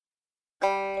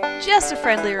Just a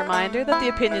friendly reminder that the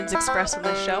opinions expressed on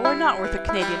this show are not worth a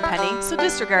Canadian penny, so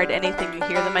disregard anything you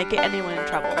hear that might get anyone in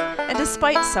trouble. And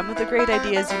despite some of the great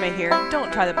ideas you may hear,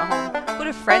 don't try them at home. Go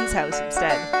to a friend's house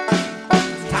instead.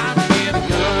 It's time to get a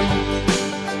gun.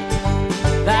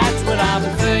 That's what I've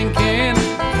been thinking.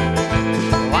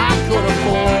 Well, I could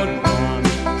afford one.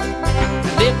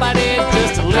 And if I did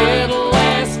just a little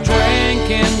less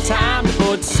drinking, time to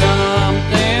put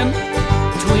something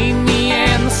between me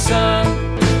and the sun.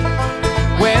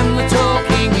 When the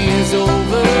talking is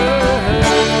over,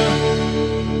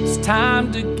 it's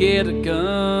time to get a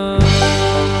gun.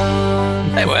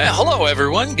 Hey, well, hello,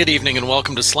 everyone. Good evening and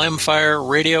welcome to Slamfire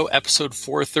Radio, episode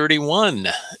 431.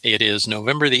 It is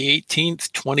November the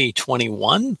 18th,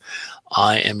 2021.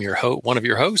 I am your one of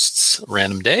your hosts,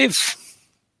 Random Dave.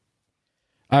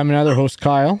 I'm another host,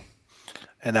 Kyle.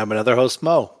 And I'm another host,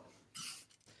 Mo.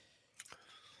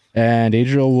 And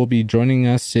Adriel will be joining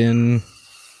us in,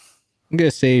 I'm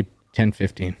going to say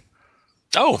 10:15.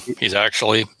 Oh, he's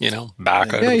actually, back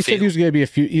out of the he field. said he was going to be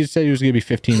he said he was going to be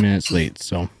 15 minutes late,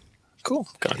 so. Cool.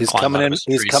 He's coming in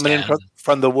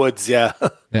from the woods, yeah.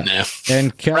 Yeah.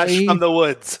 And Kelly, fresh from the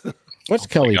woods. What's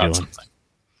Kelly doing? Something.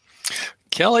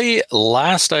 Kelly,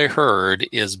 last I heard,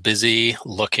 is busy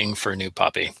looking for a new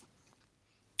puppy.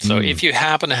 So if you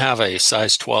happen to have a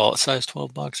size 12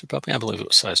 boxer puppy, I believe it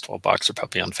was size 12 boxer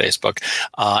puppy on Facebook,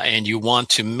 and you want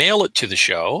to mail it to the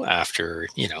show after,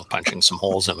 punching some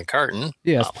holes in the carton.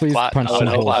 Yes, please punch some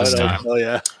holes last in time. Oh,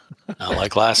 yeah.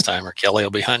 Like last time, or Kelly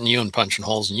will be hunting you and punching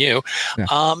holes in you.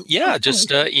 Yeah.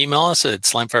 Just email us at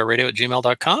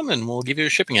slamfireradio@gmail.com and we'll give you a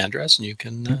shipping address and you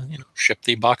can ship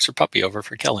the boxer puppy over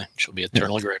for Kelly. She'll be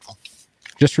eternally grateful.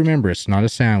 Just remember, it's not a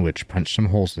sandwich. Punch some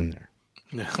holes in there.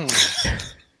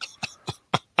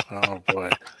 Oh, boy.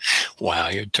 Wow,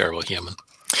 you're a terrible human.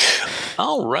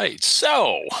 All right.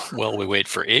 So, while we wait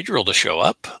for Adriel to show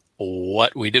up,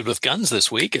 what we did with guns this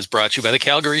week is brought to you by the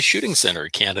Calgary Shooting Center,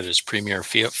 Canada's premier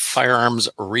firearms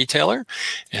retailer.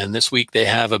 And this week they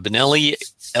have a Benelli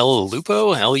El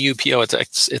Lupo, L-U-P-O.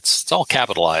 It's all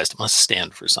capitalized. It must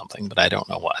stand for something, but I don't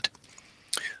know what.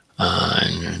 I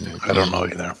don't know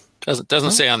either.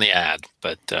 Doesn't say on the ad,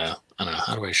 but I don't know.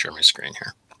 How do I share my screen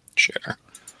here? Share.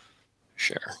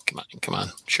 Come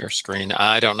on. Share screen.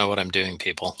 I don't know what I'm doing,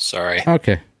 people. Sorry.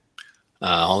 Okay.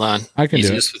 Hold on. I can do it.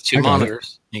 This with two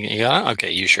monitors. You got it? Okay,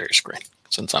 you share your screen,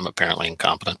 since I'm apparently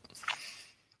incompetent.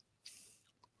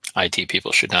 IT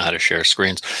people should know how to share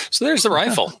screens. So there's the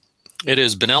rifle. It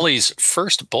is Benelli's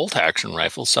first bolt-action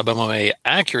rifle, sub-MOA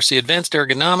accuracy, advanced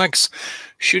ergonomics,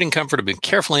 shooting comfort have been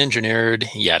carefully engineered,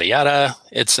 yada, yada.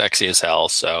 It's sexy as hell,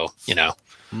 so,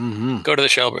 Go to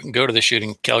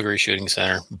the Calgary Shooting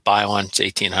Center, buy one. It's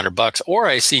 $1,800. Or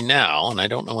I see now, and I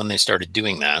don't know when they started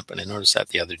doing that, but I noticed that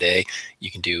the other day,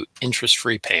 you can do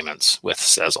interest-free payments with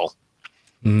Sezzle.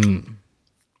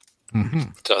 Mm-hmm.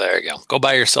 So there you go. Go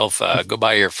buy yourself. Go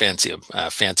buy your fancy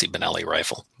Benelli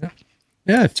rifle.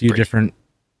 Yeah, a few different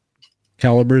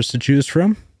calibers to choose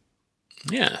from.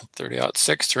 Yeah,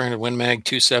 30-06, 300 Win Mag,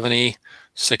 270,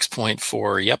 6.4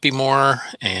 Yuppie More,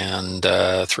 and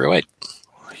 308.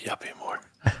 Yuppie more.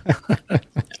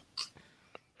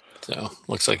 So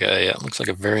looks like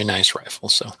a very nice rifle.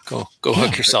 So go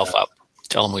hook yourself up.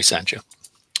 Tell them we sent you.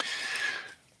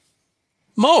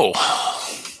 Mo,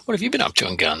 what have you been up to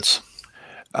in guns?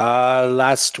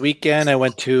 Last weekend I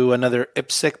went to another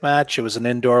IPSC match. It was an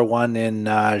indoor one in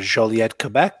Joliet,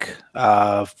 Quebec.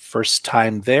 First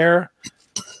time there.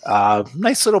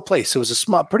 Nice little place. It was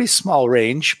a pretty small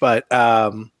range, but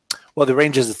the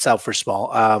ranges itself were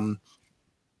small.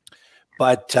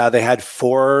 But they had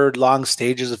 4 long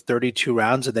stages of 32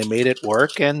 rounds, and they made it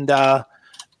work, and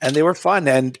they were fun.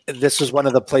 And this was one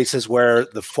of the places where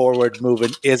the forward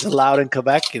movement is allowed in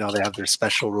Quebec. They have their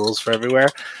special rules for everywhere.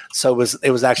 So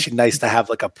it was actually nice to have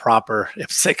like a proper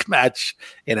IPSC match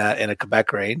in a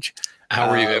Quebec range. How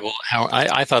were you able?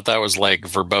 I thought that was like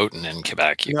verboten in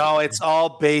Quebec. No, it's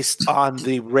all based on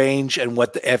the range and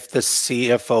if the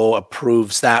CFO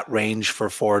approves that range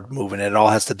for forward movement. It all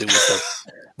has to do with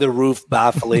the roof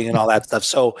baffling and all that stuff.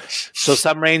 So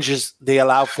some ranges they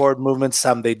allow forward movement,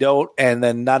 some they don't, and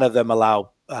then none of them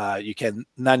allow. You can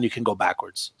go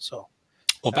backwards. So.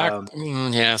 Well,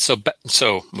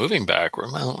 So moving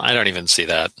backward, well, I don't even see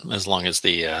that as long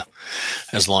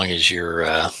as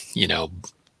your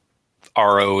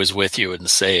RO is with you and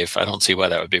safe. I don't see why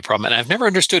that would be a problem. And I've never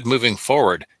understood moving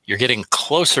forward. You're getting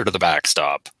closer to the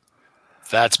backstop.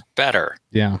 That's better.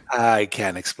 Yeah. I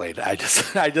can't explain it. I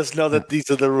just know that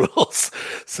these are the rules.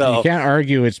 So you can't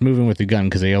argue it's moving with the gun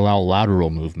because they allow lateral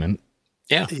movement.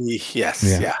 Yeah. Yes.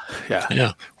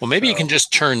 Yeah. Well, maybe you can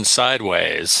just turn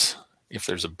sideways if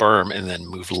there's a berm, and then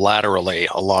move laterally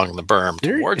along the berm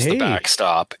towards the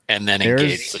backstop, and then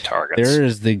engage the targets. There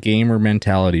is the gamer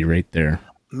mentality right there.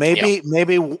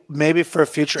 Maybe for a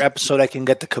future episode, I can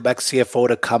get the Quebec CFO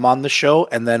to come on the show,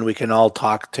 and then we can all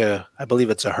talk to, I believe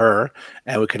it's a her,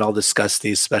 and we can all discuss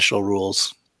these special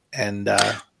rules. And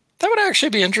that would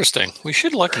actually be interesting. We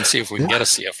should look and see if we can get a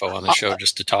CFO on the show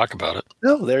just to talk about it.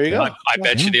 No, there you go. I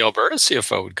bet you the Alberta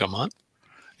CFO would come on.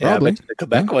 Yeah, but the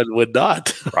Quebec one would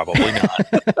not. Probably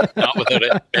not. Not without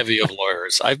a bevy of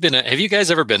lawyers. Have you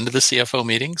guys ever been to the CFO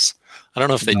meetings? I don't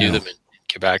know if they do them in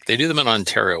Quebec. They do them in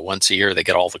Ontario once a year. They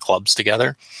get all the clubs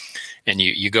together, and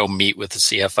you go meet with the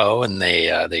CFO, and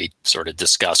they sort of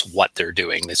discuss what they're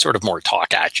doing. They sort of more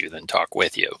talk at you than talk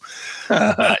with you.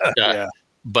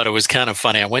 But it was kind of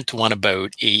funny. I went to one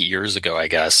about 8 years ago, I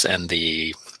guess, and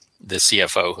the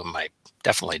CFO, whom I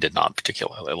definitely did not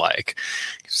particularly like,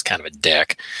 he was kind of a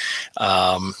dick.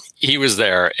 He was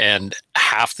there, and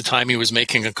half the time he was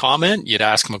making a comment, you'd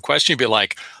ask him a question, he'd be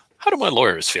like, how do my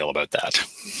lawyers feel about that?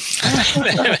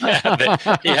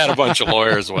 He had a bunch of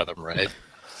lawyers with him, right?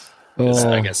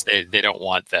 I guess they don't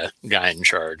want the guy in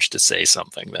charge to say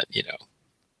something that,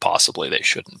 possibly they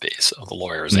shouldn't be. So the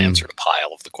lawyers answered a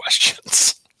pile of the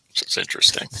questions, which is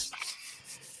interesting.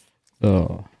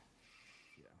 Oh.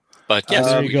 But yes,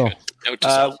 there you go.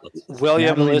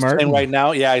 William listening right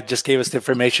now. Yeah, I just gave us the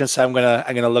information, so I'm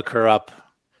gonna look her up.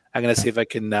 I'm gonna see if I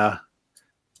can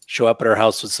show up at her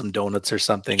house with some donuts or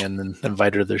something, and then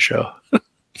invite her to the show.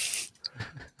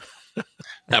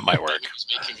 That might work. I was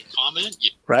making a comment,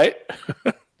 right?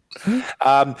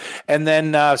 And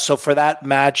then so for that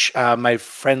match, my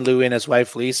friend Lou and his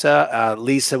wife Lisa.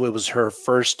 Lisa, it was her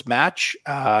first match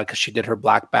because she did her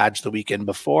black badge the weekend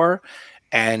before.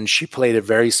 And she played it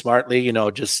very smartly,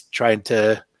 just trying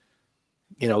to,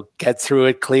 get through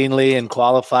it cleanly and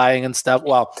qualifying and stuff.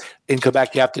 Well, in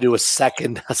Quebec, you have to do a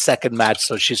second match.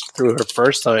 So she's through her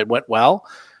first, so it went well.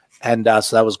 And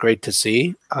so that was great to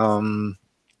see.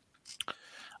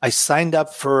 I signed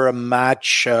up for a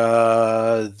match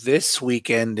this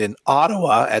weekend in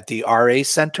Ottawa at the RA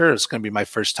Center. It's going to be my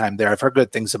first time there. I've heard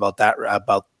good things about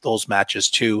those matches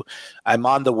too. I'm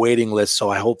on the waiting list,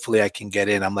 so hopefully I can get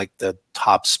in. I'm like the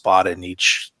top spot in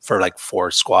each for like 4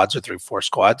 squads or 4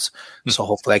 squads. So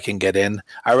hopefully I can get in.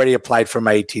 I already applied for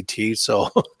my ATT,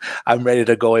 so I'm ready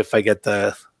to go if I get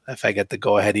the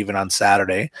go ahead even on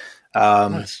Saturday.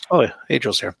 Nice. Oh,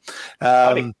 Adriel's here.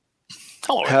 Hello.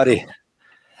 Howdy.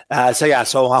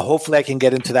 So hopefully I can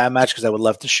get into that match because I would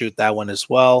love to shoot that one as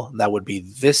well. That would be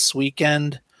this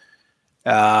weekend.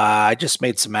 I just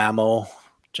made some ammo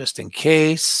just in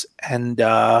case. And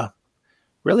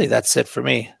really, that's it for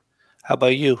me. How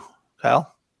about you,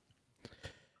 Kyle?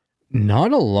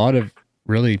 Not a lot of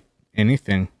really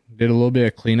anything. Did a little bit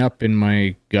of cleanup in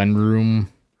my gun room,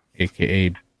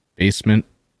 aka basement.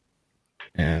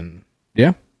 And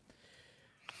yeah.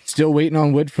 Still waiting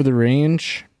on wood for the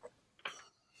range.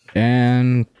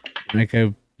 And like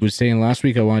I was saying last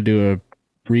week, I want to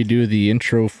redo the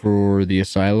intro for the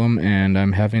asylum, and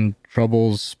I'm having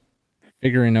troubles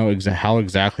figuring out how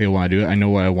exactly I want to do it. I know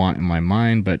what I want in my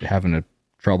mind, but having a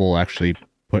trouble actually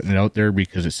putting it out there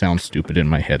because it sounds stupid in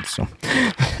my head. So,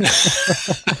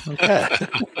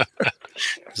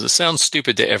 does it sound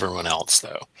stupid to everyone else,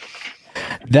 though?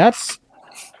 That's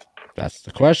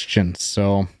the question.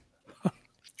 So.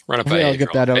 I'll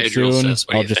get that out soon.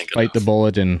 I'll just bite the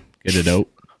bullet and get it out.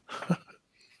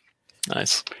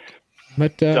 Nice.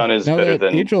 But done is better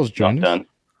than Angel's not done.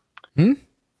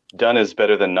 Done is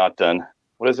better than not done.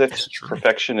 What is it?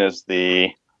 Perfection is the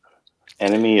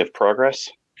enemy of progress.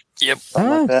 Yep.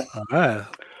 Something like that.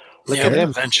 Look at him.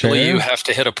 Eventually, you have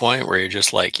to hit a point where you're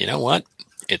just like, you know what?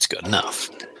 It's good enough.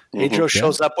 Adriel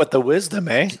shows up with the wisdom,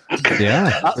 eh?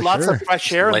 Yeah. Lots of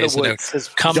fresh air in the woods.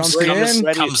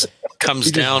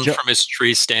 Comes down from his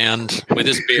tree stand with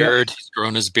his beard. He's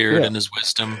grown his beard and his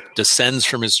wisdom. Descends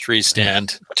from his tree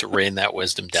stand to rain that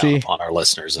wisdom down upon our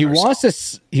listeners. He wants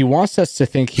us to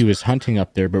think he was hunting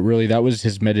up there, but really that was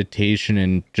his meditation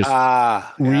and just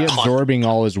reabsorbing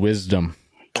all his wisdom.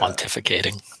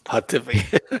 Pontificating.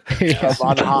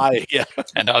 On high. Yeah.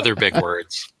 And other big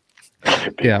words.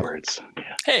 Words. Yeah.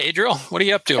 Hey, Adriel, what are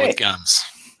you up to with guns?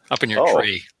 Up in your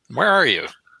tree. Where are you?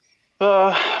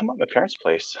 I'm at my parents'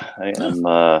 place. I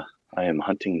am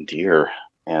hunting deer,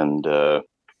 and got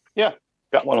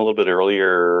one a little bit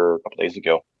earlier, a couple days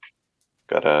ago.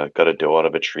 Got a doe out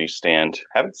of a tree stand.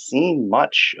 Haven't seen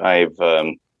much. I've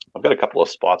got a couple of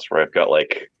spots where I've got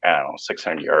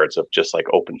 600 yards of just like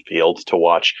open fields to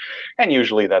watch, and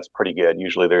usually that's pretty good.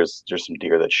 Usually there's some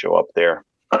deer that show up there,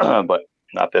 but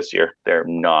not this year. They're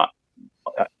not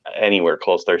anywhere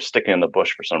close. They're sticking in the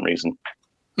bush for some reason,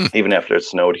 even after it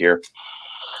snowed here.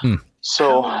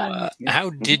 So, how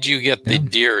did you get the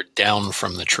deer down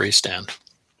from the tree stand?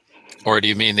 Or do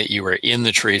you mean that you were in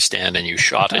the tree stand and you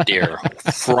shot a deer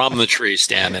from the tree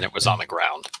stand and it was on the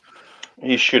ground?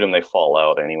 You shoot them, they fall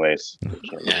out anyways.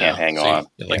 You can't hang on.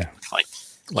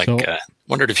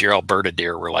 Wondered if your Alberta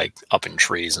deer were like up in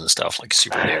trees and stuff, like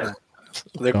super deer.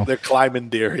 They're climbing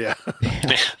deer, yeah.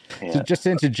 So just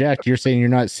to interject, you're saying you're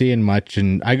not seeing much,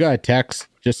 and I got a text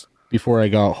just before I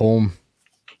got home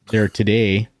there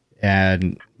today,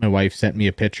 and my wife sent me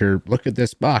a picture. Look at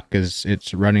this buck, because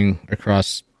it's running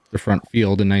across the front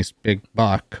field, a nice big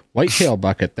buck, whitetail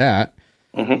buck at that.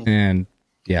 And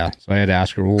yeah, so I had to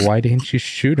ask her, well, why didn't you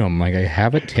shoot him? Like, I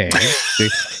have a tag.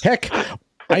 Heck,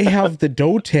 I have the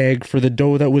doe tag for the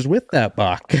doe that was with that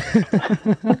buck.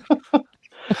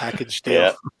 Package deal.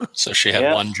 Yeah. So she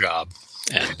had one job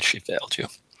and she failed you.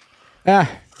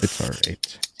 It's all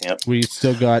right. Yep. We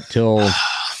still got till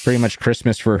pretty much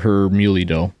Christmas for her muley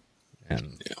doe.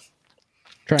 And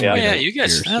you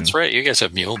guys, that's right. You guys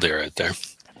have mule deer out there.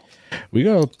 We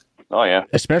go. Oh yeah.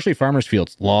 Especially farmers'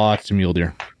 fields. Lots of mule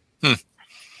deer.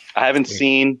 I haven't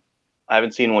seen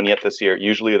one yet this year.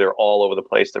 Usually they're all over the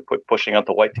place. They're pushing out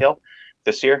the whitetail.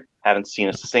 This year, haven't seen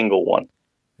a single one.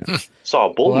 Saw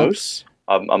a bull moose.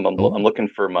 I'm looking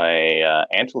for my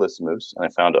antlerless moose, and I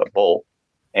found a bull,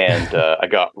 and I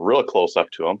got real close up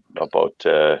to him, about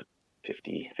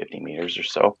 50 meters or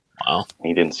so. Wow.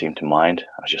 He didn't seem to mind.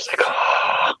 I was just like,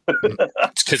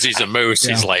 It's because he's a moose.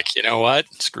 Yeah. He's like, you know what?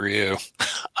 Screw you.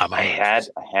 I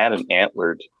had an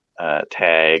antlered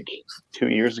tag 2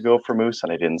 years ago for moose,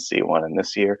 and I didn't see one. And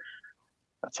this year,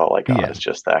 that's all I got is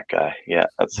just that guy. Yeah,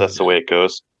 that's the way it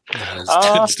goes. That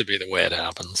tends to be the way it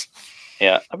happens.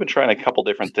 Yeah, I've been trying a couple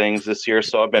different things this year.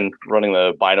 So I've been running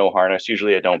the bino harness.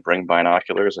 Usually I don't bring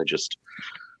binoculars. I just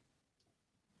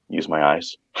use my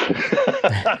eyes,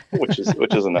 which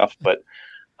is enough. But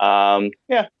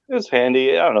it was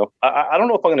handy. I don't know. I don't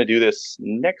know if I'm going to do this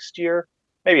next year.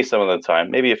 Maybe some of the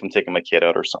time. Maybe if I'm taking my kid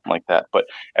out or something like that. But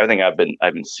everything I've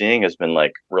been seeing has been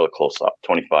like real close up,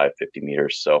 25, 50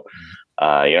 meters. So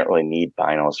you don't really need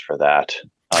binos for that.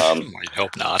 I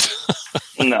hope not.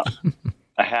 No.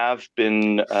 I have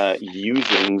been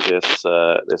using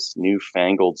this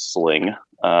newfangled sling,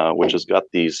 which has got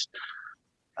these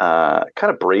kind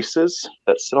of braces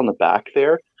that sit on the back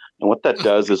there. And what that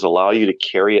does is allow you to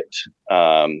carry it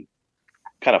kind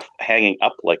of hanging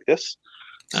up like this.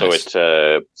 Nice.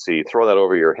 So so you throw that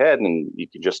over your head, and you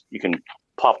can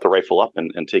pop the rifle up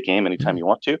and take aim anytime you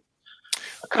want to.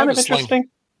 Kind of interesting.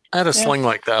 I had a sling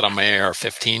like that on my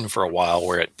AR-15 for a while,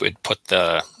 where it put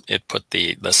the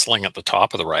sling at the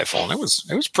top of the rifle, and it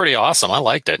was pretty awesome. I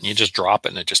liked it, and you just drop it,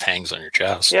 and it just hangs on your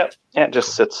chest. Yeah, it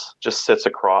just sits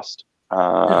across,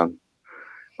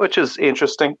 which is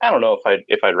interesting. I don't know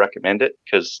if I'd recommend it,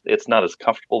 because it's not as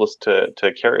comfortable as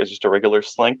to carry as just a regular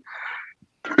sling.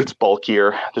 It's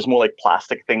bulkier. There's more like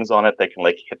plastic things on it that can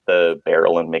like hit the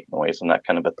barrel and make noise and that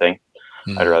kind of a thing.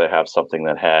 I'd rather have something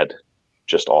that had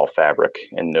just all fabric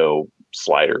and no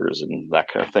sliders and that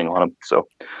kind of thing on them. So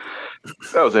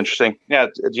that was interesting. Yeah,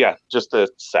 just a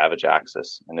Savage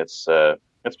Axis, and it's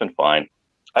been fine.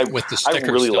 With the sticker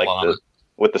I really still like on it.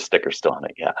 With the sticker still on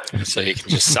it, yeah. So you can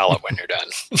just sell it when you're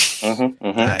done.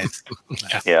 Nice.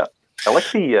 Yeah, I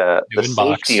like the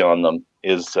safety on them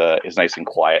is nice and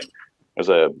quiet.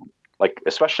 There's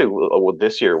especially with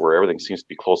this year where everything seems to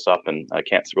be close up and I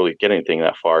can't really get anything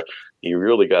that far. You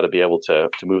really got to be able to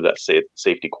move that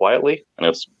safety quietly, and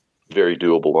it's very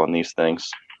doable on these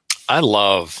things. I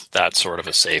love that sort of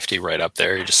a safety right up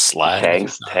there. You just slide.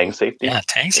 Tang safety. Yeah,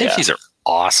 tang safeties are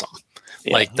awesome.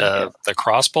 Yeah, like the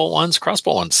crossbow ones.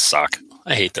 Crossbow ones suck.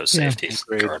 I hate those safeties.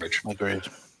 Garbage. Agreed.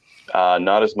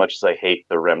 Not as much as I hate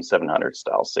the REM 700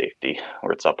 style safety,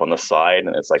 where it's up on the side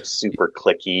and it's like super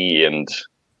clicky, and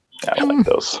I don't like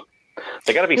those.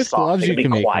 They got to be soft. They got to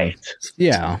be quiet.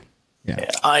 Yeah.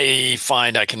 I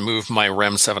find I can move my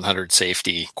REM 700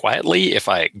 safety quietly if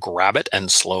I grab it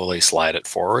and slowly slide it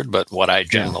forward. But what I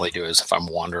generally do is, if I'm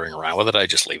wandering around with it, I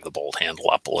just leave the bolt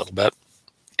handle up a little bit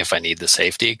if I need the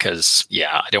safety, because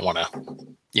I don't want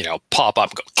to, pop up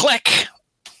and go click,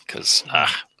 because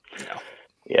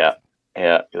Yeah,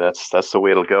 that's the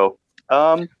way it'll go.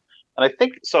 And I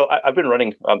think so. I've been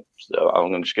running. I'm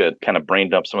just gonna kind of brain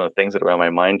dump some of the things that are on my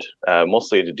mind,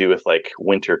 mostly to do with like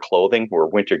winter clothing or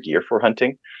winter gear for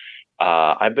hunting.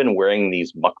 I've been wearing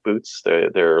these muck boots. They're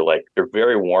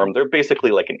very warm. They're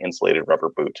basically like an insulated rubber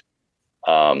boot.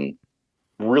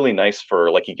 Really nice for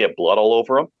like, you get blood all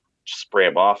over them. Just spray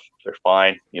them off. They're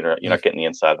fine. You're not getting the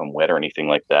inside of them wet or anything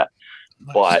like that.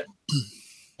 Nice. But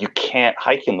you can't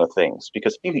hike in the things,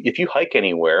 because if you hike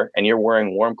anywhere and you're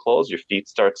wearing warm clothes, your feet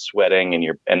start sweating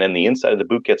and then the inside of the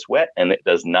boot gets wet and it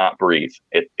does not breathe.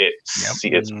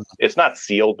 It's not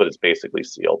sealed, but it's basically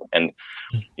sealed, and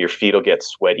your feet will get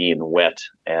sweaty and wet.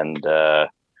 And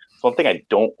it's one thing I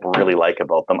don't really like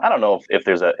about them. I don't know if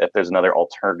there's another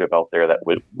alternative out there that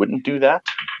wouldn't do that,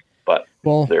 but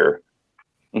they're.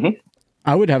 Mm-hmm.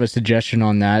 I would have a suggestion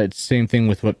on that. It's the same thing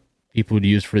with what people would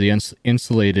use for the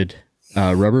insulated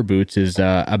rubber boots is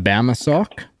a Bama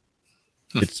sock.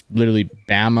 It's literally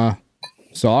Bama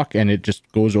sock, and it just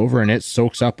goes over and it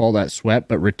soaks up all that sweat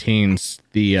but retains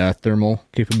the thermal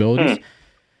capabilities.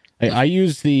 I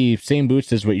use the same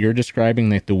boots as what you're describing,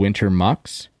 like the winter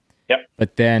mucks. Yep.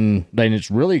 But then it's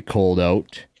really cold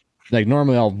out. Like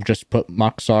normally I'll just put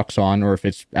muck socks on, or if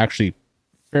it's actually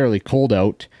fairly cold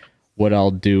out, what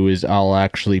I'll do is I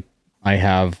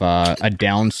have a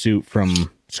down suit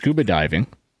from scuba diving,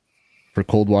 for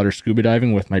cold water scuba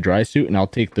diving with my dry suit, and I'll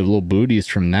take the little booties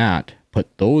from that,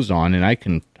 put those on, and I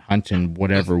can hunt in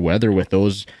whatever weather with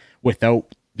those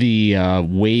without the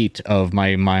weight of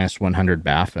my minus 100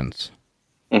 Baffins.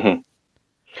 Mm-hmm.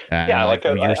 Yeah,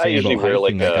 I usually wear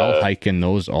I'll hike in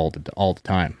those all the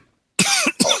time.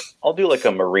 I'll do like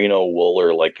a merino wool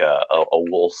or like a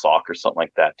wool sock or something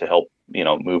like that to help,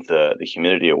 move the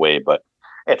humidity away. But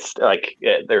it's like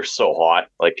they're so hot.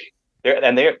 Like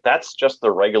that's just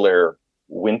the regular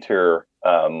winter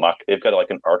muck. They've got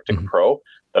like an Arctic Pro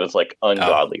that is like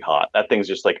ungodly hot. That thing's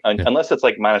just like unless it's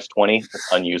like minus 20,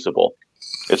 it's unusable.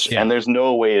 And there's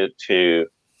no way to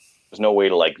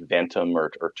like vent them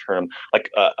or turn them. Like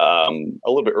a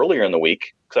little bit earlier in the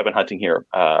week, because I've been hunting here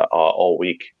all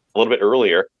week. A little bit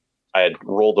earlier, I had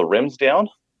rolled the rims down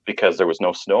because there was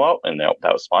no snow out, and that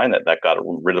was fine. That got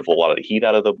rid of a lot of the heat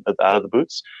out of the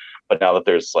boots. But now that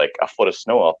there's like a foot of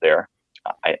snow out there,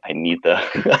 I need the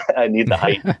I need the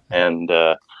height, and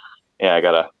I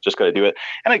gotta do it.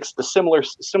 And it's the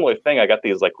similar thing. I got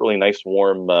these like really nice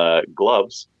warm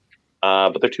gloves,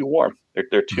 but they're too warm.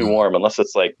 They're too warm unless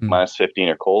it's like minus 15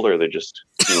 or colder. They're just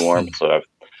too warm. So I've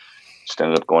just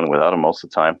ended up going without them most of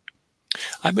the time.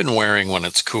 I've been wearing, when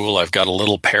it's cool, I've got a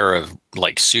little pair of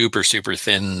like super, super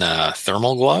thin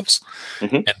thermal gloves.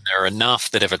 Mm-hmm. And they're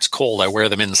enough that if it's cold, I wear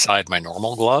them inside my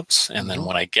normal gloves. And then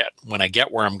when I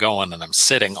get where I'm going and I'm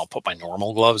sitting, I'll put my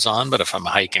normal gloves on. But if I'm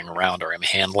hiking around or I'm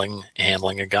handling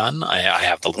a gun, I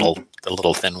have the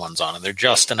little thin ones on, and they're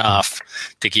just enough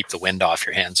to keep the wind off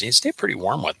your hands. And you stay pretty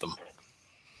warm with them.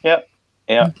 Yeah.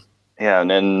 And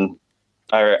then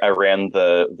I ran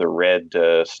the red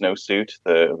snowsuit,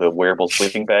 the wearable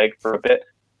sleeping bag for a bit.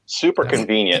 Super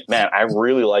convenient, man. I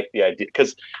really like the idea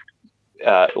because,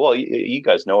 you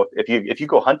guys know if you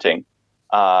go hunting,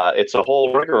 it's a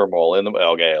whole rigmarole in the.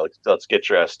 Okay, let's get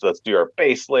dressed. Let's do our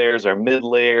base layers, our mid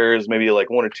layers, maybe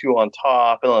like one or two on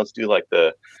top, and let's do like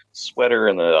the sweater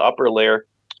and the upper layer.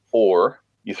 Or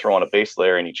you throw on a base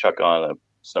layer and you chuck on a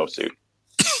snowsuit.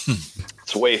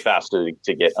 It's way faster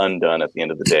to get undone at the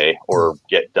end of the day or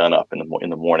get done up in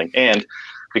the morning. And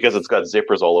because it's got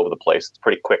zippers all over the place, it's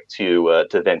pretty quick to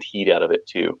vent heat out of it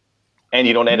too. And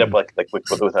you don't end up like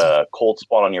with a cold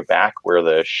spot on your back where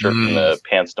the shirt and the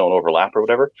pants don't overlap or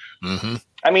whatever. Mm-hmm.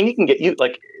 I mean,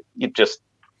 you just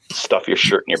stuff your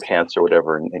shirt in your pants or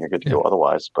whatever, and you're good to go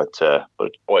otherwise. But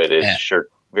boy, it is sure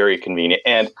very convenient.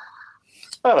 And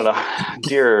I don't know.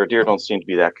 Deer don't seem to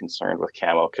be that concerned with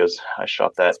camo because I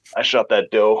shot that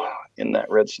doe in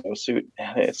that red snowsuit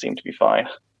and it seemed to be fine.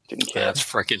 Didn't care. That's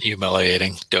freaking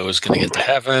humiliating. Doe's gonna get to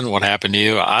heaven. What happened to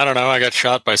you? I don't know. I got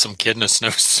shot by some kid in a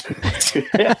snowsuit.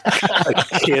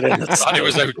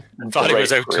 Thought he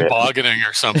was out tobogganing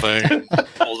or something.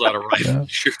 Pulls out a rifle and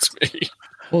shoots me.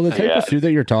 Well, the type of suit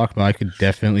that you're talking about, I could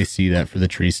definitely see that for the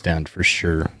tree stand for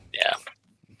sure. Yeah,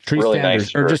 tree really stand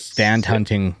nice or just stand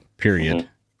hunting. Period.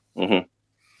 Mm-hmm.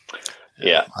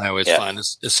 Yeah, I always find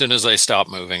as soon as I stop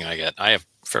moving, I have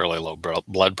fairly low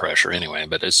blood pressure anyway.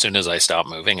 But as soon as I stop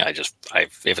moving,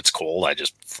 if it's cold, I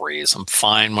just freeze. I'm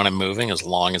fine when I'm moving as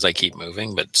long as I keep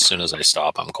moving. But as soon as I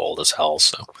stop, I'm cold as hell.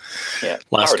 So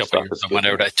last couple of years I went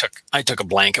out, I took a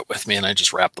blanket with me and I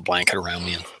just wrapped the blanket around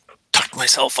me and tucked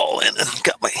myself all in and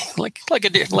got my like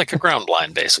a ground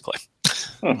blind basically.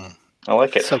 I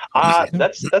like it. So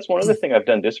that's one other thing I've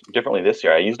done differently this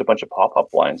year. I used a bunch of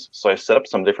pop-up blinds. So I set up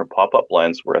some different pop-up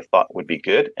blinds where I thought would be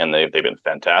good, and they've been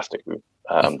fantastic.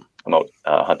 I'm out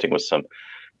hunting with some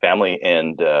family,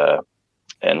 and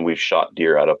we've shot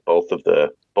deer out of both of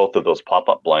those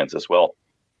pop-up blinds as well.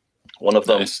 One of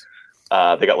them,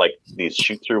 they got like these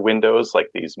shoot-through windows, like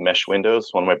these mesh windows.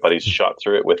 One of my buddies shot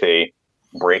through it with a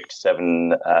braked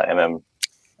 7mm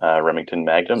Remington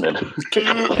Magnum and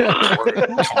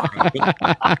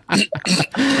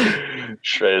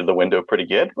shredded the window pretty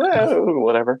good. Well,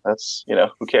 whatever. That's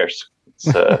who cares?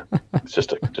 It's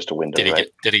just a window.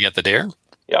 Did he get the deer?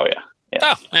 Oh yeah.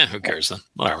 Oh, who cares then?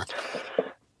 Whatever.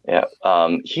 Yeah.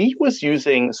 He was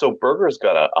using, so Berger's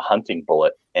got a hunting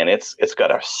bullet, and it's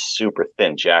got a super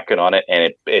thin jacket on it,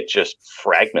 and it just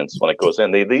fragments when it goes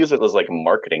in. They use it as like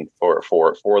marketing for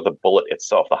the bullet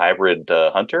itself, the hybrid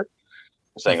hunter.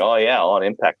 They're saying, oh yeah, on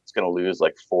impact it's going to lose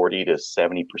like 40 to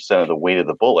 70% of the weight of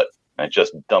the bullet, and it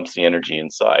just dumps the energy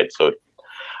inside. So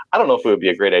I don't know if it would be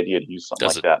a great idea to use something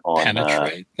like that on.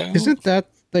 Penetrate, isn't that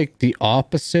like the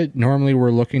opposite? Normally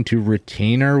we're looking to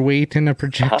retain our weight in a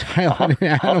projectile on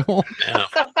an animal. Yeah.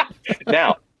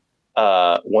 Now,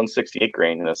 168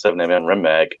 grain in a 7mm rim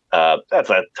mag, that's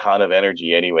a ton of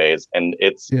energy anyways, and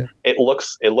it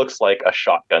looks like a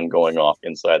shotgun going off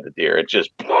inside the deer. It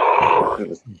just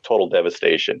total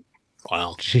devastation.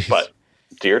 Wow. Jeez. But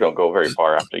deer don't go very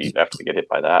far after they get hit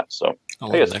by that, so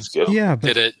I guess it's good. Yeah,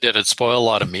 but Did it spoil a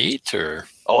lot of meat, or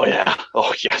Oh yeah,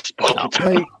 spoiled a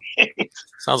ton of meat.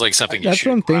 sounds like something? that's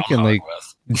what I'm thinking. Like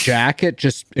jacket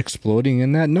just exploding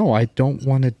in that. No, I don't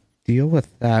want to deal with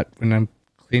that when I'm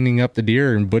cleaning up the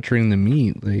deer and butchering the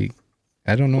meat. Like,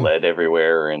 I don't know. Lead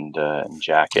everywhere and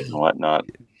jacket and whatnot.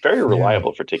 Very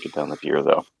reliable for taking down the deer,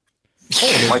 though.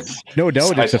 No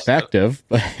doubt it's effective,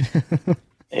 but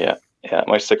Yeah,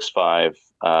 my 6.5,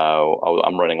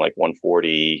 I'm running like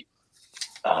 140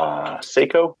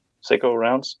 Seiko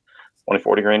rounds,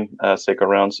 140 grain Seiko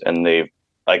rounds, and they've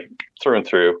like through and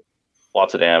through,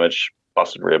 lots of damage,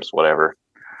 busted ribs, whatever.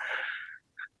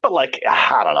 But like,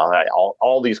 I don't know,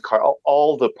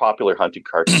 all the popular hunting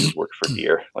cartridges work for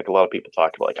deer. Like a lot of people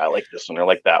talk about, like, I like this one or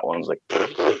like that one. It's like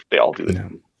they all do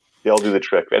the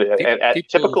trick at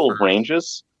typical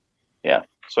ranges. Yeah.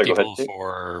 So go ahead. People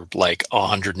for like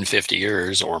 150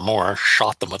 years or more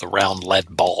shot them with a round lead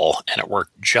ball, and it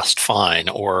worked just fine.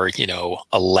 Or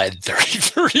a lead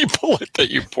 30 bullet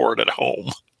that you poured at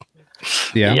home.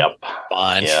 yeah. Yep.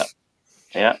 Fine.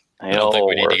 Yeah. I don't think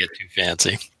we need to get too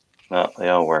fancy. No, they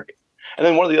all work. And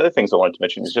then one of the other things I wanted to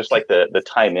mention is just like the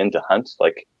time in to hunt.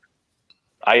 Like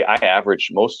I average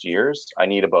most years, I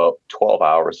need about 12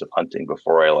 hours of hunting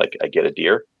before I get a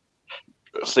deer.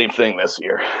 Same thing this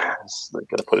year.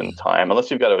 Got to put in time, unless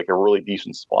you've got like a really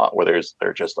decent spot where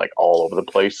they're just like all over the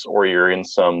place, or you're in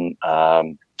some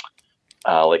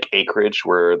like acreage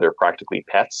where they're practically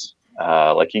pets.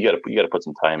 Like you got to put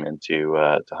some time into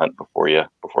to hunt before you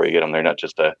get them. They're not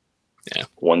just a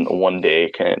one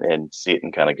day and see it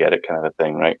and kind of get it kind of a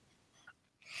thing, right?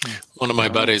 One of my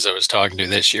buddies I was talking to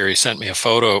this year, he sent me a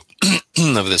photo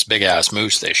of this big ass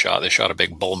moose they shot. They shot a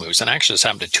big bull moose. And actually this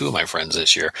happened to two of my friends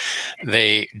this year.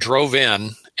 They drove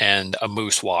in and a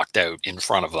moose walked out in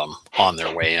front of them on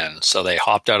their way in. So they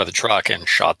hopped out of the truck and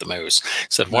shot the moose.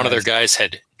 Said one of their guys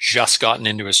had just gotten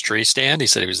into his tree stand. He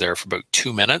said he was there for about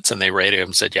 2 minutes, and they rated him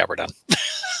and said, yeah, we're done.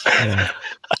 Yeah.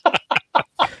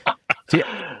 See,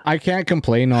 I can't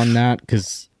complain on that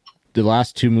because the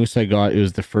last two moose I got, it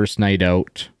was the first night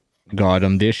out. Got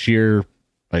them this year.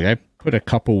 Like I put a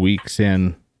couple weeks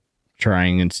in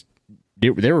trying, and they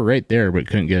were right there, but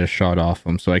couldn't get a shot off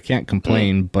them. So I can't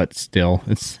complain, but still,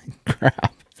 it's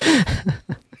crap.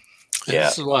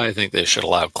 This is why I think they should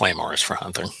allow claymores for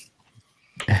hunting.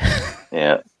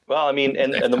 Yeah. Well, I mean,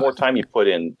 and the more time you put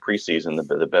in preseason,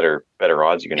 the better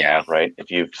odds you're going to have, right? If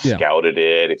you've scouted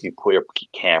it, if you put your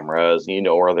cameras, and you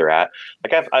know where they're at.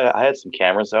 Like I had some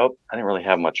cameras out. I didn't really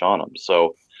have much on them,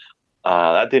 so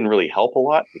that didn't really help a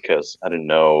lot because I didn't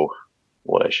know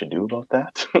what I should do about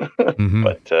that. Mm-hmm.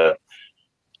 But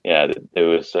it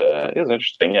was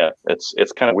interesting. Yeah,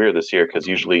 it's kind of weird this year because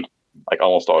usually, like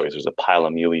almost always, there's a pile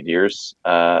of muley deers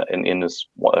in this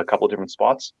a couple of different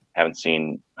spots. Haven't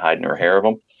seen hide nor hair of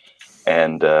them.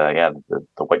 And the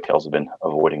whitetails have been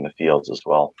avoiding the fields as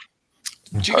well.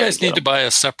 Do you guys need to buy a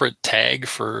separate tag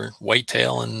for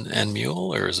whitetail and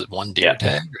mule, or is it one deer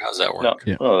tag? Or how's that work?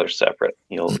 No, they're separate.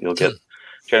 You'll get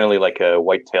generally like a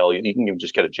whitetail. You can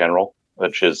just get a general,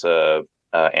 which is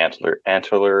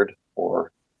antlered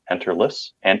or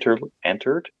antlerless, antlered,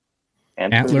 yeah.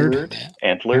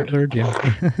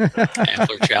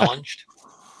 Antler challenged.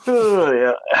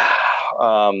 Yeah.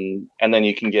 And then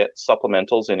you can get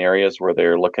supplementals in areas where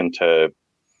they're looking to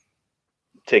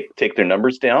take their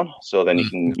numbers down. So then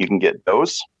you can get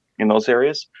those in those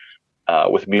areas.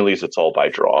 With muleys, it's all by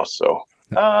draw. So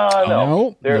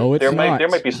there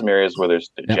might be some areas where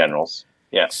there's generals.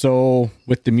 Yeah. So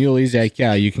with the muleys,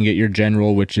 you can get your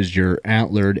general, which is your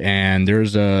antlered, and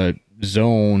there's a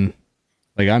zone.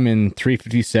 Like I'm in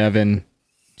 357,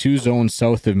 2 zones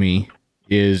south of me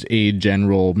is a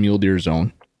general mule deer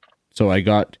zone. So I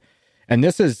got, and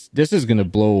this is going to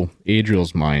blow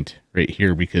Adriel's mind right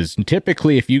here, because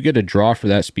typically if you get a draw for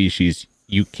that species,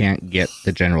 you can't get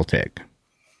the general tag.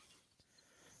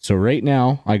 So right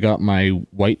now I got my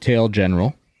whitetail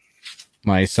general,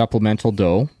 my supplemental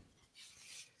doe,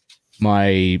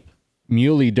 my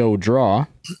muley doe draw,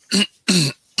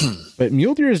 but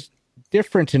mule deer is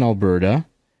different in Alberta.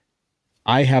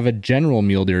 I have a general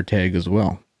mule deer tag as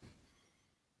well.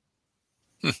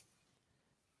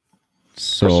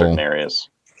 So For certain areas.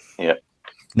 Yeah.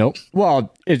 nope.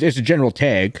 Well, it's a general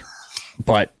tag,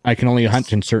 but I can only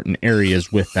hunt in certain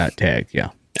areas with that tag. Yeah.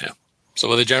 So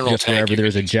with a general Just tag, wherever you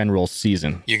there's a can, general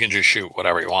season, you can just shoot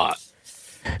whatever you want.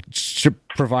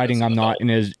 providing I'm not in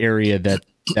an area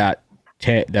that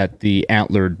the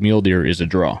antlered mule deer is a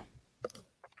draw.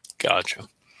 Gotcha.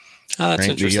 That's Right,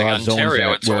 interesting. you'll have zones Ontario,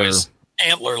 that it's always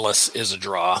antlerless is a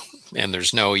draw, and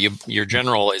there's no your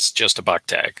general is just a buck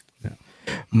tag.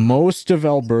 Most of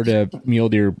Alberta mule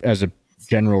deer, as a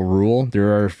general rule,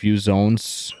 there are a few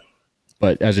zones,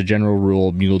 but as a general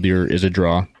rule, mule deer is a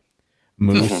draw.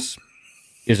 Moose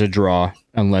is a draw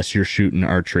unless you're shooting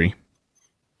archery.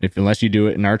 Unless you do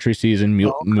it in archery season,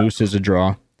 moose is a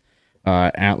draw.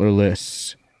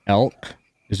 Antlerless elk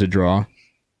is a draw.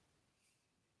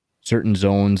 Certain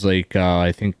zones, like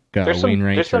I think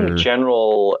Wainwright. There's some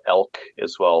general elk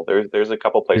as well. There's a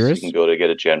couple places you can go to get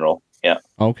a general. Yeah.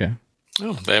 Okay.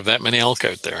 Oh, they have that many elk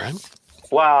out there, right?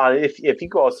 Well, if you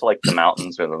go out to like the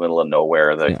mountains or the middle of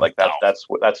nowhere, like that's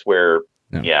where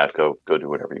go do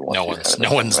whatever you want.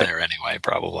 No one's there anyway,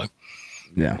 probably.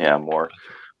 Yeah.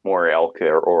 More elk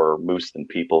or moose than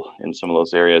people in some of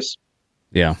those areas.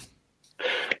 Yeah.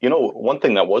 You know, one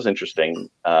thing that was interesting,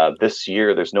 this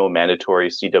year there's no mandatory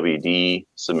CWD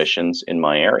submissions in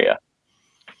my area.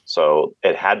 So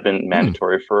it had been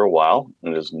mandatory for a while,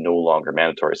 and it is no longer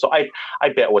mandatory. So I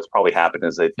bet what's probably happened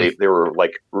is that they were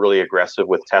like really aggressive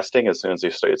with testing as soon as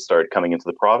they started coming into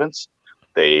the province.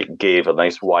 They gave a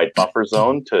nice wide buffer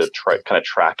zone to kind of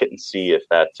track it and see if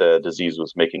that disease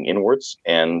was making inwards,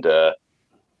 and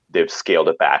they've scaled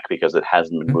it back because it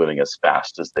hasn't been moving as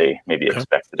fast as they maybe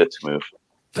expected it to move.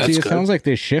 That's it good. sounds like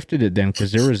they shifted it then,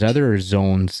 because there was other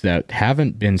zones that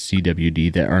haven't been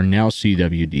CWD that are now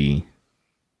CWD.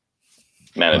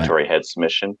 Mandatory head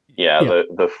submission. Yeah.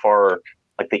 The far,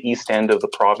 like the east end of the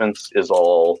province is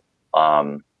all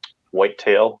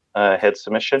whitetail head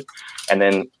submission, and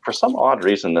then for some odd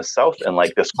reason, the south and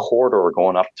like this corridor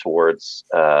going up towards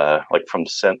like from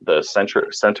the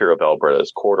center of Alberta,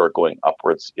 this corridor going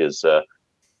upwards is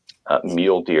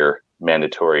mule deer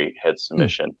mandatory head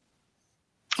submission.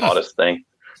 Oddest thing.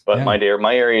 But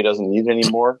my area doesn't need it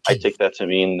anymore. I take that to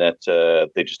mean that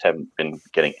they just haven't been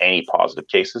getting any positive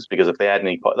cases, because if they had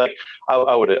any,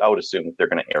 I would assume that they're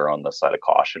going to err on the side of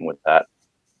caution with that,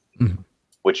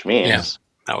 which means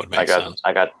that would make sense.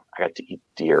 I got to eat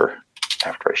deer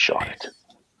after I shot it.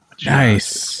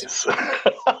 Nice.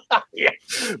 Yeah,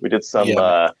 we did some.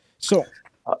 So,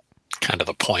 kind of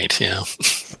the point, yeah.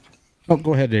 Oh,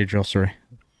 go ahead, Adriel. Sorry.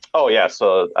 Oh yeah,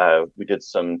 so we did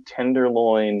some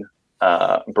tenderloin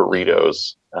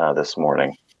burritos this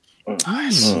morning.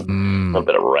 Nice. A little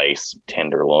bit of rice,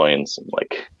 tenderloins,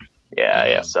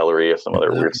 and celery, some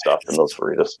other weird stuff in those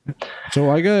burritos.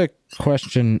 So I got a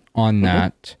question on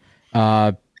that.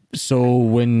 So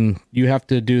when you have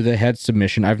to do the head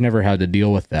submission, I've never had to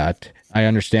deal with that. I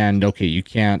understand, okay, you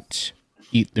can't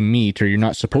eat the meat, or you're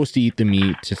not supposed to eat the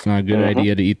meat. It's not a good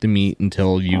idea to eat the meat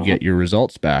until you get your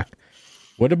results back.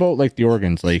 What about like the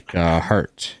organs, like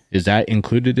heart? Is that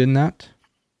included in that?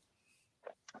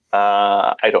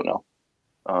 I don't know.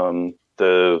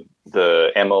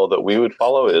 The MO that we would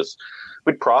follow is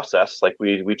we'd process, like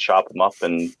we'd chop them up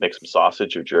and make some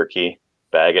sausage or jerky,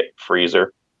 bag it,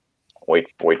 freezer, wait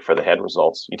for the head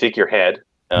results. You take your head,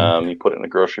 you put it in a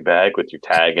grocery bag with your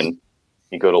tag, and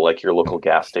you go to like your local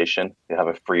gas station. You have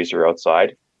a freezer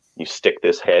outside. You stick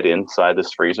this head inside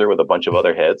this freezer with a bunch of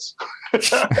other heads,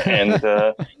 and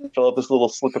fill out this little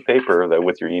slip of paper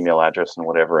with your email address and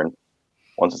whatever. And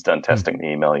once it's done testing,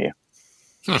 they email you.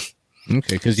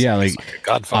 Okay, because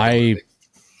if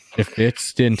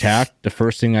it's intact, the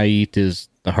first thing I eat is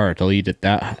the heart. I'll eat it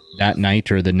that night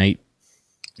or the night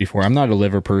before. I'm not a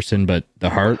liver person, but the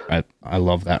heart, I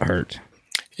love that heart.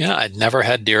 Yeah, I'd never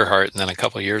had deer heart, and then a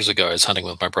couple of years ago, I was hunting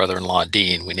with my brother-in-law,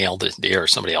 Dean. We nailed the deer.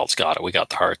 Somebody else got it. We got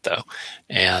the heart, though.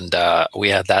 And we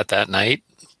had that night.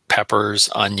 Peppers,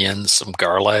 onions, some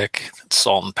garlic,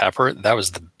 salt and pepper. That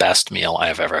was the best meal I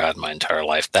have ever had in my entire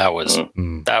life. That was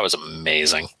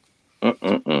amazing.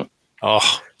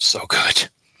 Oh, so good.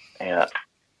 Yeah,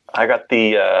 I got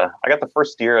the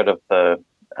first deer out of the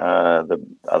the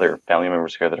other family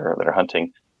members here that are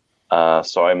hunting.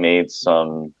 So I made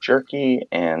some jerky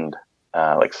and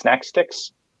like snack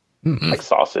sticks, like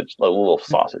sausage, a little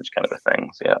sausage kind of a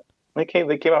thing. So yeah, they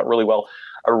came out really well.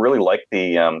 I really like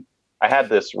the. I had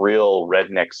this real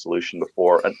redneck solution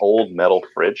before, an old metal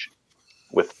fridge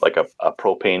with like a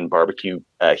propane barbecue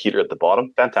heater at the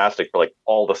bottom. Fantastic for like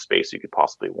all the space you could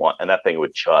possibly want, and that thing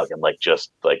would chug and like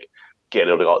just like get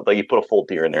it all. Like you put a full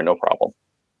deer in there, no problem.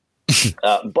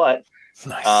 But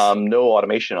Nice. no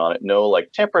automation on it, no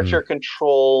like temperature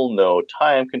control, no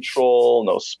time control,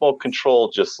 no smoke control,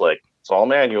 just like it's all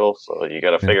manual, so you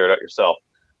got to figure it out yourself.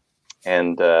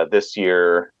 And this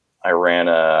year I ran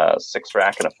a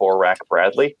 6-rack and a 4-rack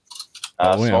Bradley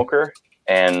smoker,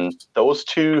 and those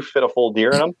two fit a full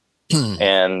deer in them,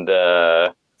 and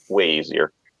way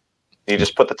easier. You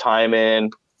just put the time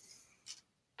in,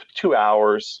 2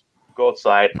 hours, go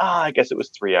outside. I guess it was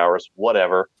 3 hours,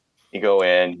 whatever. You go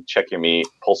in, check your meat,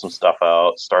 pull some stuff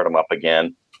out, start them up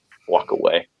again, walk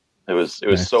away. It was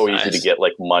so easy to get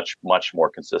like much more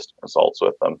consistent results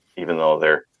with them, even though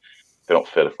they don't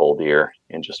fit a full deer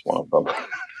in just one of them.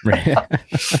 Right.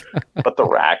 But the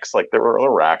racks, like the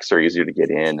racks, are easier to get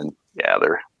in, and yeah,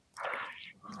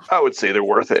 I would say they're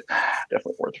worth it.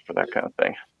 Definitely worth it for that kind of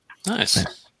thing. Nice.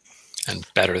 And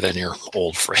better than your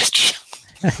old fridge.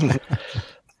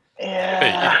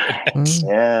 Yeah,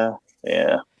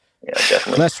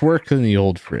 definitely. Less work than the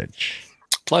old fridge.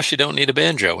 Plus, you don't need a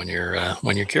banjo when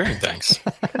you're curing things,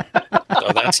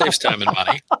 so that saves time and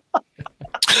money.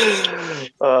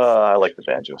 I like the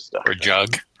banjo stuff. Or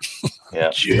jug. Yeah,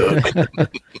 jug.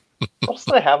 What else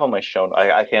did I have on my show?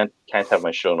 I can't have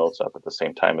my show notes up at the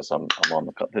same time as I'm on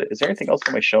the. Is there anything else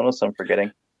on my show notes I'm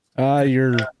forgetting?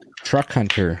 Your truck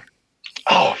hunter.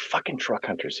 Oh, fucking truck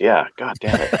hunters! Yeah, god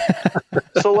damn it.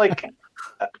 So like,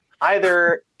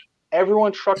 either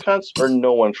everyone truck hunts or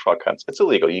no one truck hunts. It's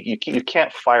illegal. You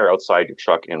can't fire outside your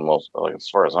truck in most, like, as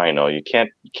far as I know. You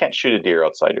can't shoot a deer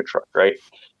outside your truck, right?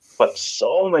 But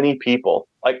so many people,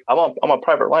 like I'm on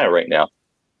private land right now.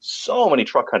 So many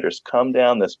truck hunters come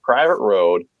down this private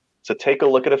road to take a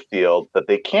look at a field that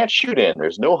they can't shoot in.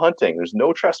 There's no hunting. There's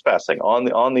no trespassing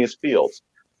on these fields,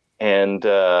 and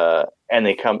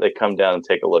they come down and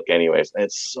take a look anyways. And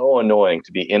it's so annoying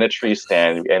to be in a tree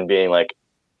stand and being like,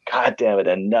 God damn it,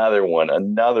 another one.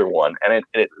 And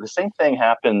the same thing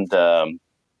happened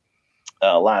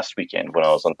last weekend when I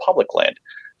was on public land.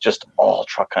 Just all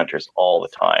truck hunters all the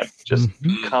time, just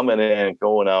coming in,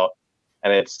 going out,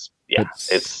 and it's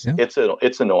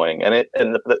annoying. And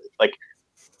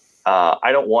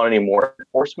I don't want any more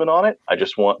enforcement on it. I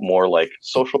just want more like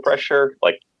social pressure.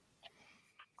 Like,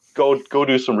 go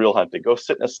do some real hunting. Go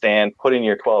sit in a stand, put in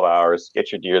your 12 hours,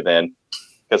 get your deer then.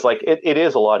 Because like it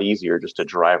is a lot easier just to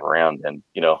drive around and,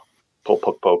 you know,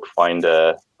 poke, find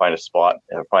a spot,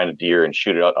 find a deer and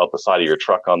shoot it out the side of your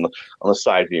truck on the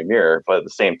side of your mirror. But at the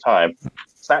same time,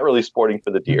 it's not really sporting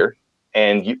for the deer.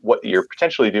 And what you're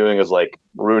potentially doing is like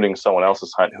ruining someone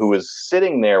else's hunt who is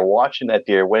sitting there watching that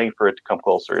deer, waiting for it to come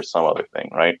closer or some other thing,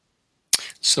 right?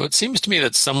 So it seems to me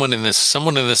that someone in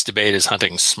this debate is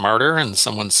hunting smarter, and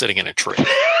someone's sitting in a tree.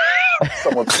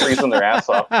 Someone's freezing their ass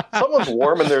off. Someone's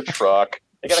warming their truck.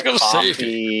 They got a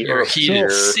coffee or a heated beer.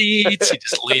 seats. You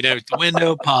just lean out the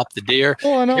window, pop the deer.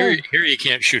 Oh, no. Here you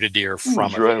can't shoot a deer from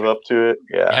drive it. up to it.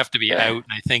 Yeah, You have to be out, and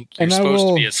I think you're supposed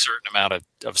to be a certain amount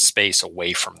of space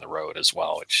away from the road as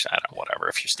well. Which I don't know, whatever.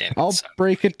 If you're standing, I'll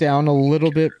break it down a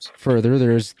little bit further.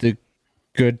 There's the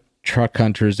good truck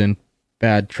hunters and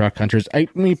bad truck hunters.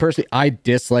 Me personally, I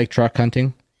dislike truck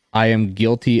hunting. I am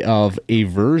guilty of a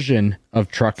version of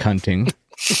truck hunting,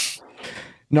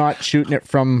 not shooting it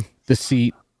from the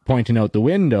seat, pointing out the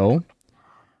window,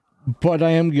 but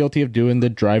I am guilty of doing the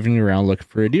driving around looking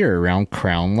for a deer around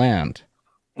Crown land,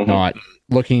 not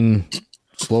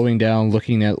slowing down,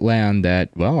 looking at land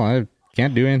that, well, I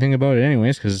can't do anything about it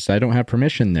anyways because I don't have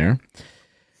permission there.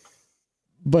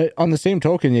 But on the same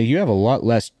token, you have a lot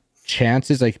less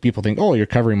chances. Like, people think, oh, you're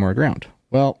covering more ground.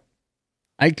 Well,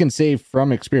 I can say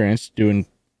from experience doing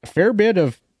a fair bit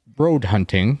of road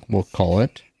hunting, we'll call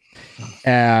it,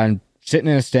 and sitting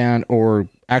in a stand, or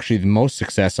actually the most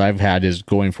success I've had is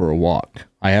going for a walk.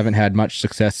 I haven't had much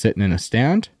success sitting in a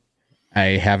stand.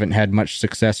 I haven't had much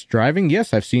success driving.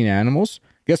 Yes, I've seen animals.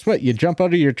 Guess what? You jump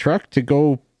out of your truck to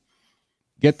go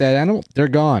get that animal, they're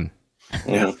gone.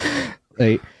 Yeah.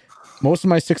 Most of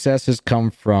my success has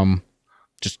come from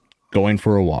just going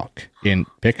for a walk.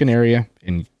 Pick an area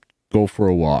and go for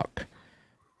a walk.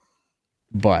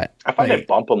 But I find I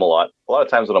bump them a lot. A lot of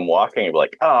times when I'm walking, I'm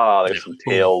like, there's some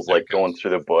tails like going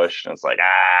through the bush, and it's like,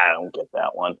 I don't get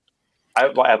that one.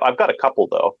 I've got a couple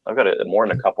though. I've got more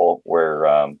than a couple where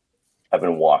I've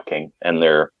been walking, and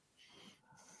they're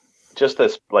just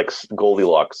this like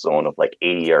Goldilocks zone of like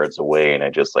 80 yards away, and I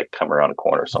just like come around a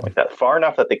corner or something like that, far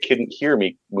enough that they couldn't hear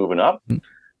me moving up,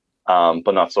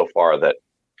 but not so far that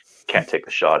can't take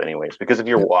the shot anyways. Because if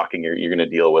you're walking, you're going to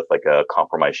deal with like a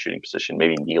compromised shooting position,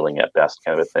 maybe kneeling at best,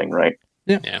 kind of a thing, right?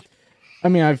 Yeah. I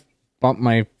mean, I've bumped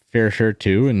my fair share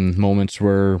too, in moments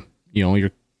where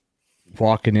you're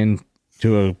walking into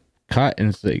a cut, and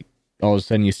it's like all of a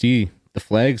sudden you see the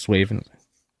flags waving.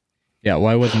 Yeah,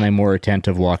 why wasn't I more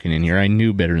attentive walking in here? I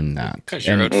knew better than that.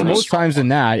 And more times than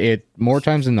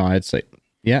not, it's like,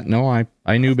 yeah, no,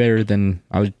 I knew better than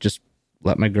I would just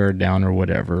let my guard down or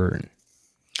whatever.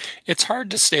 It's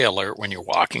hard to stay alert when you're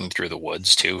walking through the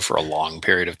woods too for a long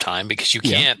period of time, because you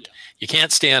can't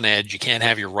stay on edge. You can't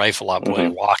have your rifle up while you're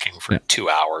walking for 2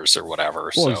 hours or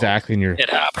whatever. Well, exactly, and you're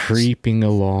creeping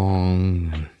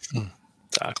along.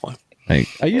 Exactly. Like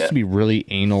I used to be really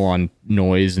anal on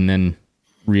noise, and then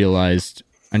realized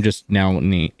I'm just now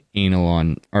anal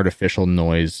on artificial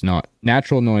noise, not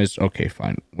natural noise. Okay,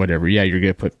 fine, whatever. Yeah, you're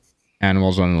gonna put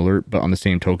animals on alert, but on the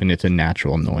same token, it's a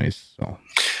natural noise. So,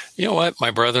 you know what?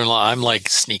 My brother-in-law, I'm like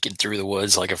sneaking through the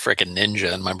woods like a freaking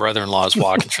ninja, and my brother-in-law is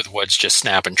walking through the woods, just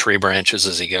snapping tree branches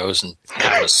as he goes and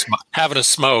having a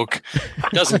smoke.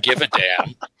 Doesn't give a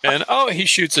damn. And he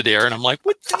shoots a deer, and I'm like,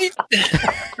 what?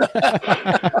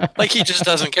 Like he just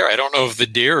doesn't care. I don't know if the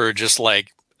deer are just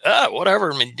like,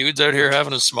 whatever. I mean, dude's out here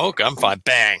having a smoke. I'm fine.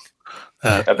 Bang.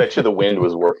 I bet you the wind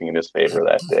was working in his favor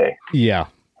that day. Yeah.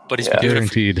 But he's been doing it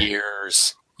for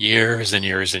years and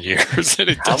years and years.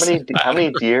 And how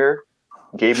many deer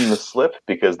gave him the slip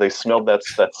because they smelled that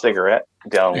cigarette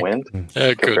downwind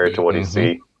compared to what he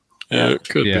see? Yeah, it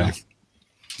could be.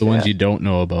 The ones you don't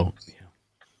know about.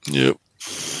 Yep.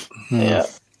 Yeah.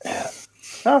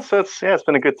 No, so it's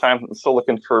been a good time. I'm still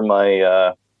looking for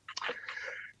my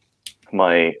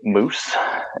my moose,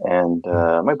 and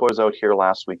my boy's out here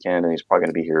last weekend, and he's probably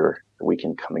going to be here the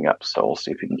weekend coming up. So we'll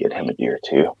see if we can get him a deer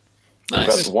too.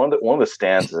 Nice. One of the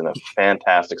stands is in a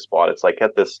fantastic spot. It's like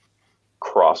at this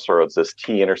crossroads, this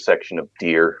T intersection of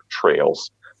deer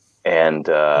trails, and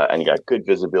you got good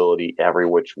visibility every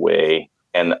which way.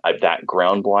 And that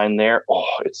ground blind there,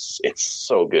 it's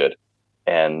so good.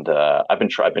 And I've been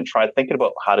thinking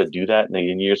about how to do that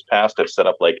in years past. I've set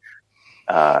up like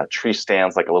tree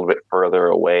stands like a little bit further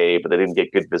away, but they didn't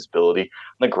get good visibility. And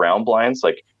the ground blinds,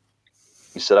 like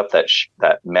you set up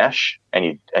that mesh,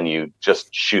 and you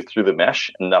just shoot through the mesh,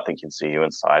 and nothing can see you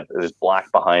inside. There's black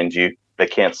behind you. They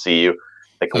can't see you.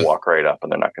 They can walk right up,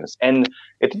 and they're not going to. And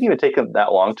it didn't even take them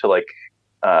that long to like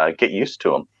get used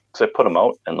to them. Because I put them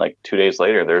out, and like 2 days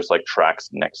later, there's like tracks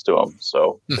next to them.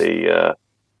 So it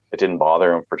didn't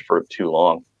bother them for too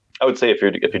long. I would say if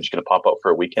you're just going to pop out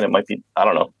for a weekend, it might be, I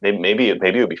don't know, maybe it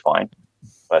would be fine.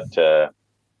 But they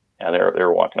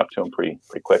were walking up to them pretty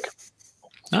quick.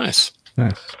 Nice.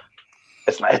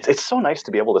 It's so nice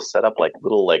to be able to set up like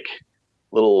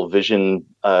little vision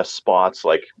spots.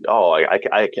 Like,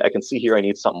 I can see here I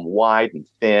need something wide and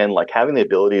thin. Like having the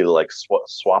ability to like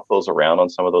swap those around on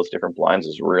some of those different blinds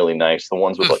is really nice. The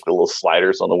ones with like the little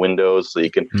sliders on the windows, so you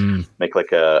can make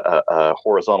like a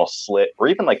horizontal slit, or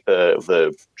even like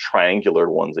the triangular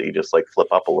ones that you just like flip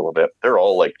up a little bit. They're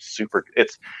all like super.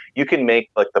 You can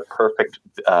make like the perfect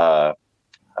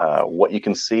what you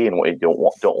can see and what you don't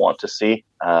want to see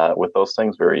with those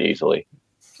things very easily.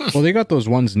 Well, they got those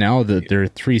ones now that they're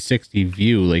 360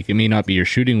 view. Like it may not be your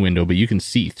shooting window, but you can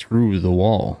see through the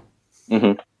wall.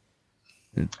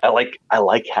 Mm-hmm. I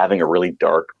like having a really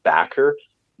dark backer,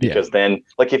 because then,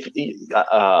 like, if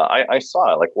I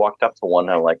saw it, like walked up to one,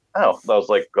 and I'm like, I was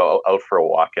like go out for a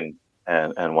walk, and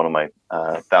one of my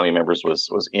family members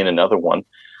was in another one.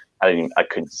 I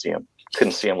couldn't see him.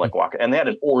 Couldn't see him like walking, and they had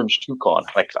an orange toucan.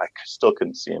 Like I still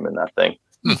couldn't see him in that thing.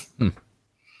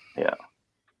 Yeah.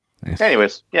 Nice.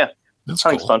 Anyways, yeah, That's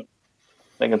hunting's cool.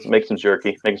 fun. Make some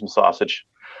jerky, make some sausage.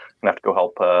 I'm gonna have to go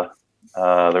help.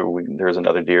 There's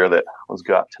another deer that was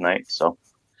got tonight, so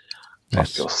I'll have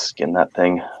to go skin that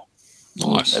thing.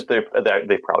 Nice. They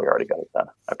probably already got it done.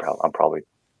 I'm probably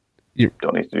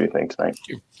don't need to do anything tonight.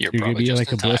 You're gonna be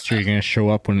like a blister. You're gonna show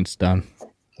up when it's done.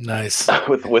 Nice.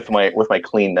 with my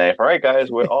clean knife. All right, guys.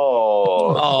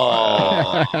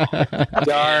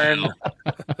 Darn.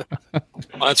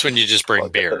 Well, that's when you just bring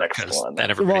beer. Then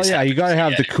everybody's you got to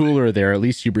have the cooler there. At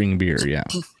least you bring beer. Yeah.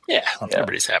 Yeah.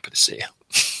 Everybody's happy to see you.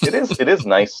 It is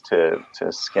nice to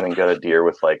skin and gut a deer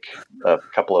with like a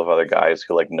couple of other guys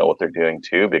who like know what they're doing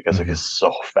too, because it is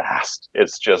so fast.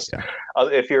 It's just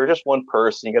if you're just one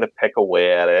person, you got to pick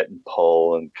away at it and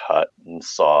pull and cut and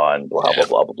saw and blah blah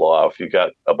blah blah blah. If you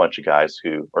got a bunch of guys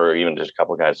who, or even just a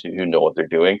couple of guys who know what they're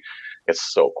doing,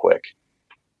 it's so quick.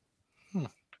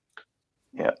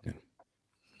 Yeah, I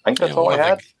think that's all I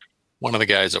had. One of the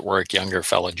guys at work, younger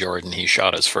fella, Jordan, he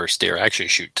shot his first deer. Actually,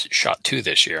 shot 2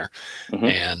 this year.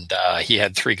 And he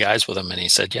had 3 guys with him. And he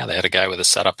said, yeah, they had a guy with a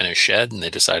setup in his shed, and they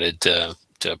decided to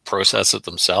process it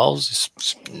themselves.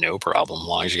 It's no problem. As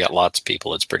long as you got lots of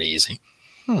people, it's pretty easy.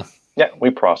 Yeah,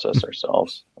 we process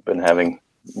ourselves. I've been having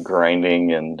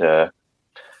grinding and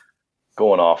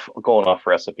going off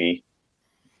recipe,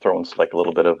 throwing like a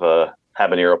little bit of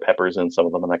habanero peppers in some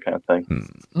of them and that kind of thing.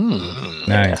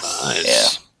 Nice. Yeah.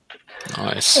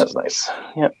 Nice. That's nice.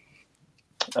 Yeah.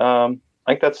 I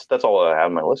think that's all I have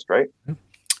on my list, right?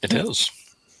 It is.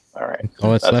 All right. All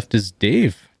that's left is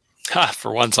Dave.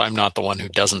 For once, I'm not the one who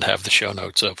doesn't have the show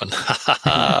notes open.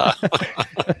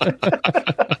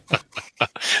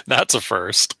 That's a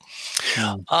first.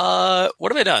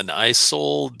 What have I done? I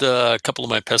sold a couple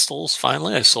of my pistols.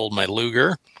 Finally, I sold my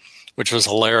Luger, which was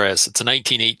hilarious. It's a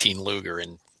 1918 Luger,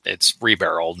 and it's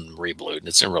rebarreled and reblued, and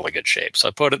it's in really good shape. So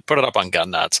I put it up on Gun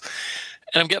Nuts,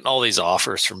 and I'm getting all these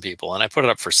offers from people, and I put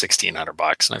it up for $1,600,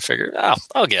 and I figured,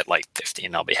 I'll get like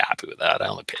 15. I'll be happy with that. I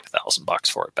only paid $1,000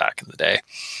 for it back in the day.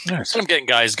 Nice. So I'm getting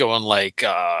guys going like,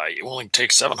 "You willing to take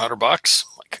 $700?" I'm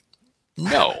like,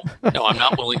 no, I'm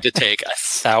not willing to take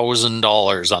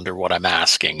 $1,000 under what I'm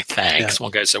asking. Thanks. Yeah.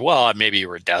 One guy said, well, maybe you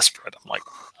were desperate. I'm like,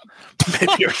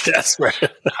 maybe you're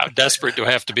desperate. How desperate do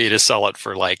I have to be to sell it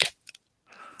for like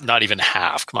not even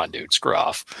half? Come on, dude, screw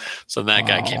off. So that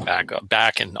guy came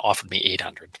back and offered me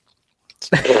 $800.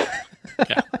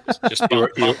 Yeah, just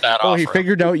bump that offer. He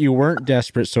figured out you weren't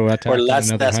desperate, so I took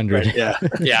another desperate,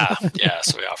 $100. Yeah.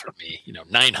 So he offered me,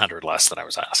 $900 less than I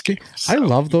was asking. So I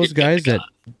love those guys that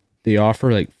they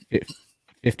offer like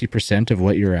 50% of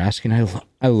what you're asking. I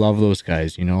love those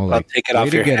guys. Like take it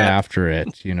off your get hand. After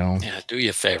it. Yeah, do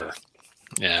you a favor.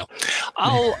 Yeah,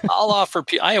 I'll offer.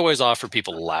 I always offer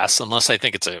people less unless I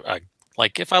think it's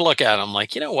like if I look at it, I'm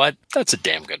like, you know what, that's a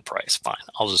damn good price. Fine,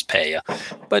 I'll just pay you.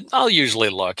 But I'll usually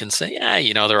look and say,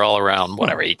 they're all around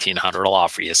whatever $1,800. I'll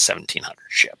offer you $1,700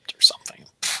 shipped or something.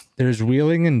 There's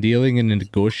wheeling and dealing and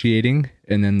negotiating,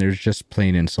 and then there's just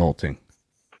plain insulting.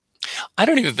 I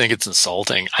don't even think it's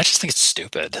insulting. I just think it's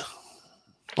stupid.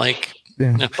 Like.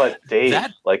 Yeah. No, but Dave,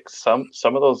 like some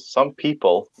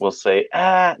people will say,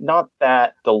 not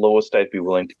that. The lowest I'd be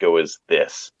willing to go is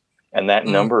this, and that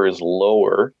number is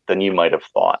lower than you might have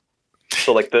thought.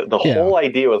 So, like the whole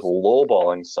idea with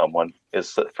lowballing someone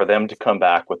is for them to come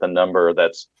back with a number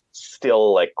that's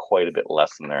still like quite a bit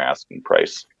less than their asking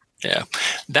price. Yeah,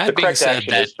 that being said,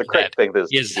 the correct thing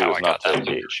is how I got that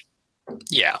engage.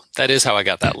 Yeah, that is how I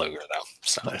got that Luger, though.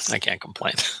 So I can't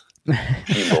complain.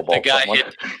 The guy,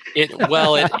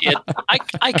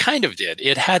 I kind of did.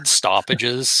 It had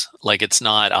stoppages. Like it's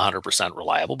not 100%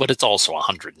 reliable, but it's also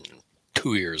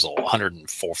 102 years old,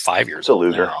 104, 5 years old.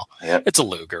 It's a Luger. Now. Yep. It's a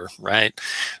Luger, right?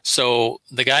 So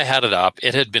the guy had it up.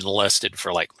 It had been listed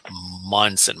for like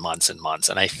months and months and months.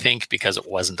 And I think because it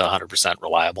wasn't 100%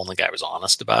 reliable and the guy was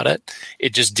honest about it,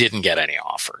 it just didn't get any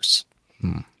offers.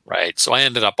 Right. So I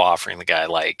ended up offering the guy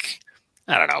like,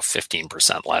 I don't know,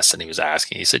 15% less than he was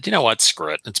asking. He said, you know what,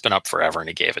 screw it. It's been up forever. And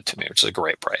he gave it to me, which is a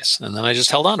great price. And then I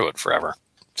just held on to it forever.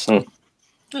 So,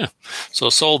 So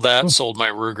sold that, sold my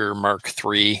Ruger Mark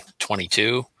III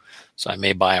 22. So I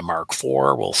may buy a Mark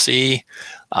IV. We'll see.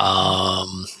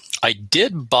 I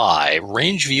did buy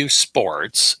Rangeview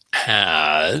Sports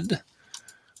had,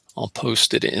 I'll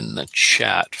post it in the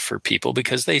chat for people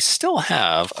because they still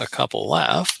have a couple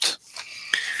left.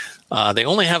 They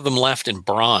only have them left in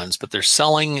bronze, but they're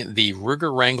selling the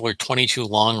Ruger Wrangler 22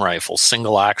 long rifle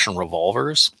single action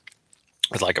revolvers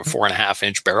with like a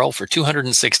 4.5-inch barrel for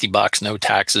 $260, no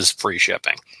taxes, free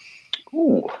shipping.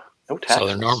 Ooh, no taxes. So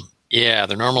they're normally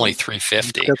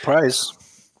 $350. Good price.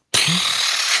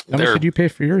 How much did you pay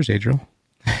for yours, Adriel?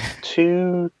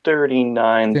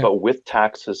 $239, but with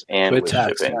taxes and with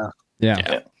shipping.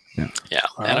 Yeah.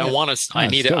 And I want to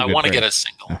get a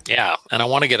single. Yeah. And I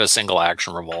want to get a single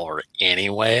action revolver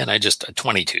anyway. And a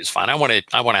 22 is fine. I want to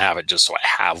have it just so I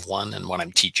have one. And when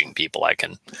I'm teaching people, I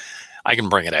can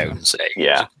bring it out and say,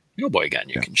 no boy gun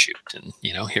you can shoot. And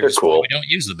here's why we don't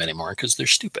use them anymore because they're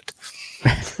stupid.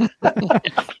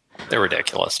 They're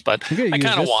ridiculous, but I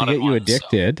kind of want to get you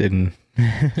addicted. So. And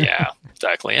yeah,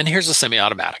 exactly. And here's a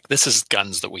semi-automatic. This is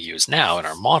guns that we use now in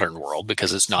our modern world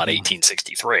because it's not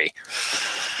 1863.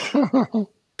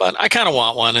 But I kind of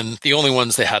want one, and the only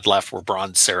ones they had left were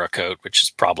bronze Cerakote, which is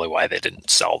probably why they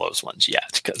didn't sell those ones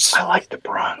yet. Because I like the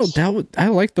bronze. I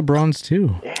like the bronze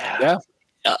too. Yeah.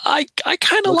 I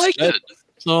kind of Looks liked good. it.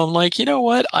 So I'm like, you know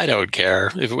what? I don't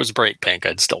care. If it was bright pink,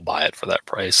 I'd still buy it for that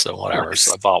price. So whatever. Nice.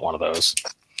 So I bought one of those.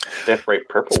 They have bright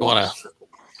purple So ones.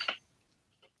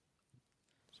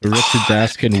 So Richard's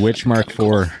asking which Mark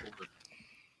IV.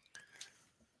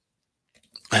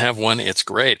 I have one. It's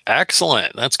great.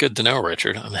 Excellent. That's good to know,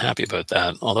 Richard. I'm happy about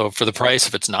that. Although for the price,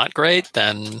 if it's not great,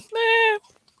 then I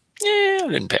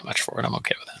didn't pay much for it. I'm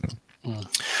okay with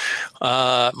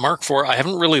that. Mark IV, I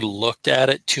haven't really looked at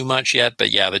it too much yet,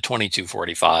 but yeah, the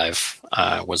 2245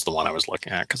 was the one I was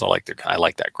looking at because I like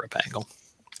that grip angle.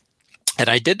 And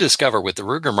I did discover with the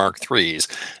Ruger Mark IIIs,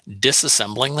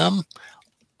 disassembling them,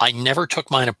 I never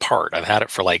took mine apart. I've had it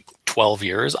for like 12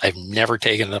 years. I've never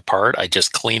taken it apart. I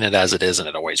just clean it as it is, and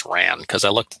it always ran because I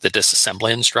looked at the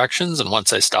disassembly instructions, and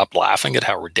once I stopped laughing at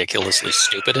how ridiculously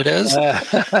stupid it is,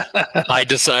 I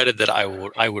decided that I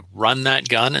would run that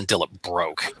gun until it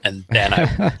broke, and then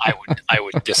I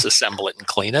would disassemble it and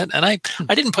clean it. And I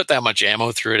didn't put that much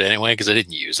ammo through it anyway because I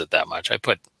didn't use it that much. I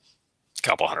put a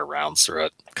couple hundred rounds through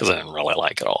it because I didn't really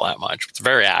like it all that much. It's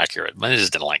very accurate, but I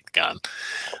just didn't like the gun.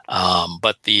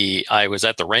 But I was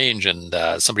at the range and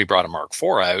somebody brought a Mark IV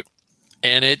out,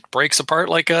 and it breaks apart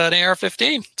like an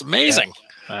AR-15. It's amazing.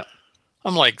 Yeah.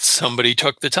 I'm like, somebody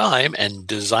took the time and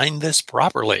designed this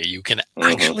properly. You can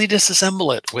actually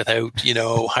disassemble it without,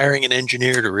 hiring an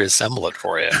engineer to reassemble it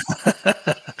for you.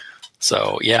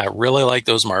 So yeah, I really like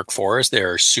those Mark IVs.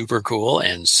 They're super cool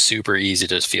and super easy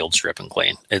to field strip and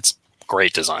clean. It's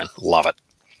great design. Love it.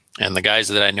 And the guys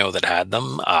that I know that had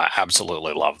them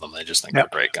absolutely love them. They just think they're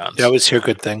great guns. You always hear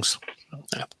good things.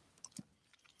 Yeah.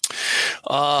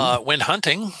 Went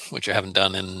hunting, which I haven't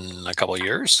done in a couple of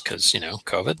years because,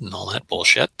 COVID and all that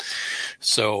bullshit.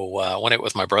 So went out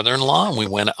with my brother-in-law, and we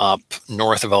went up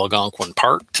north of Algonquin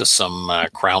Park to some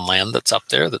crown land that's up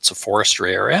there. That's a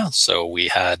forestry area. So we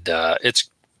had, it's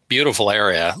beautiful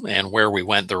area, and where we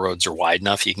went, the roads are wide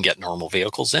enough you can get normal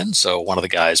vehicles in. So one of the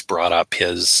guys brought up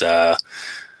his RV.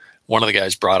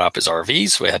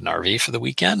 So we had an RV for the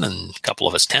weekend, and a couple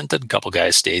of us tented. A couple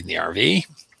guys stayed in the RV,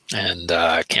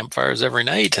 and campfires every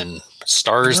night, and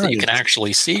stars that you can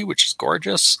actually see, which is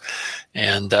gorgeous.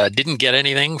 And didn't get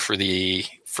anything for the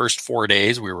first 4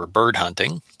 days. We were bird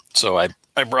hunting, so I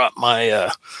brought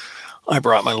my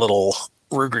little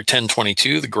Ruger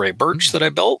 1022, the gray birch that I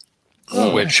built.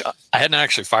 Which I hadn't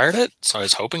actually fired it, so I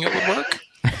was hoping it would work.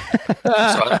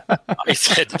 So I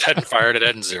hadn't fired it,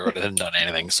 hadn't zeroed it, hadn't done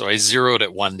anything. So I zeroed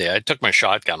it one day. I took my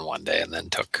shotgun one day, and then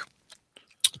took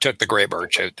the gray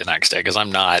birch out the next day because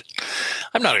I'm not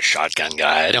a shotgun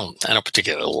guy. I don't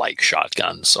particularly like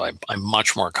shotguns, so I'm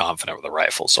much more confident with a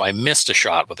rifle. So I missed a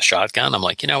shot with a shotgun. I'm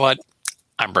like, you know what?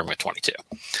 I'm bringing my 22.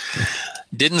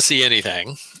 Didn't see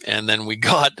anything. And then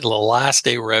the last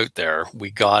day we're out there,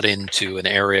 we got into an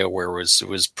area where it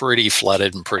was pretty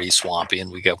flooded and pretty swampy.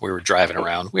 And we were driving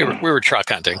around. We were truck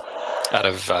hunting out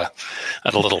of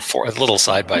at a little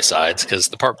side by sides because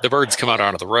the birds come out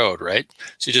onto the road, right?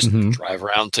 So you just drive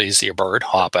around until you see a bird,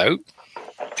 hop out,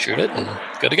 shoot it, and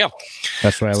good to go.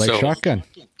 That's why I like shotgun.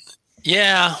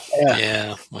 Yeah.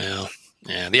 Well.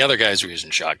 Yeah, the other guys were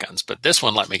using shotguns, but this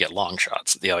one let me get long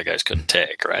shots that the other guys couldn't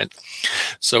take, right?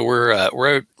 So we're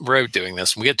out doing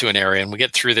this, and we get to an area, and we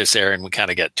get through this area, and we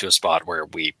kind of get to a spot where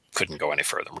we couldn't go any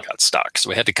further, and we got stuck. So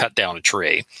we had to cut down the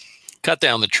tree,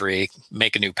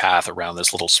 make a new path around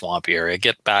this little swampy area,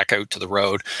 get back out to the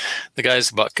road. The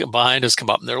guys behind us come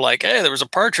up, and they're like, "Hey, there was a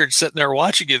partridge sitting there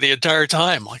watching you the entire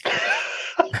time." Like,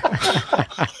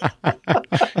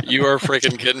 you are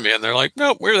freaking kidding me. And they're like,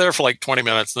 "No, we were there for like 20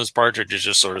 minutes and this partridge is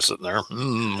just sort of sitting there.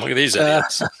 Look at these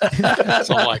idiots."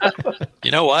 So I'm like,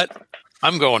 you know what?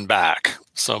 I'm going back.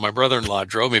 So my brother-in-law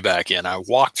drove me back in. I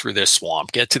walked through this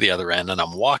swamp, get to the other end, and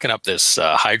I'm walking up this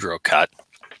hydro cut,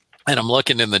 and I'm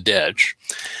looking in the ditch,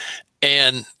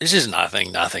 and this is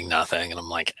nothing. And I'm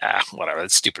like, whatever,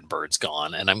 that stupid bird's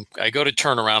gone. And I go to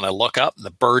turn around, I look up, and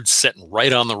the bird's sitting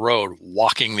right on the road,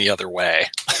 walking the other way.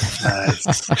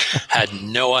 Nice. Had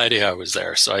no idea I was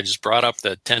there. So I just brought up the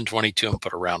 1022 and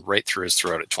put a round right through his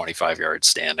throat at 25 yards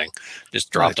standing.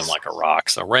 Just dropped him like a rock.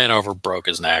 So I ran over, broke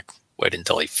his neck, waited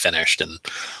until he finished, and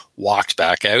walked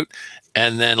back out.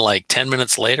 And then like 10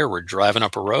 minutes later, we're driving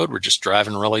up a road. We're just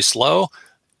driving really slow.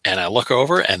 And I look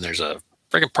over, and there's a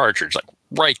freaking partridge like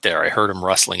right there. I heard him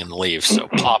rustling in the leaves. So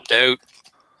popped out,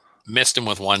 missed him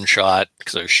with one shot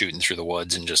because I was shooting through the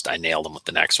woods, and I nailed him with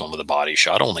the next one with a body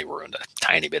shot. Only ruined a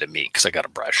tiny bit of meat because I got a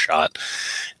breast shot.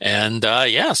 And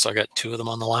so I got two of them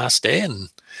on the last day, and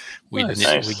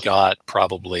Nice. We got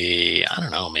probably, I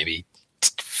don't know, maybe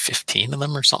 15 of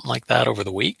them or something like that over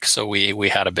the week. So we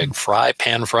had a big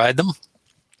pan fried them,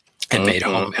 and made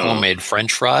homemade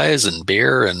French fries and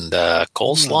beer and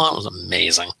coleslaw. It was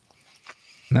amazing.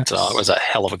 Nice. So it was a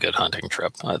hell of a good hunting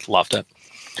trip. I loved it.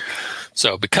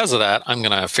 So because of that, I'm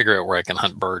going to figure out where I can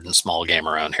hunt bird and small game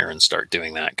around here and start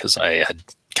doing that, because I had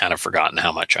kind of forgotten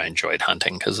how much I enjoyed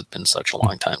hunting because it'd been such a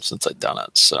long time since I'd done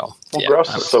it. So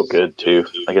grouse is so good too.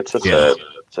 Like it's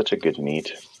such a good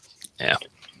meat. Yeah.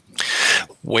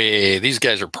 These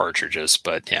guys are partridges,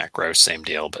 but yeah, grouse, same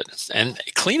deal. And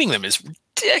cleaning them is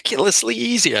ridiculously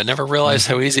easy. I never realized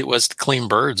how easy it was to clean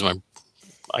birds. When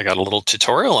I got a little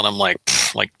tutorial, and I'm like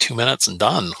 2 minutes and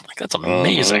done. Like, that's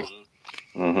amazing.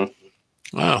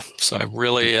 Wow. So I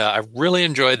really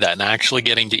enjoyed that, and actually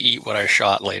getting to eat what I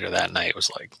shot later that night was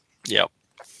like, yep,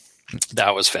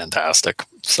 that was fantastic.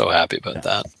 So happy about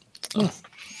that. So.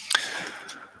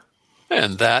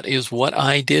 And that is what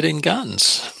I did in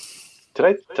guns.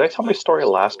 Did I tell my story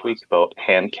last week about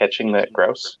hand catching that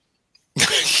grouse?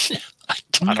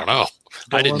 I don't know.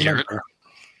 I didn't hear it.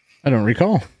 I don't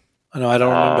recall. No, I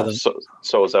don't remember them.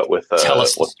 So I was out with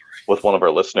one of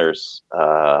our listeners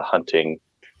hunting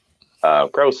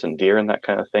grouse and deer and that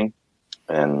kind of thing,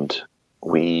 and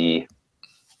we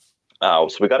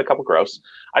got a couple grouse.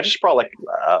 I just brought like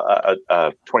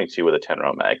a 22 with a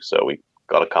 10-round mag, so we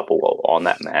got a couple on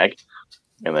that mag,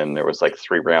 and then there was like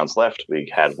 3 rounds left.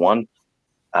 We had one,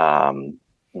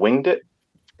 winged it,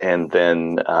 and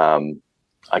then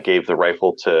I gave the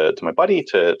rifle to my buddy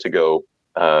to go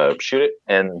shoot it,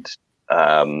 and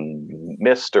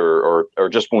missed or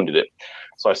just wounded it.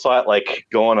 So I saw it like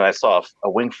going, and I saw a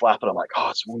wing flap, and I'm like, oh,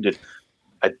 it's wounded.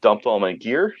 I dumped all my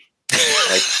gear.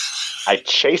 I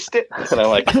chased it, and I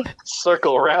like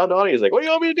circle around on it. He's like, what do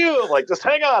you want me to do? I'm like, just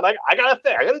hang on. I got a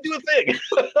thing. I got to do a thing.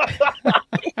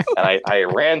 And I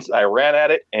ran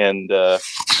at it and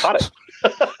caught it.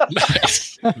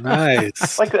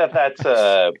 Nice. Like that.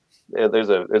 There's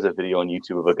a video on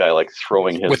YouTube of a guy like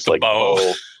throwing his like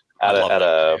bow at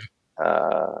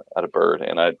a bird,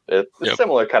 and it's a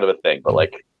similar kind of a thing. But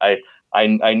like I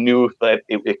knew that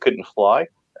it couldn't fly,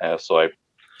 so I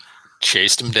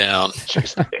chased him down.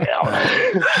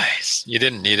 Nice. You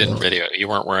didn't video. You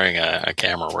weren't wearing a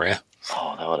camera, were you?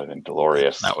 Oh, that would have been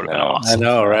glorious. That would have been awesome. I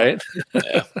know, right?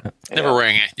 Yeah.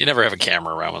 You never have a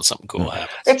camera around when something cool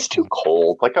happens. It's too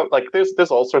cold. Like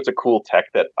there's all sorts of cool tech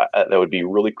that would be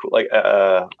really cool. Like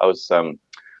I've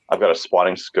got a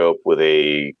spotting scope with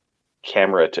a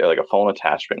camera to like a phone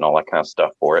attachment and all that kind of stuff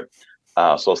for it. So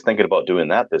I was thinking about doing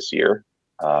that this year,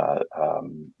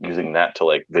 using that to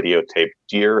like videotape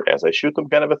deer as I shoot them,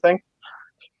 kind of a thing.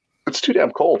 It's too damn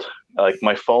cold. Like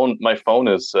my phone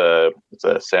is it's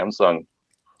a Samsung.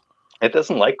 It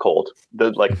doesn't like cold.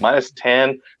 The like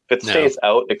 -10. If it stays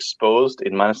out exposed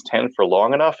in -10 for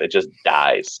long enough, it just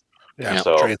dies. Yeah.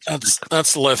 So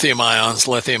that's lithium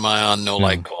ion, no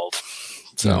light cold.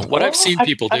 So what I've seen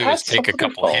people do is take a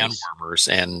couple hand warmers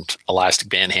and elastic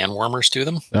band hand warmers to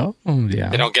them. Oh, yeah.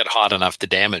 They don't get hot enough to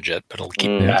damage it, but it'll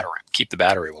keep the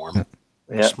battery warm.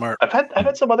 Yeah, smart. I've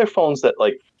had some other phones that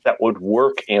would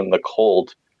work in the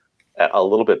cold a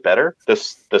little bit better.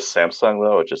 This Samsung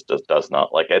though, it just does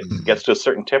not. Like it gets to a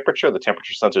certain temperature, the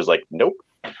temperature sensor is like nope,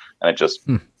 and it just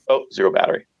zero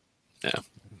battery. Yeah,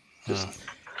 just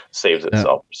saves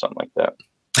itself or something like that.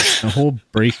 The whole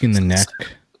breaking the neck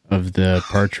of the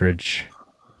partridge.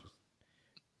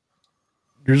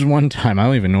 There's one time, I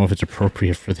don't even know if it's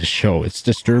appropriate for the show. It's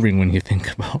disturbing when you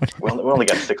think about it. We only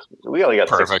got 6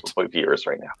 viewers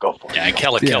right now. Go for it. Yeah,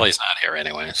 Kelly's not here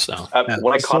anyway. So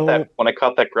when I caught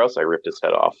that grouse, I ripped his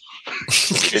head off.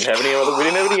 We didn't have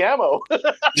any ammo.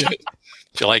 Did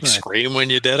you scream when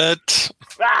you did it?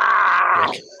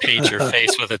 Paint your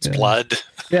face with its blood.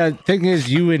 Yeah, the thing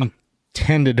is, you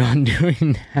intended on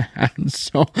doing that.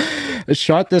 So I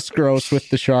shot this grouse with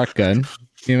the shotgun.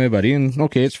 Me and my buddy, and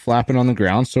okay, it's flapping on the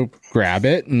ground, so grab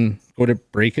it and go to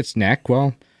break its neck.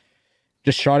 Well,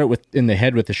 just shot it in the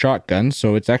head with the shotgun,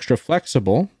 so it's extra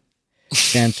flexible.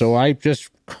 And so I just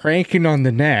cranking on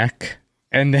the neck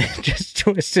and then just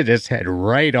twisted his head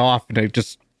right off, and I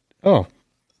just okay.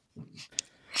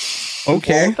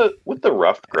 Well, with the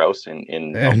rough grouse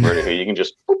in Alberta, you can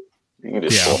just pull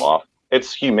them off.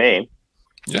 It's humane.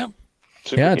 Yeah.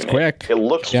 It's quick. It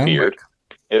looks weird.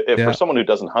 If for someone who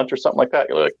doesn't hunt or something like that,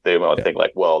 you're like, they might think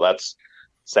like, well, that's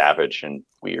savage and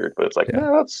weird, but it's like,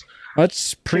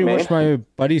 that's pretty much what my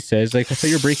buddy says. Like, I thought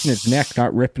you're breaking its neck,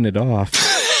 not ripping it off.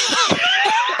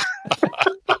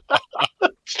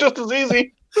 It's just as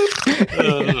easy.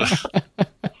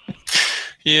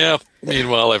 Yeah.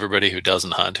 Meanwhile, everybody who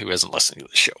doesn't hunt, who isn't listening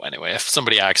to the show anyway, if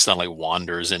somebody accidentally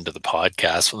wanders into the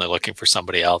podcast when they're looking for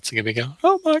somebody else, they're going to be going,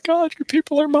 oh my God, you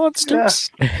people are monsters.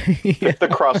 The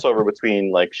crossover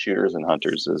between like shooters and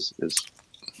hunters is there's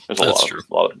That's true.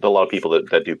 a lot of people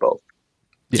that do both.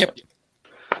 Yep.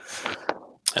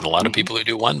 And a lot of people who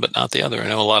do one, but not the other. I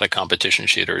know a lot of competition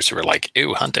shooters who are like,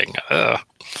 ew, hunting.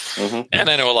 Mm-hmm. And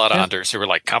I know a lot of hunters who are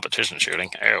like, competition shooting.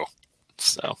 Ew.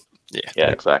 So, yeah. Yeah,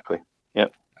 exactly.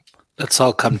 Yep. Let's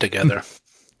all come together.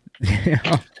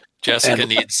 Yeah. Jessica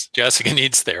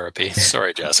needs therapy.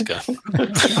 Sorry, Jessica.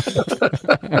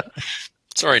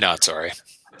 Sorry, not sorry.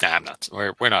 Nah, I'm not.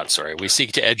 We're not sorry. We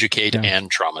seek to educate and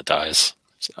traumatize.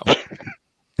 So.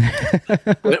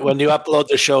 When you upload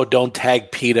the show, don't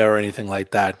tag PETA or anything like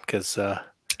that, because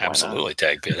Absolutely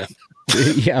tag PETA.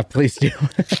 Yeah, please do.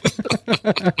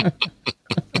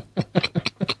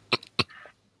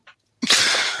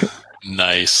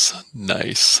 Nice.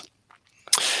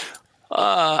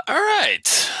 All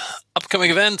right.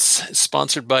 Upcoming events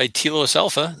sponsored by Telos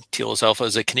Alpha. Telos Alpha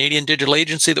is a Canadian digital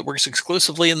agency that works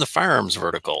exclusively in the firearms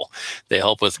vertical. They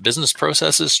help with business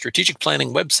processes, strategic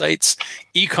planning, websites,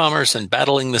 e-commerce, and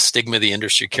battling the stigma the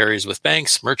industry carries with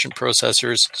banks, merchant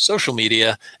processors, social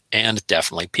media, and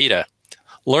definitely PETA.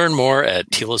 Learn more at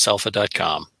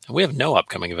telosalpha.com. And we have no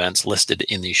upcoming events listed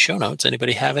in the show notes.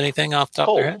 Anybody have anything off the top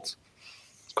of their heads?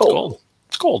 It's cold.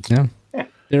 It's cold. Yeah.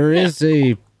 There is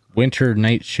a winter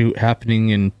night shoot happening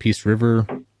in Peace River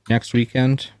next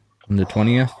weekend on the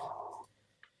 20th.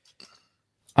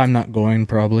 I'm not going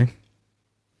probably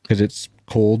because it's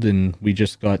cold and we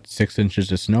just got 6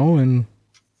 inches of snow and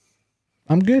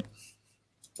I'm good.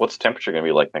 What's the temperature going to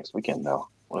be like next weekend, though?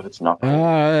 What if it's not cold?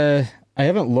 I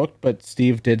haven't looked, but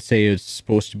Steve did say it was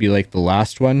supposed to be like the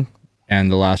last one, and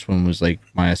the last one was like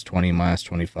 -20,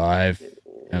 -25.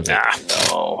 I was like,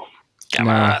 No. Come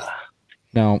on.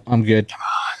 no, I'm good.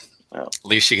 At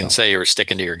least you can say you were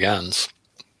sticking to your guns.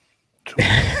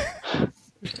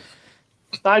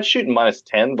 I'd shoot in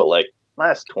 -10, but like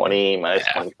 -20,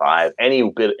 -25,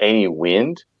 any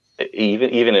wind,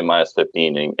 even in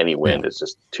 -15, any wind is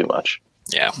just too much.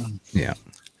 Yeah. Yeah.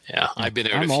 Yeah. I've been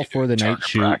out I'm a all few for the night target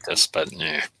shoot. practice, but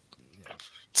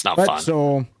it's not But fun.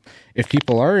 so, if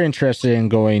people are interested in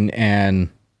going, and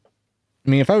I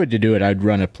mean, if I were to do it, I'd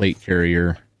run a plate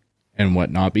carrier and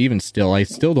whatnot. But even still, I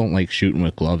still don't like shooting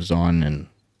with gloves on, and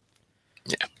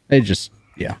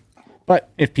yeah. But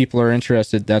if people are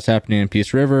interested, that's happening in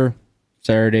Peace River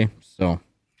Saturday. So,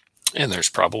 And there's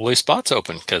probably spots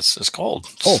open because it's cold.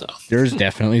 oh, So, there's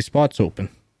definitely spots open.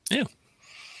 yeah.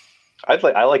 I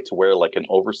like to wear like an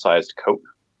oversized coat,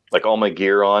 like all my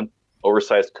gear on,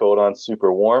 oversized coat on,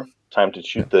 super warm. Time to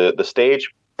shoot the stage.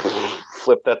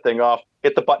 Flip that thing off.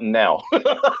 Hit the button now.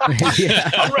 Yeah.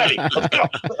 I'm ready. Let's go.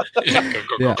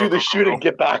 Yeah. Do the shooting.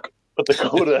 Get back. Put the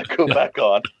coat back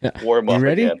on. Yeah. Warm You up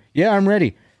ready? again. Yeah, I'm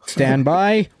ready. Stand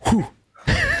by. Whew.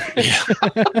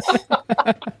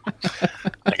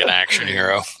 Like an action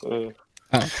hero.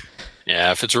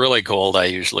 Yeah, if it's really cold, I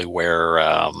usually wear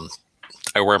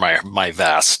my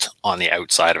vest on the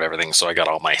outside of everything, so I got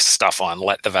all my stuff on.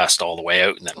 Let the vest all the way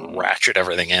out, and then ratchet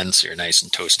everything in, so you're nice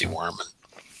and toasty warm.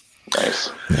 Nice.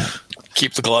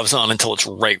 Keep the gloves on until it's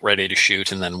right ready to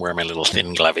shoot, and then wear my little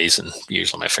thin glovies. And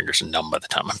usually my fingers are numb by the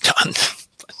time I'm done.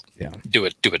 Yeah. Do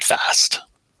it fast.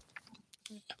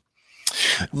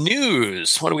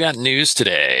 News. What do we got in news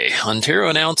today? Ontario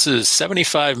announces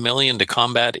 $75 million to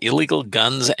combat illegal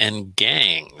guns and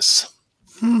gangs.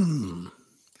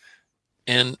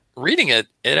 And reading it,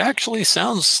 it actually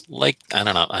sounds like, I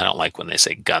don't know, I don't like when they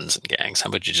say guns and gangs. How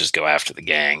about you just go after the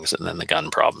gangs and then the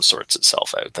gun problem sorts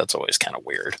itself out? That's always kind of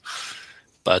weird.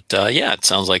 But yeah, it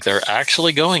sounds like they're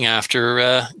actually going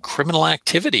after criminal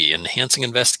activity, enhancing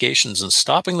investigations, and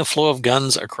stopping the flow of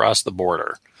guns across the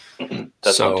border.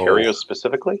 That's Ontario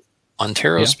specifically?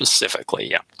 Ontario Yeah.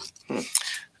 specifically, yeah.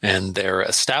 And they're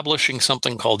establishing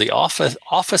something called the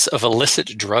Office of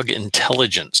Illicit Drug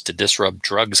Intelligence to disrupt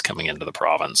drugs coming into the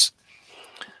province.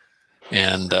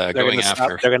 And they're going gonna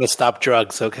after... they're going to stop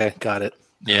drugs. Okay, got it.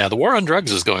 Yeah, the war on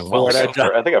drugs is going well. War on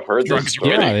So I think I've heard Drugs this are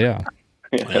story. winning. Yeah.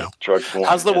 Yeah. Drugs.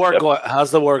 How's the war going?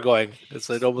 How's the war going? Is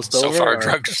it almost So over?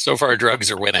 far, drugs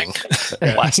are winning.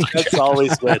 Last time, That's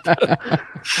always good.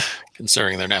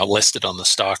 considering they're now listed on the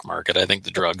stock market, I think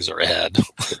the drugs are ahead.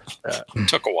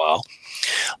 Took a while.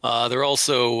 They're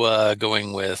also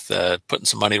going with putting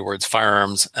some money towards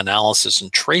firearms analysis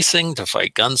and tracing to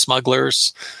fight gun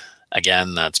smugglers,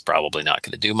 Again, that's probably not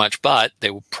going to do much, but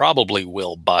they probably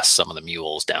will bust some of the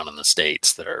mules down in the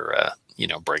States that are,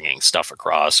 bringing stuff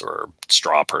across or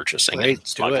straw purchasing Great, and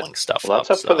smuggling stuff Well, up.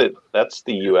 that's that's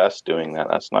the U.S. doing that.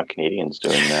 That's not Canadians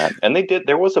doing that. And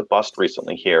there was a bust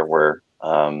recently here where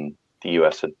the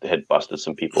U.S. had busted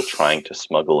some people trying to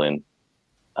smuggle in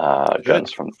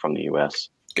guns from the U.S.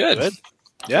 Good.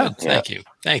 Yeah. Good.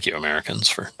 Thank you, Americans,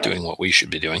 for doing what we should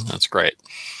be doing. That's great.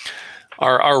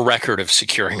 Our record of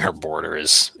securing our border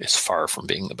is far from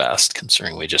being the best,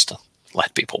 considering we just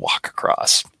let people walk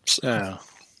across. So,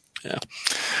 yeah.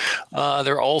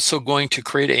 They're also going to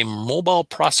create a mobile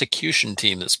prosecution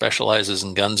team that specializes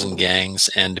in guns and gangs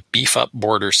and beef up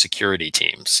border security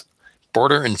teams,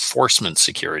 border enforcement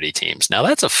security teams. Now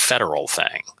that's a federal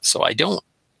thing, so I don't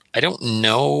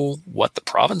know what the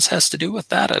province has to do with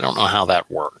that. I don't know how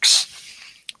that works.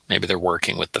 Maybe they're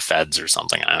working with the feds or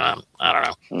something. I don't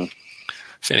know.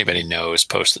 If anybody knows,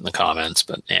 post it in the comments.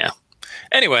 But yeah.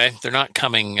 Anyway, they're not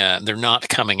coming after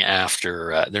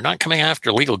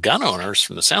legal gun owners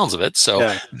from the sounds of it.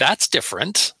 So that's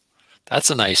different. That's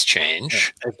a nice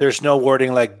change. If there's no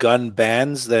wording like gun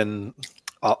bans, then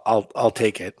I'll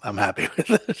take it. I'm happy with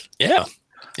it. Yeah.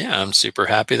 Yeah, I'm super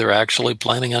happy they're actually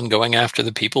planning on going after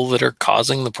the people that are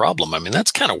causing the problem. I mean,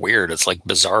 that's kind of weird. It's like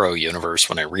Bizarro universe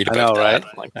when I read about that.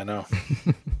 Right? Like, I know.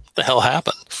 What the hell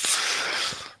happened?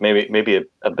 Maybe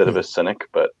a bit of a cynic,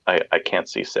 but I can't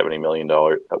see $70 million.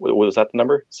 What was that the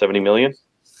number? 70 million?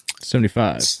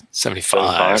 75.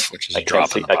 75, which is a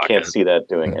drop in the bucket. I can't see that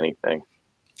doing anything.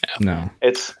 Yeah. No.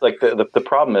 It's like the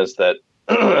problem is that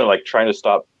like trying to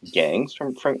stop gangs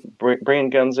from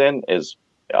bringing guns in is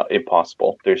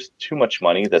impossible. There's too much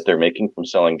money that they're making from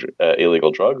selling illegal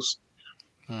drugs.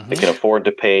 Mm-hmm. They can afford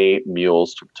to pay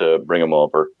mules to bring them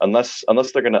over, unless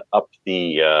they're going to up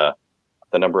the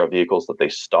number of vehicles that they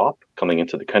stop coming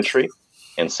into the country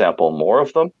and sample more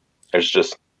of them. There's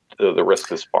just the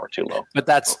risk is far too low. But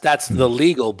that's the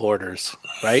legal borders,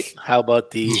 right? How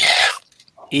about the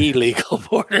illegal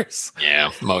borders?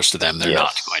 Yeah, most of them they're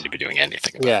not going to be doing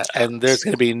anything about that. And there's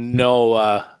going to be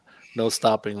no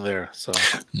stopping there. So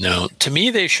no, to me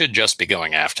they should just be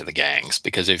going after the gangs,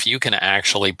 because if you can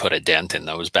actually put a dent in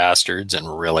those bastards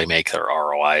and really make their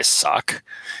ROI suck,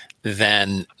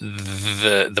 then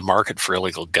the market for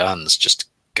illegal guns just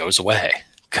goes away,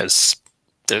 because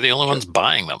they're the only ones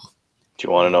buying them. Do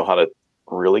you want to know how to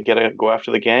really go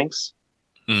after the gangs?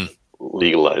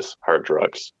 Legalize hard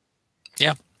drugs.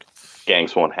 Yeah.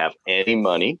 Gangs won't have any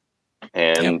money,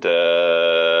 and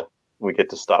we get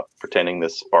to stop pretending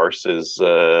this farce is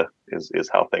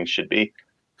how things should be.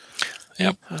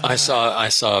 Yep, I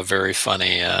saw a very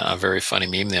funny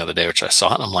meme the other day, which I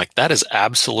saw, and I'm like, that is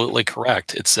absolutely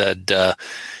correct. It said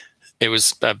it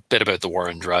was a bit about the war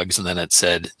on drugs, and then it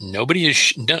said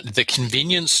the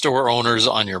convenience store owners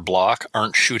on your block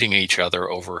aren't shooting each other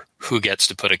over who gets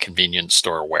to put a convenience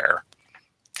store where,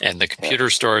 and the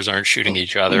computer stores aren't shooting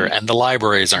each other, and the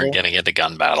libraries aren't getting into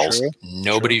gun battles.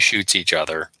 Nobody shoots each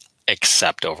other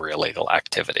except over illegal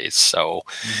activities. So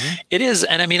it is.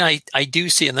 And I mean, I do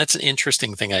see, and that's an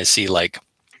interesting thing I see, like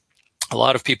a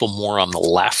lot of people more on the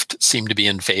left seem to be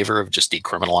in favor of just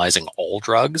decriminalizing all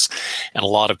drugs. And a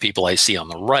lot of people I see on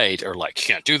the right are like,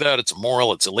 you can't do that. It's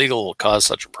immoral. It's illegal. It will cause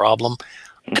such a problem.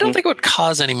 I don't think it would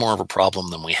cause any more of a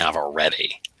problem than we have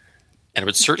already. And it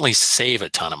would certainly save a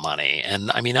ton of money. And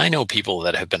I mean, I know people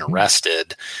that have been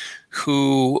arrested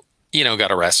who,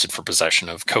 got arrested for possession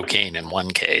of cocaine in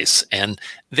one case, and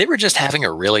they were just having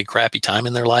a really crappy time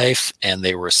in their life, and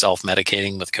they were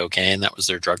self-medicating with cocaine. That was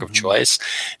their drug of choice.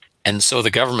 And so the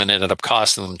government ended up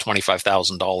costing them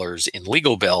 $25,000 in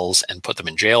legal bills and put them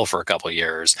in jail for a couple of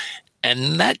years.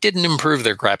 And that didn't improve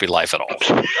their crappy life at all.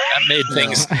 That made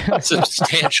things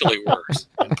substantially worse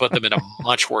and put them in a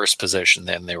much worse position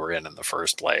than they were in the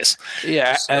first place.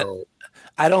 Yeah. So,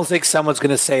 I don't think someone's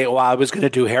going to say, well, I was going to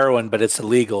do heroin, but it's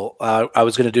illegal. I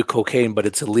was going to do cocaine, but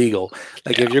it's illegal.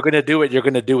 Like, if you're going to do it, you're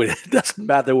going to do it. It doesn't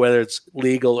matter whether it's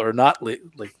legal or not legal.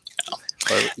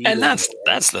 And that's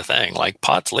the thing. Like,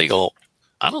 pot's legal.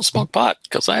 I don't smoke pot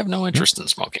because I have no interest in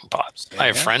smoking pot. I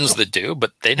have friends that do,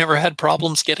 but they never had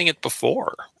problems getting it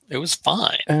before. It was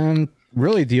fine. And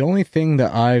really, the only thing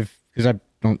that because I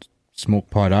don't smoke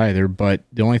pot either, but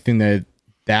the only thing that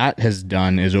has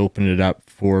done is open it up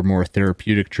for more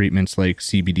therapeutic treatments like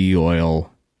CBD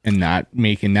oil, and that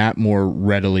making that more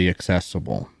readily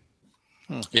accessible.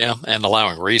 Yeah, and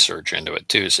allowing research into it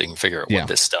too, so you can figure out what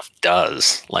this stuff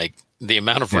does. Like the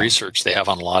amount of research they have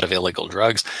on a lot of illegal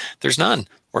drugs, there's none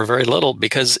or very little,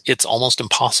 because it's almost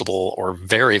impossible or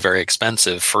very, very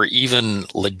expensive for even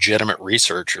legitimate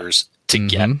researchers to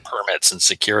get Mhm. permits and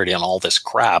security and all this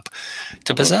crap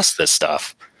to possess this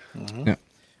stuff. Mhm.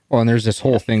 Well, and there's this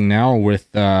whole thing now with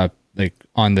like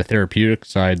on the therapeutic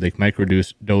side, like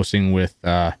microdosing with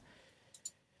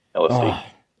LSD.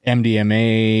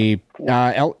 MDMA,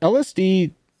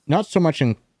 LSD, not so much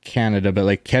in Canada, but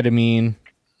like ketamine,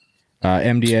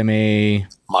 MDMA,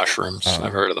 Mushrooms.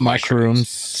 I've heard of the mushrooms.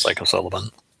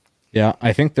 Psilocybin. Yeah,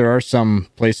 I think there are some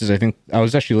places. I think I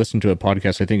was actually listening to a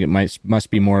podcast. I think it must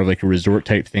be more of like a resort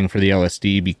type thing for the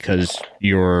LSD because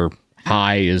your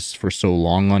high is for so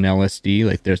long on LSD.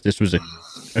 Like this was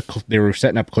they were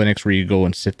setting up clinics where you go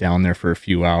and sit down there for a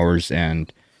few hours,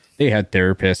 and they had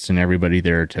therapists and everybody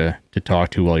there to talk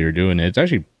to while you're doing it. It's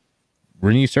actually,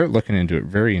 when you start looking into it,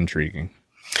 very intriguing.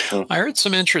 I heard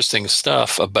some interesting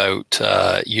stuff about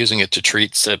using it to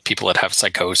treat people that have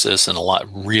psychosis and a lot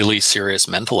really serious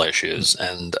mental issues.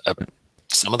 And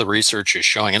some of the research is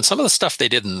showing, and some of the stuff they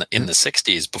did in the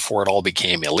 60s before it all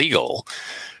became illegal,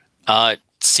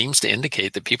 seems to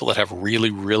indicate that people that have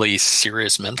really, really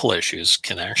serious mental issues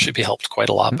can actually be helped quite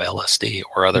a lot by LSD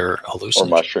or other hallucinogens. Or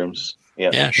mushrooms.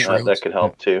 Yeah, shrooms. That could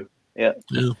help too. Yeah.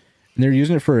 Yeah. And they're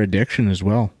using it for addiction as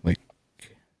well. Like,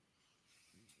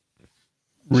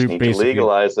 Just need to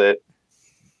legalize it.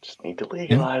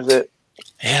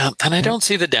 Yeah, and I don't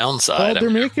see the downside. Well, they're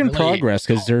making progress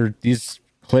because these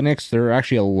clinics, they're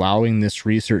actually allowing this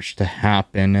research to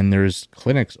happen, and there's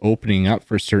clinics opening up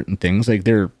for certain things. Like,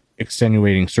 they're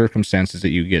extenuating circumstances that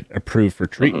you get approved for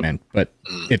treatment, but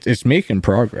it's making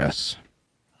progress.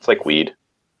 It's like weed.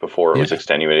 Before it was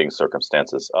extenuating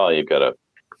circumstances. Oh, you've got a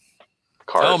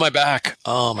card. Oh, my back.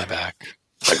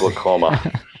 Like glaucoma.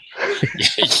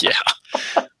 Yeah.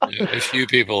 A few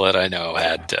people that I know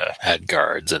had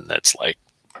guards, and that's like,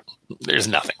 there's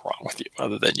nothing wrong with you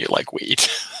other than you like weed.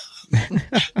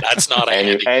 That's not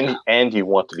a and you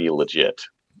want to be legit.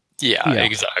 Yeah,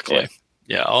 exactly.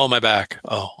 Yeah. Oh, my back.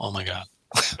 Oh my God.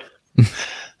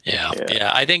 Yeah.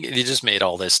 I think they just made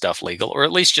all this stuff legal, or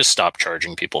at least just stop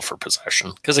charging people for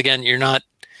possession. Because again, you're not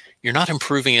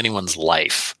improving anyone's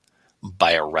life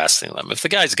by arresting them. If the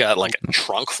guy's got like a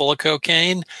trunk full of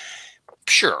cocaine,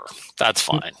 sure, that's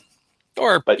fine.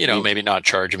 Or maybe not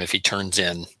charge him if he turns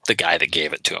in the guy that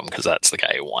gave it to him, because that's the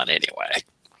guy who won anyway.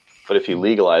 But if you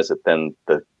legalize it, then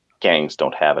the gangs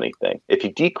don't have anything. If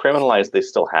you decriminalize, they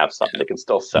still have something. They can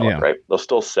still sell it, right? They'll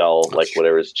still sell like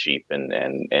whatever is cheap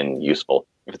and useful.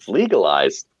 If it's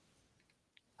legalized,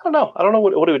 I don't know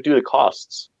what it would do to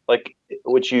costs. Like,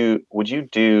 would you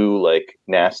do like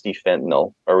nasty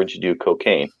fentanyl, or would you do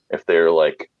cocaine if they're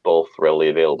like both readily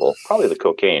available? Probably the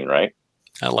cocaine, right?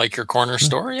 I like your corner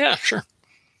store. Yeah, sure.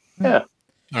 Yeah.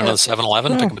 I don't know,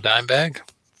 7-Eleven, pick up a dime bag.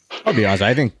 I'll be honest.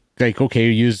 I think, like, okay,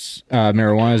 use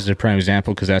marijuana as a prime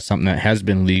example because that's something that has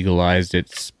been legalized.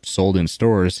 It's sold in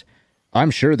stores. I'm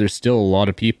sure there's still a lot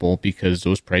of people, because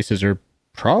those prices are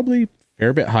probably a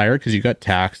fair bit higher because you got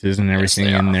taxes and everything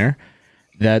in there,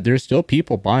 that there's still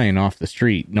people buying off the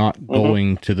street, not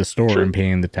going to the store and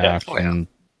paying the tax. And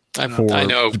I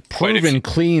know proven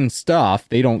clean stuff,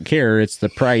 they don't care. It's the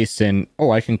price, and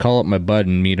I can call up my bud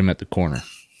and meet him at the corner.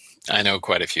 I know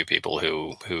quite a few people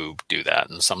who do that,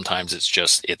 and sometimes it's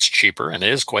cheaper, and it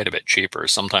is quite a bit cheaper.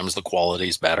 Sometimes the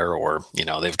quality's better, or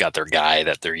they've got their guy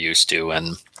that they're used to,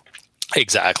 and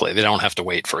exactly, they don't have to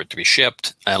wait for it to be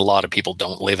shipped. And a lot of people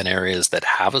don't live in areas that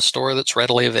have a store that's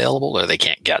readily available, or they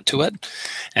can't get to it.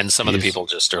 And some of the people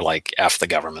just are like, F the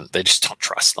government. They just don't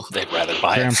trust them. They'd rather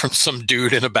buy it from some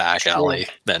dude in a back alley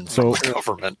than from the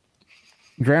government.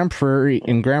 Grand Prairie,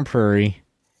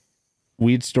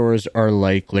 weed stores are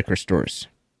like liquor stores.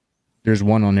 There's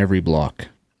one on every block.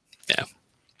 Yeah.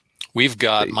 We've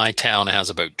got, my town has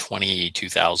about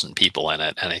 22,000 people in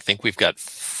it, and I think we've got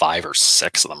 5 or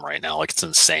 6 of them right now. Like, it's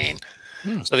insane.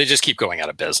 So they just keep going out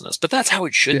of business. But that's how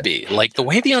it should be. Like, the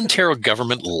way the Ontario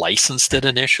government licensed it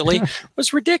initially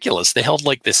was ridiculous. They held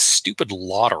like this stupid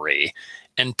lottery,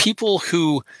 and people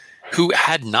who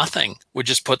had nothing would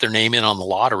just put their name in on the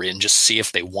lottery and just see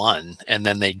if they won. And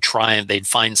then they'd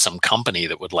find some company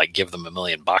that would like give them $1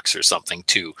 million or something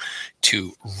to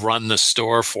run the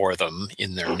store for them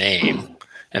in their name.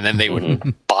 And then they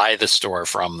would buy the store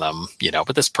from them,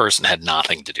 but this person had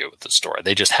nothing to do with the store.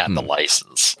 They just had the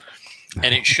license.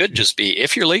 And it should just be,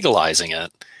 if you're legalizing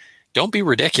it, don't be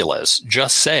ridiculous.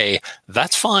 Just say,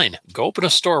 that's fine. Go open a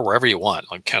store wherever you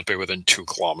want. Like, can't be within 2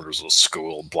 kilometers of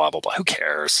school, blah, blah, blah. Who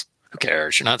cares? Who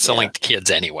cares? You're not selling to kids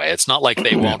anyway. It's not like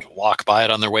they won't walk by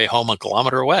it on their way home a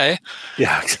kilometer away.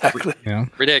 Yeah, exactly. Yeah.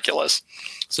 Ridiculous.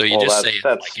 So you just say,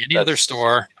 like any other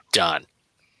store, done.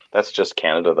 That's just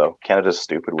Canada, though. Canada's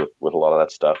stupid with a lot of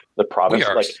that stuff. The province,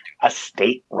 like a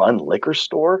state-run liquor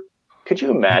store, Could you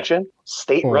imagine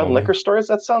state-run liquor stores?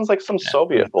 That sounds like some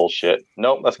Soviet bullshit.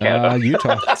 Nope, that's Canada.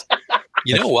 Utah.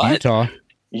 You know what?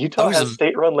 Utah has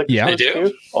state-run liquor stores They do?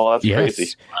 too? Oh, that's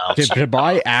crazy. Wow. To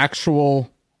buy actual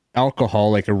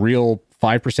alcohol, like a real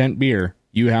 5% beer,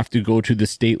 you have to go to the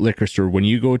state liquor store. When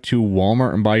you go to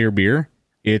Walmart and buy your beer,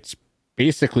 it's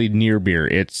basically near beer.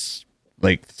 It's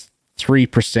like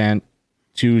 3%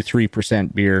 to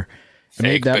 3% beer. I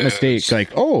made that mistake. Like,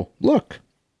 oh, look,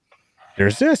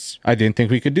 there's this. I didn't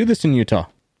think we could do this in Utah.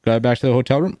 Got back to the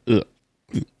hotel room. Ugh.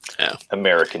 Yeah.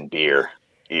 American beer.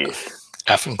 Eek.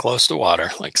 Effing close to water,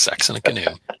 like sex in a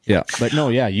canoe. Yeah, but no,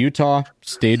 Utah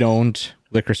state-owned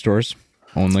liquor stores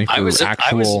only for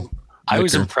actual. I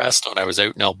was impressed when I was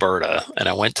out in Alberta and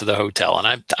I went to the hotel,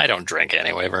 and I don't drink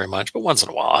anyway very much, but once in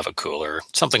a while I have a cooler,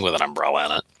 something with an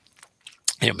umbrella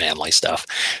in it, manly stuff.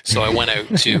 So I went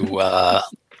out to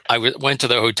went to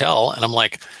the hotel, and I'm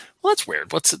like, well, that's weird.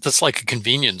 That's like a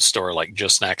convenience store, like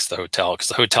just next to the hotel, because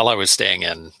the hotel I was staying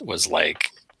in was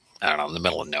like, I don't know, in the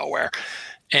middle of nowhere.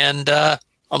 And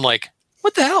I'm like,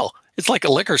 what the hell? It's like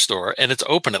a liquor store, and it's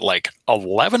open at like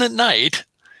 11 at night.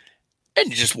 And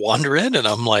you just wander in, and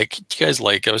I'm like, you guys,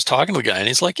 like, I was talking to the guy, and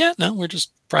he's like, yeah, no, we're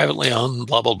just privately owned,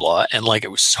 blah, blah, blah. And like,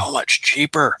 it was so much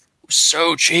cheaper. It was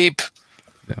so cheap.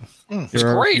 Yeah. It was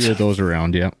great. A few of those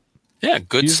around, yeah. Yeah,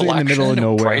 good Usually selection. in the middle of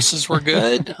nowhere. Prices were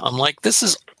good. I'm like, this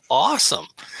is awesome.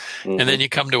 Mm-hmm. And then you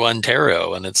come to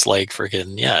Ontario, and it's like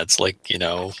freaking, it's like,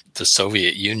 the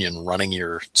Soviet Union running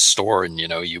your store, and,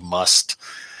 you must.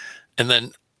 And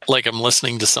then, like, I'm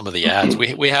listening to some of the ads.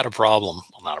 We had a problem.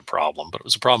 Well, not a problem, but it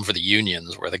was a problem for the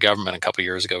unions, where the government a couple of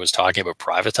years ago was talking about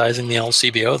privatizing the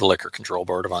LCBO, the Liquor Control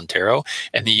Board of Ontario,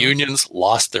 and the unions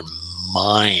lost their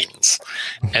minds.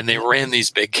 And they ran these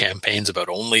big campaigns about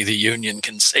only the union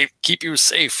can keep you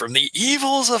safe from the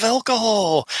evils of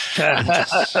alcohol.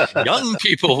 Young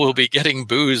people will be getting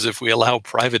booze if we allow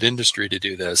private industry to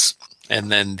do this.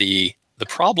 And then the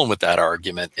problem with that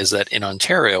argument is that in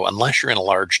Ontario, unless you're in a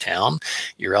large town,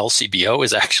 your LCBO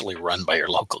is actually run by your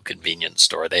local convenience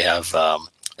store. They have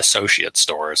associate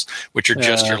stores, which are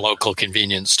just your local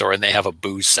convenience store, and they have a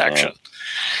booze section.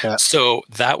 Yeah. So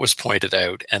that was pointed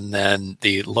out, and then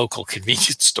the local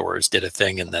convenience stores did a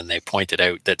thing, and then they pointed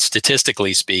out that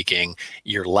statistically speaking,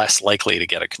 you're less likely to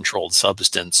get a controlled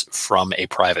substance from a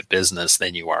private business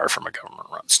than you are from a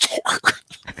government-run store.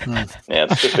 Yeah,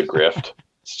 it's just a grift.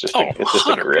 It's just a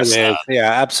grift.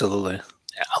 Yeah, absolutely.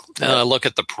 Yeah. And I look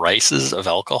at the prices of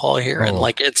alcohol here, and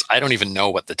like I don't even know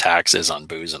what the tax is on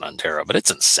booze in Ontario, but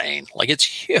it's insane. Like, it's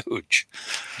huge.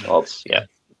 Well,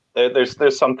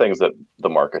 there's some things that the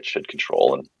market should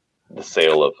control, and the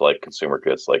sale of like consumer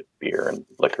goods like beer and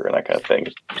liquor and that kind of thing.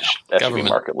 That should be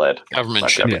market led. Government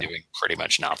should be doing pretty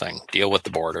much nothing. Deal with the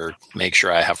border, make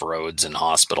sure I have roads and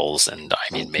hospitals, and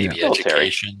maybe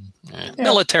education,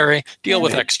 military, deal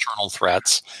with external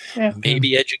threats,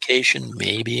 maybe education,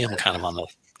 maybe. I'm kind of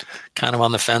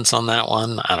on the fence on that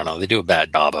one. I don't know. They do a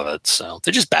bad job of it, so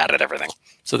they're just bad at everything.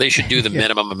 So they should do the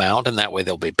minimum amount, and that way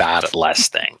they'll be bad at less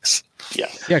things. Yeah,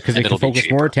 because they can focus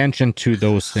more attention to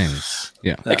those things.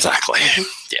 Yeah, exactly.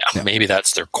 Yeah, maybe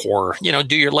that's their core.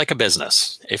 Do your like a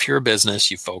business. If you're a business,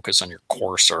 you focus on your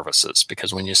core services,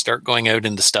 because when you start going out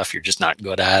into stuff you're just not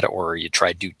good at, or you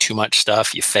try to do too much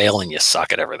stuff, you fail and you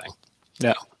suck at everything.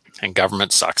 Yeah, and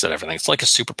government sucks at everything. It's like a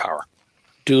superpower.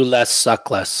 Do less, suck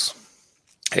less.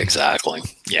 Exactly.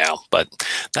 Yeah, but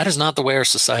that is not the way our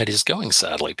society is going,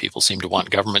 sadly. People seem to want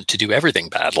government to do everything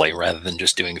badly rather than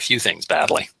just doing a few things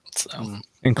badly. So,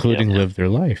 including live their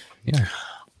life. Yeah.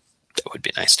 It would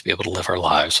be nice to be able to live our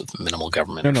lives with minimal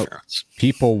government interference.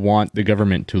 People want the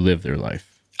government to live their life.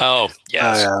 Oh,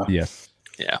 yes. Yes.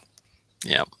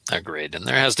 Yeah, agreed. And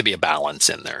there has to be a balance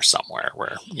in there somewhere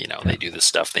where, they do the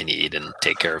stuff they need and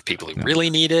take care of people who really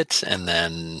need it, and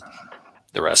then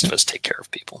the rest of us take care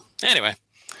of people. Anyway.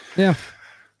 Yeah.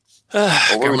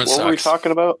 What were we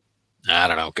talking about? I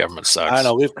don't know. Government sucks. I don't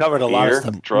know. We've covered a lot of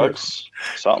stuff.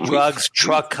 Drugs,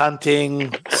 truck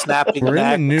hunting, snapping. We're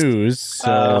in the news,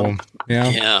 so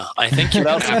yeah. I think you're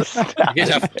gonna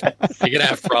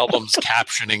have problems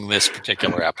captioning this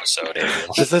particular episode.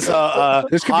 This is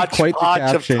this could be quite the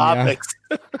caption. Topics.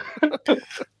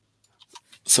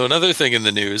 So another thing in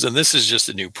the news, and this is just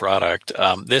a new product.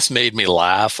 This made me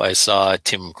laugh. I saw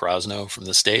Tim Krosno from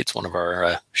the States, one of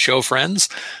our show friends,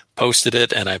 posted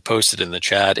it, and I posted in the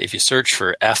chat. If you search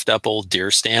for effed up old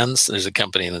deer stands, there's a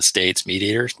company in the States, Meat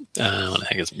Eater. I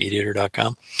think it's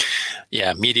meateater.com.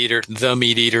 Yeah, Meat Eater,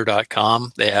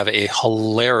 themeateater.com. They have a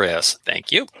hilarious,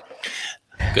 thank you.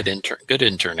 Good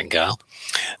interning, Kyle.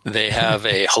 They have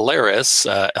a hilarious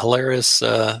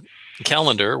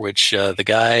calendar, which the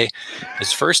guy,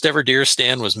 his first ever deer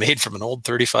stand was made from an old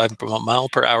 35 mile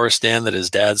per hour stand that his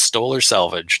dad stole or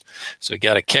salvaged. So he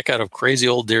got a kick out of crazy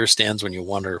old deer stands when you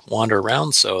wander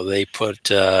around. So they put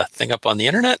a thing up on the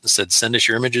internet and said, send us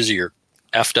your images of your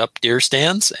effed up deer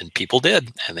stands, and people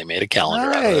did, and they made a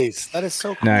calendar out of it. Nice. That is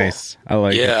so cool. Nice. I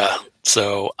like it. Yeah.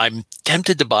 So I'm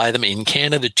tempted to buy them. In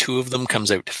Canada, 2 of them comes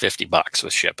out to $50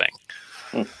 with shipping.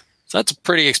 So that's a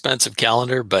pretty expensive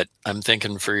calendar, but I'm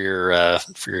thinking for your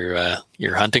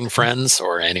hunting friends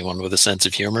or anyone with a sense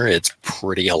of humor, it's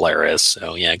pretty hilarious.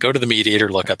 So yeah, go to the Meat Eater,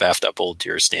 look up effed up old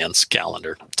deer stands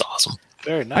calendar. It's awesome.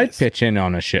 Very nice. I'd pitch in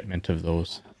on a shipment of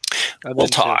those. We'll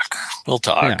talk.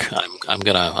 Yeah.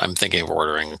 I'm thinking of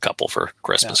ordering a couple for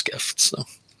Christmas gifts. So,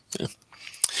 yeah.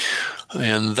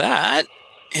 And that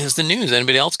is the news.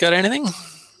 Anybody else got anything? I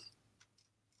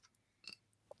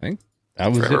think that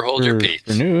was Forever hold your peace.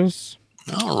 For news.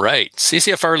 All right.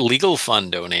 CCFR Legal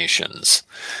Fund donations.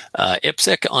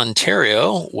 IPSC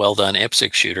Ontario, well done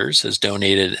IPSC shooters, has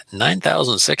donated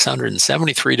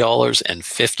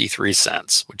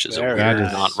 $9,673.53, which is a weird,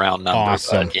 not round number.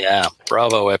 Awesome. But yeah,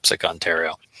 bravo IPSC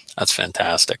Ontario. That's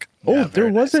fantastic. Oh, there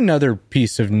was another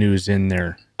piece of news in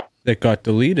there that got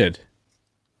deleted.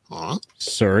 Huh?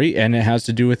 Sorry, and it has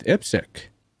to do with IPSC.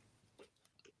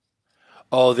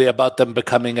 Oh, about them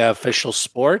becoming an official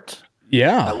sport?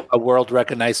 Yeah. A world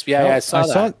recognized. Yeah, I saw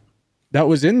that. That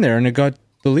was in there and it got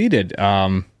deleted.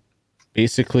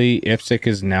 Basically, IPSC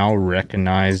is now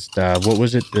recognized. What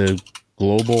was it? The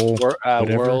global world.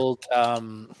 Hold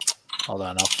on,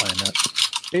 I'll find it.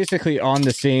 Basically, on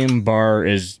the same bar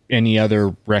as any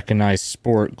other recognized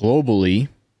sport globally,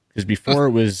 because before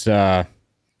it was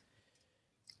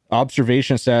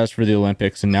observation status for the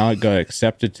Olympics, and now it got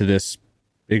accepted to this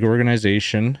big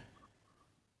organization.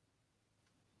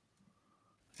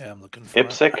 Yeah, I'm looking for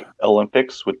IPSC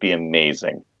Olympics would be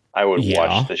amazing. I would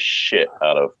watch the shit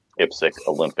out of IPSC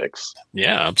Olympics.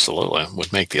 Yeah, absolutely.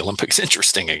 Would make the Olympics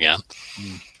interesting again.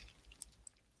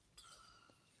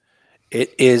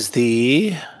 It is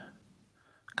the...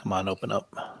 Come on, open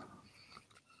up.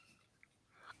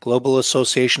 Global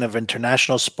Association of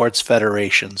International Sports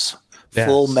Federations.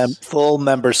 Yes. Full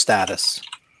member status.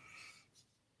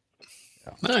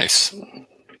 Nice.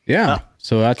 Yeah.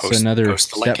 So that's Post another the link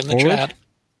step in the forward. chat.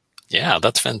 Yeah,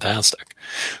 that's fantastic.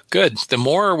 Good. The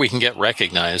more we can get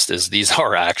recognized as these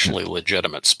are actually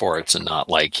legitimate sports and not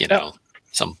like,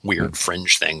 some weird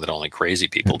fringe thing that only crazy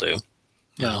people do.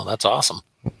 That's awesome.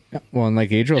 Yeah. Well, and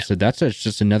like Adriel said, that's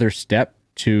just another step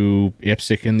to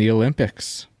IPSC in the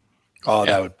Olympics. Oh,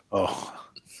 Yeah. that would... Oh,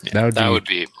 That would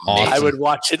be amazing. I would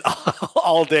watch it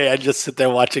all day. I'd just sit there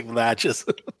watching matches.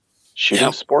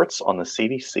 Shooting sports on the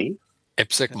CDC?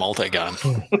 IPSC multi-gun.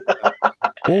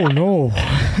 Oh no!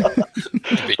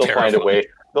 They'll find a way.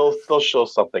 They'll show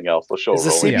something else. They'll show Is the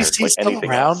rolling CDC like still anything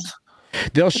around? else.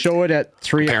 They'll show it at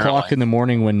 3 o'clock Apparently. in the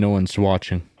morning when no one's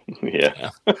watching. Yeah.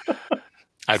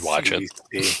 I'd watch it.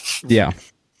 CDC. Yeah.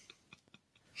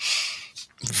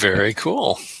 Very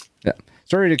cool. Yeah.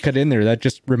 Sorry to cut in there. That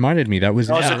just reminded me. That was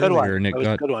That was a good one. earlier and it That was a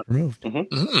got good one. removed.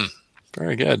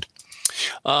 Very good.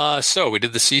 So we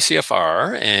did the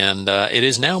CCFR, and it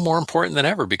is now more important than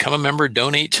ever. Become a member,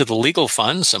 donate to the legal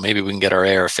fund, so maybe we can get our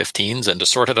AR-15s and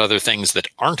assorted other things that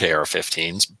aren't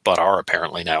AR-15s, but are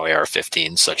apparently now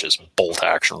AR-15s, such as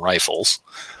bolt-action rifles.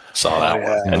 Saw that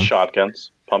one. And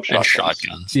shotguns. Pump And shotguns.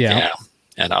 shotguns. Yeah.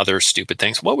 And other stupid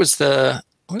things. What was that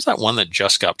one that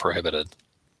just got prohibited?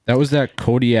 That was that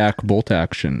Kodiak bolt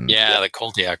action. Yeah, the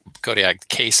Kodiak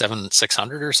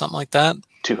K7600 or something like that.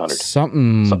 200.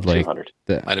 Something Something like 200.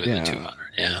 that. Might have been Yeah. the 200,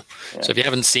 yeah. So if you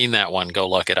haven't seen that one, go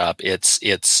look it up. It's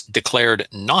declared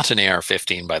not an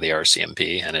AR-15 by the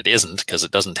RCMP, and it isn't because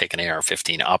it doesn't take an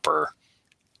AR-15 upper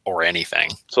or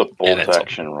anything. It's a And bolt it's a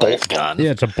action bolt rifle. gun.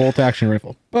 Yeah, it's a bolt action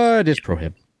rifle, but it's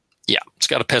prohibited. Yeah, it's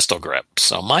got a pistol grip.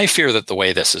 So my fear that the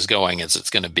way this is going is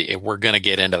we're going to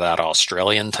get into that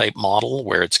Australian type model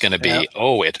where it's going to be,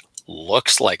 it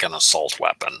looks like an assault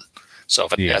weapon. So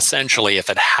if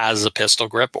it has a pistol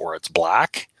grip or it's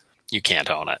black, you can't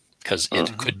own it because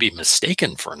it could be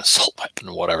mistaken for an assault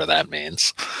weapon, whatever that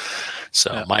means.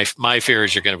 So my fear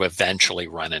is you're going to eventually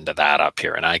run into that up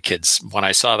here. And when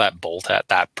I saw that bolt at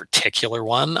that particular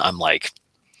one, I'm like,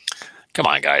 come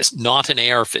on, guys, not an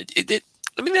AR-15.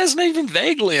 That's not even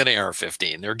vaguely an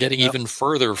AR-15. They're getting even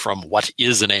further from what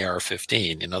is an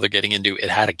AR-15. They're getting into it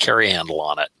had a carry handle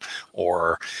on it,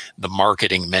 or the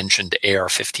marketing mentioned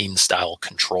AR-15 style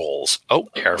controls. Oh,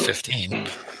 AR-15.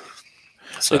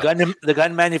 So, The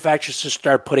gun manufacturers should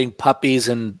start putting puppies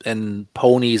and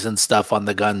ponies and stuff on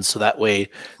the guns, so that way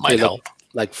Might they help. look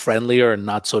like friendlier and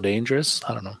not so dangerous.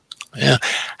 I don't know. Yeah.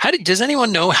 Does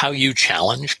anyone know how you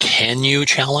challenge? Can you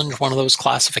challenge one of those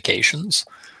classifications?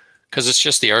 Because it's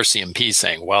just the RCMP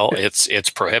saying, well, it's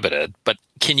prohibited. But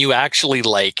can you actually,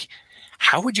 like,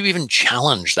 how would you even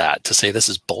challenge that to say this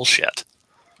is bullshit?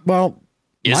 Well,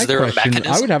 Is there a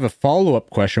mechanism? I would have a follow-up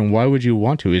question. Why would you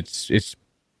want to? It's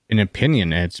an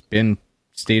opinion. It's been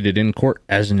stated in court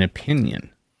as an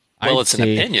opinion. Well, it's an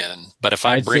opinion, but if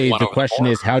I bring say one the over question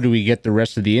the is, how do we get the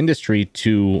rest of the industry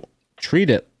to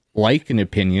treat it like an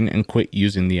opinion and quit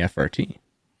using the FRT?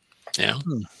 Yeah,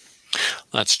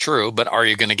 that's true. But are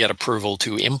you going to get approval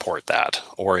to import that?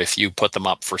 Or if you put them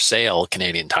up for sale,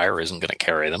 Canadian Tire isn't going to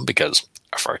carry them because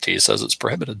FRT says it's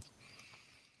prohibited.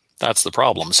 That's the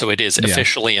problem. So it is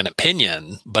officially an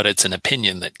opinion, but it's an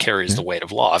opinion that carries the weight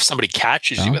of law. If somebody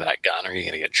catches you with that gun, are you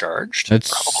going to get charged?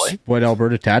 That's probably what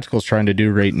Alberta Tactical is trying to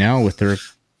do right now with their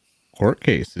court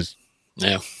case, is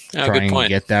good point. to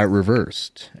get that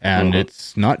reversed. And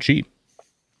it's not cheap.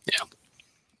 Yeah.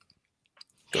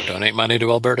 Go donate money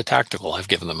to Alberta Tactical. I've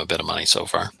given them a bit of money so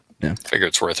far. Yeah. Figure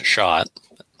it's worth a shot.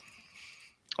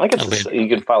 I think you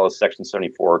can file a Section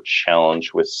 74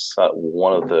 challenge with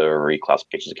one of the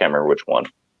reclassifications. I can't remember which one,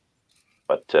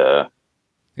 but I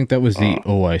think that was the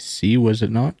OIC, was it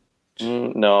not?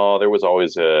 No, there was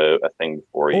always a thing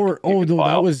before you.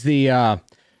 That was the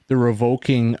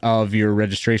revoking of your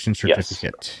registration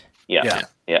certificate. Yes.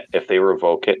 Yeah. If they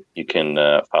revoke it, you can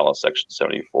file a Section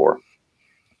 74,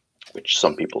 which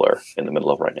some people are in the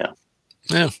middle of right now.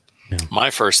 Yeah.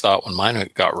 My first thought when mine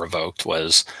got revoked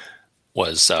was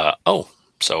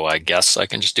so I guess I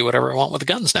can just do whatever I want with the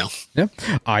guns now. Yep.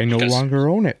 I no longer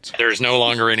own it. There's no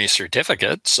longer any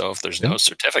certificate. So if there's no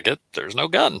certificate, there's no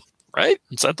gun, right?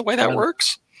 Is that the way that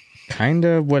works? Kind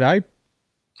of what I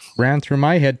ran through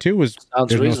my head too was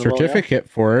there's no certificate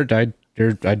for it. I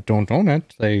don't own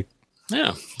it.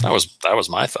 Yeah, that was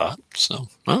my thought. So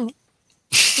I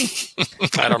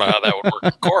don't know how that would work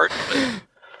in court. But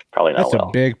probably not. That's a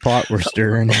big pot we're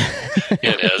stirring.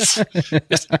 It is.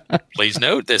 Please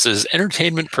note, this is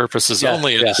entertainment purposes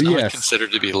only. It is not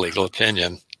considered to be a legal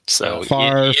opinion. So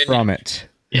far Ian, from it.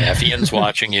 Yeah, if Ian's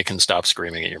watching, you can stop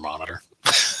screaming at your monitor.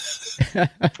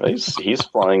 He's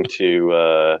flying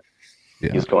to.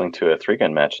 He's going to a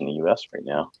 3-gun match in the U.S. right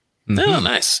now. Oh,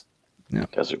 nice. Yeah.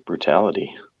 Desert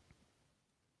Brutality.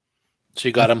 So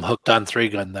you got him hooked on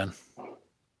 3-gun then.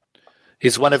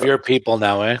 He's one of your people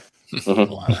now, eh? One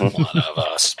of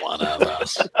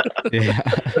us. Yeah.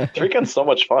 3-gun's so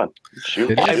much fun.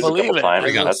 Shoot, I believe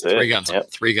it.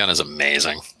 Three gun is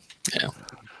amazing. Yeah.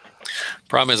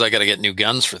 Problem is, I got to get new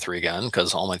guns for 3-gun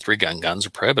because all my 3-gun guns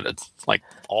are prohibited. Like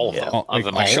all of them, other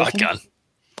than my shotgun.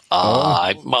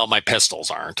 My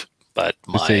pistols aren't, but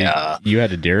my you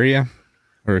had a Daria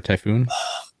or a Typhoon?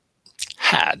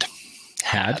 Had.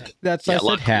 That's I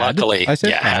said had. Luckily, I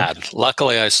said had.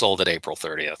 Luckily, I sold it April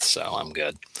 30th, so I'm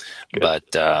good. But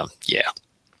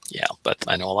but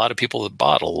I know a lot of people that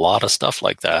bought a lot of stuff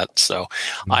like that. So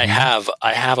I have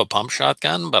a pump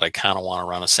shotgun, but I kind of want to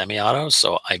run a semi-auto,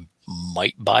 so I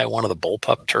might buy one of the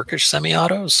bullpup Turkish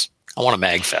semi-autos. I want a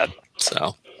mag-fed,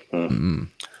 so I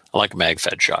like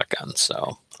mag-fed shotguns,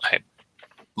 so I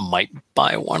might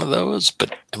buy one of those.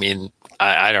 But I mean,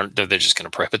 I don't. They're just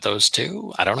going to prohibit those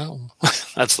too. I don't know.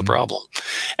 That's the problem.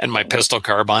 And my pistol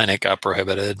carbine, it got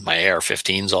prohibited. My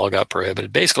AR-15s all got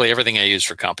prohibited. Basically, everything I use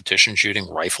for competition shooting,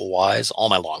 rifle-wise, all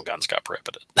my long guns got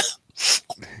prohibited.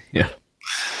 Yeah.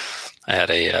 I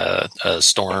had a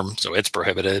Storm, so it's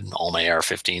prohibited. All my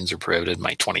AR-15s are prohibited.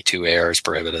 My 22 AR is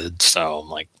prohibited. So I'm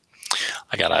like,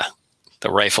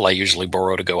 the rifle I usually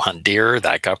borrow to go hunt deer,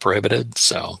 that got prohibited.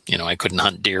 So, I couldn't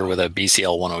hunt deer with a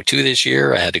BCL 102 this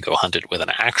year. I had to go hunt it with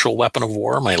an actual weapon of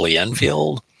war, my Lee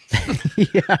Enfield.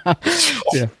 Yeah,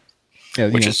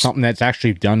 which is something that's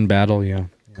actually done battle. Yeah.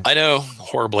 I know,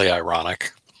 horribly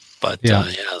ironic. But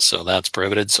so that's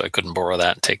prohibited. So I couldn't borrow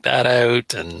that and take that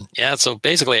out. And so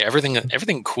basically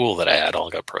everything cool that I had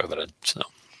all got prohibited. So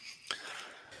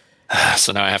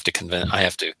now I have to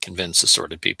convince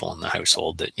assorted people in the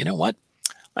household that, you know what?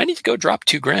 I need to go drop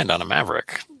 $2,000 on a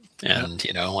Maverick, and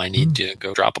I need to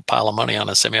go drop a pile of money on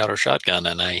a semi-auto shotgun,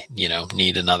 and I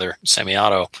need another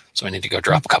semi-auto, so I need to go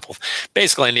drop a couple.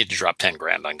 Basically, I need to drop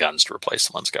 $10,000 on guns to replace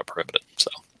the ones that got prohibited.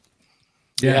 So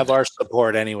you have our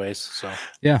support, anyways. So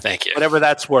thank you. Whatever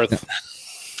that's worth.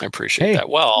 I appreciate that.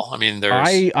 Well, I mean,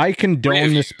 I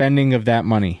condone the spending of that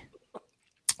money.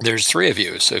 There's 3 of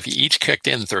you, so if you each kicked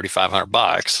in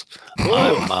 $3,500,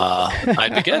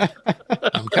 I'd be good.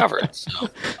 I'm covered. So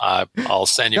I'll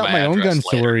send you my own guns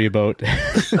later. to worry about.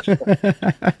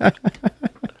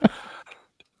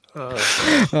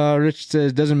 Rich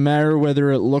says, doesn't matter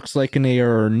whether it looks like an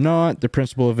AR or not. The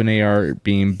principle of an AR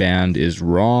being banned is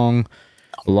wrong.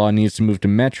 The law needs to move to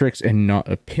metrics and not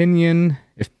opinion.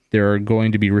 If there are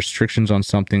going to be restrictions on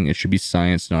something, it should be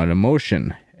science, not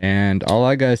emotion. And all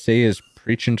I gotta say is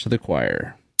preaching to the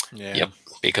choir. Yeah. Yep,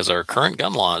 because our current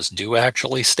gun laws do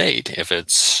actually state if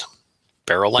it's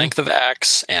barrel length of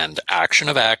X and action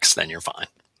of X, then you're fine.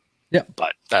 Yeah.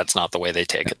 But that's not the way they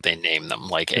take it. They name them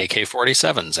like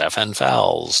AK-47s, FN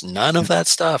FALs. None of that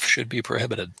stuff should be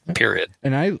prohibited, period.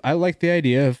 And I like the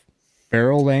idea of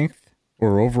barrel length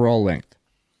or overall length.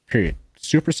 Period.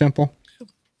 Super simple.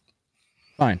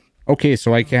 Fine. Okay,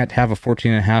 so I can't have a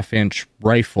 14.5-inch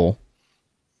rifle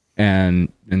and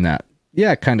that.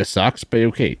 Yeah, it kind of sucks, but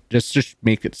okay, just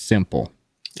make it simple.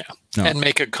 Yeah. No. And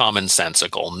make it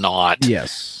commonsensical, not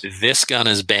Yes. this gun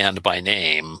is banned by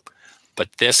name, but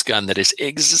this gun that is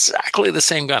exactly the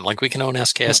same gun. Like we can own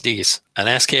SKSDs. An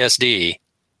SKSD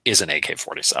is an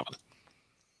AK-47.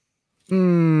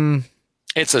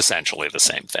 It's essentially the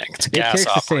same thing. It's a It takes the same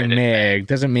gas-operated mag,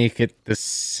 doesn't make it the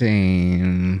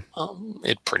same.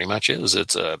 It pretty much is.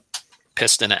 It's a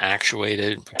piston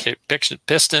actuated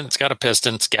piston. It's got a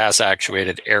piston. It's gas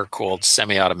actuated, air cooled,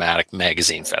 semi-automatic,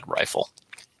 magazine fed rifle.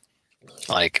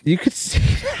 Like You could say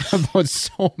that about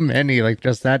so many, like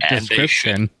just that And they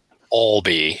description. all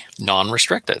be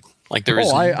non-restricted. Like there is.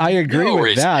 Oh, I agree no with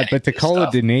reason that, but to any of call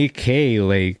this it an AK,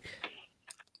 like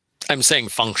I'm saying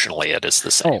functionally it is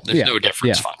the same. Oh, There's yeah, no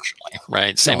difference yeah. functionally,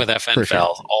 right? Same No, with for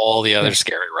FNFL. All the other Yeah.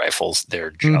 scary rifles, they're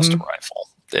just a Mhm. rifle.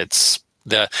 It's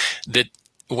the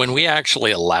when we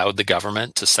actually allowed the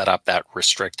government to set up that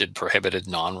restricted, prohibited,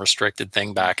 non-restricted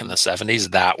thing back in the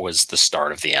 70s, that was the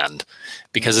start of the end.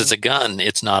 Because it's a gun,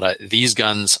 it's not these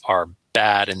guns are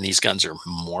bad and these guns are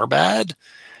more bad.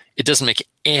 It doesn't make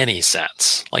any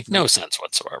sense. Like no sense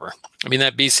whatsoever. I mean,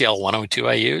 that BCL 102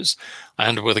 I use, I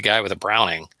ended with a guy with a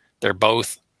Browning. They're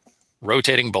both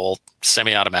rotating bolt,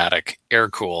 semi-automatic,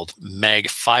 air-cooled,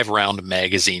 5-round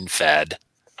magazine-fed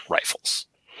rifles.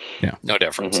 Yeah. No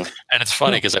difference. And it's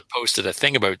funny because I posted a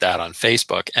thing about that on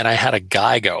Facebook, and I had a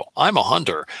guy go, I'm a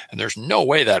hunter, and there's no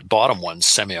way that bottom one's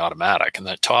semi-automatic, and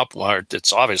that top one,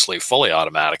 it's obviously fully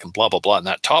automatic, and blah, blah, blah. And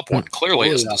that top one clearly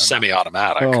Fully isn't automatic.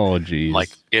 semi-automatic. oh geez. Like,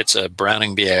 it's a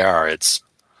Browning BAR. It's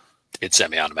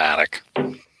semi-automatic.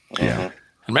 Yeah.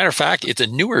 As a matter of fact, it's a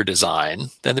newer design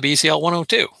than the BCL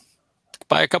 102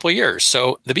 by a couple of years.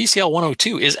 So the BCL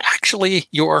 102 is actually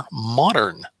your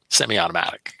modern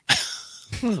semi-automatic.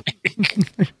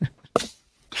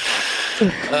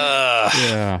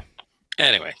 Yeah.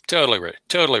 Anyway,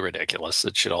 totally ridiculous.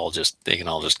 It should all they can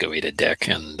all just go eat a dick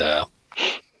and yeah.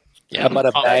 How about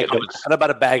a bag? Oh, How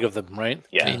about a bag of them? Right? the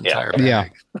Yeah, yeah. entire bag. Yeah.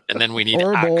 And then we need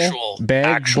Or a bowl, actual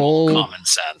bag, bowl. common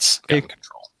sense gun Pick-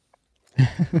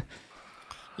 control.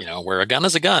 Where a gun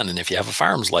is a gun, and if you have a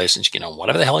firearms license, you can own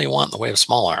whatever the hell you want in the way of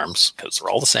small arms because they're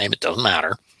all the same. It doesn't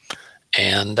matter.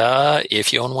 And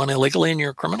if you own one illegally and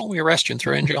you're a criminal, we arrest you and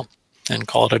throw you in jail and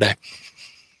call it a day.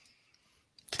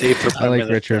 Dave, I like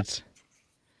Richards.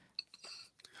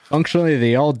 Functionally,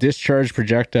 they all discharge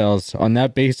projectiles. On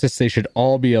that basis, they should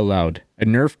all be allowed. A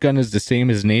Nerf gun is the same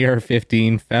as an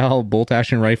AR-15, FAL,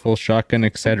 bolt-action rifle, shotgun,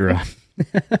 etc.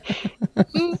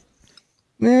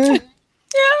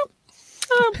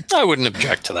 I wouldn't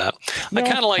object to that. I No,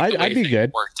 kind of like the way I'd be things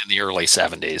good. worked in the early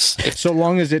 70s. So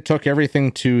long as it took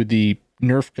everything to the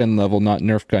Nerf gun level, not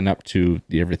Nerf gun up to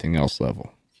the everything else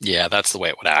level. Yeah, that's the way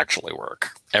it would actually work.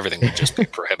 Everything would just be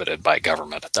prohibited by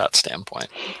government at that standpoint.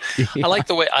 I like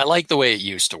the way it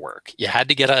used to work. You had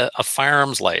to get a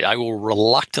firearms license. I will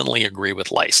reluctantly agree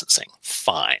with licensing.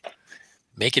 Fine.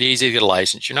 Make it easy to get a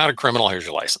license. You're not a criminal, here's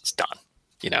your license. Done.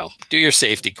 Do your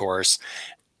safety course.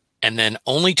 And then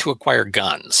only to acquire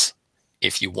guns.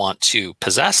 If you want to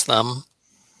possess them,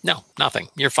 no, nothing.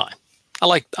 You're fine. I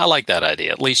like that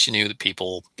idea. At least you knew that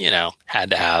people,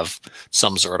 had to have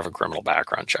some sort of a criminal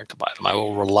background check to buy them. I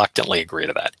will reluctantly agree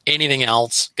to that. Anything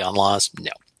else, gun laws,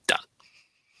 no, done.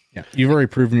 Yeah, you've already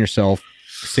proven yourself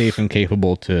safe and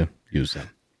capable to use them.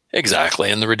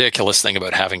 Exactly. And the ridiculous thing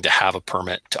about having to have a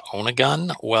permit to own a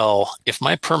gun, well, if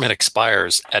my permit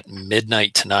expires at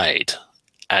midnight tonight,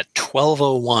 at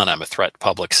 12:01, I'm a threat to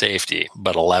public safety,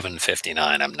 but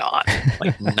 11:59, I'm not.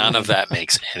 Like, none of that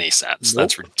makes any sense.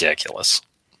 That's ridiculous.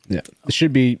 Yeah, it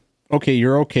should be okay.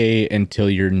 You're okay until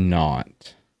you're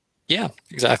not. Yeah,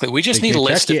 exactly. We just Like, need a they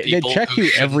list check of you- people. They check who you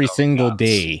should every know single guns.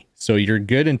 day, so you're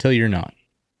good until you're not.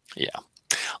 Yeah.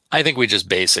 I think we just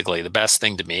basically, the best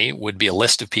thing to me would be a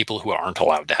list of people who aren't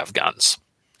allowed to have guns.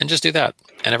 And just do that.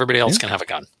 And everybody else Yeah. can have a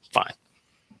gun. Fine.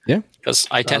 Yeah. Because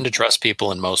I tend to trust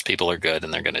people, and most people are good,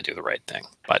 and they're going to do the right thing.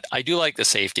 But I do like the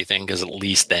safety thing because at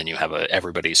least then you have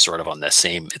everybody's sort of on the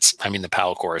same. The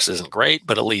PAL course isn't great,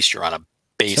 but at least you're on a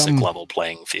basic level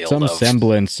playing field. Some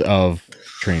semblance of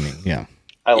training. Yeah.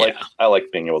 I like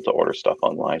being able to order stuff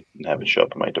online and have it show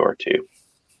up at my door too.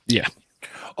 Yeah.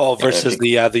 Oh, versus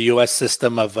the U.S.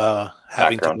 system of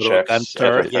having Background to go to checks, event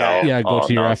or, FFL. Go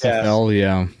to your FFL.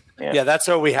 Yeah. Yeah, that's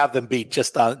where we have them beat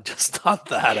just on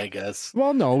that, I guess.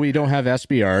 Well, no, we don't have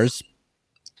SBRs.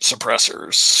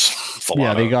 Suppressors.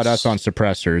 Yeah, they got us on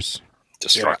suppressors.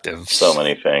 Destructive. So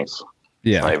many things.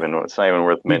 Yeah. It's not even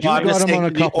worth mentioning. I'm just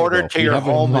saying, the order to your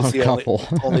home is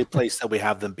the only place that we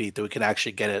have them beat, that we can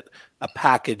actually get a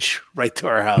package right to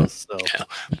our house. So. Yeah.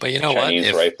 But you know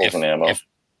Chinese what? rifles and ammo.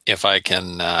 If I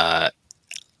can,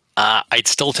 I'd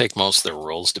still take most of the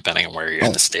rules depending on where you're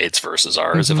in the States versus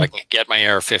ours. If I can get my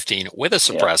AR-15 with a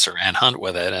suppressor and hunt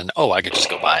with it, and I could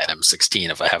just go buy an M16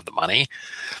 if I have the money.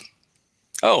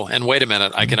 Oh, and wait a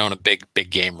minute, I can own a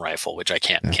big game rifle, which I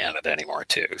can't in Canada anymore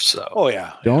too. So,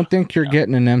 don't think you're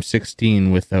getting an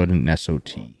M16 without an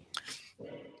SOT.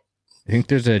 I think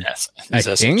there's a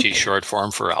SOT short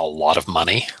form for a lot of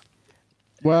money.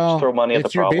 Well, throw money at the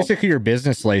problem. Basically your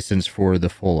business license for the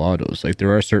full autos. Like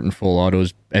there are certain full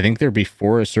autos. I think they're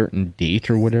before a certain date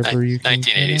or whatever.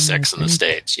 1986 in the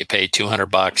States. You pay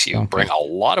 $200. You bring a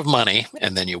lot of money,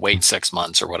 and then you wait 6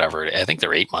 months or whatever. I think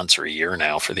they're 8 months or a year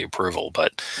now for the approval,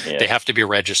 but they have to be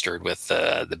registered with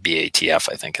the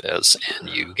BATF. I think it is, and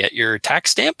you get your tax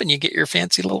stamp and you get your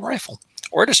fancy little rifle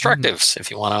or destructives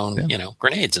if you want to own,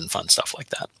 grenades and fun stuff like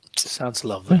that. Sounds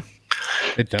lovely.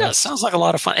 It does. Sounds like a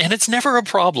lot of fun, and it's never a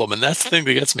problem. And that's the thing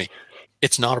that gets me.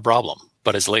 It's not a problem,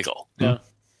 but it's legal. Yeah.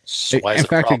 So in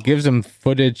fact, it gives them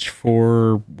footage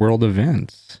for world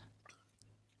events.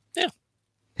 Yeah.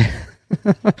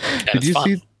 Did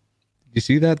you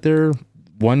see that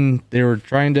they were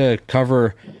trying to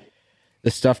cover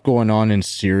the stuff going on in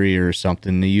Syria or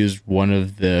something. They used one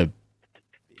of the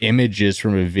images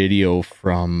from a video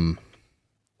from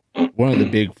one of the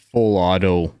big full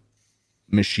auto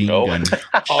machine gun.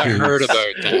 I heard about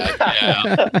that.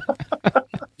 Yeah.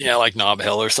 Yeah, like Nob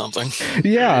Hill or something.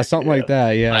 Yeah, something like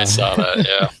that. Yeah. I saw that.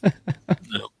 Yeah.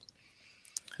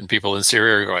 And people in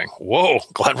Syria are going, "Whoa,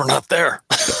 glad we're not there."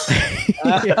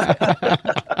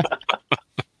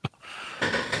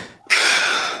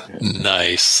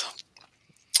 Nice.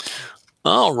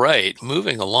 All right,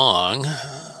 moving along.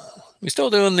 We still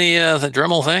doing the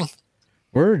Dremel thing?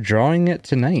 We're drawing it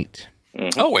tonight.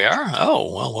 Oh, we are?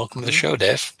 Oh, well, welcome to the show,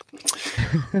 Dave.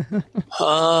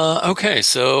 Okay,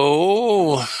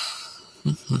 so I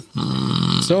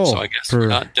guess we're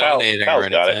not donating or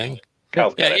anything.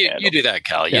 You do that,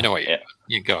 Cal. You know what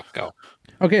you go.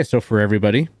 Okay, so for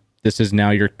everybody, this is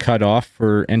now your cutoff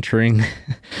for entering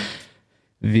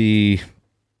the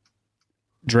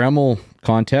Dremel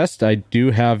contest. I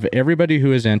do have everybody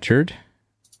who has entered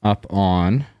up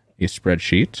on a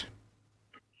spreadsheet.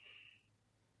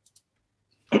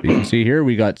 You can see here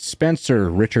we got Spencer,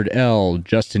 Richard L,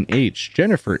 Justin H,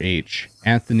 Jennifer H,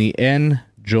 Anthony N,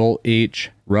 Joel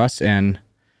H, Russ N,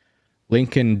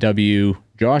 Lincoln W,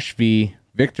 Josh V,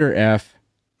 Victor F,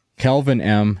 Kelvin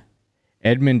M,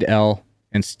 Edmund L,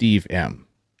 and Steve M.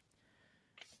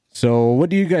 So what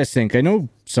do you guys think? I know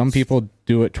some people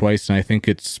do it twice, and I think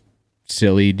it's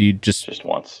silly. Do you just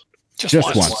once?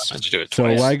 Just once. Let's do it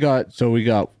twice. So we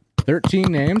got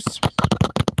 13 names.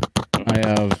 I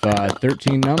have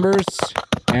 13 numbers,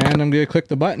 and I'm going to click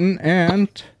the button, and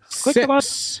click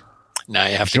 6. Now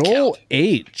you have to Joel count.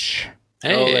 H.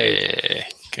 Hey,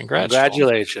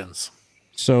 congratulations.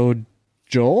 So,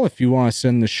 Joel, if you want to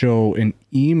send the show an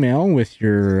email with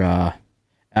your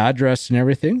address and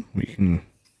everything,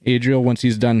 Adriel, once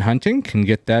he's done hunting, can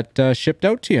get that shipped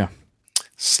out to you.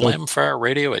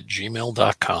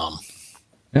 slamfireradio@gmail.com.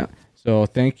 Yeah. So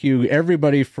thank you,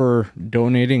 everybody, for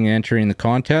donating and entering the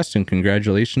contest, and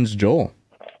congratulations, Joel.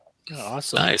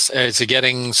 Awesome. Nice. Is he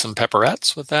getting some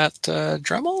pepperettes with that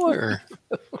Dremel?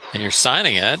 And you're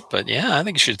signing it, but yeah, I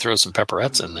think you should throw some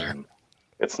pepperettes in there.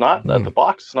 It's not, the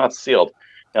box is not sealed.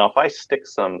 Now, if I stick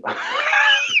some,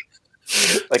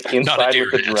 like inside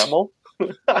with the Dremel,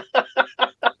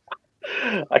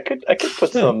 I could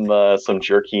put some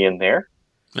jerky in there.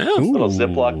 Yeah. Little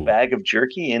Ziploc bag of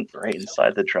jerky right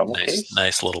inside the Dremel case.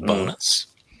 Nice little bonus.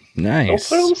 Nice.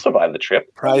 It'll survive the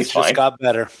trip. Prize just got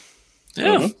better.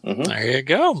 Yeah. There you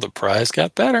go. The prize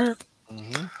got better.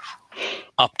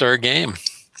 Upped our game.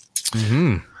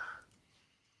 New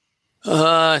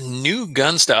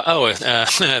gun stuff. Oh, the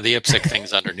IPSC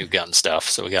thing's under new gun stuff,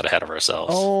 so we got ahead of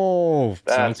ourselves. Oh,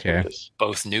 that's okay.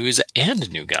 Both news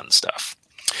and new gun stuff.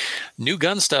 New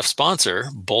Gun Stuff sponsor,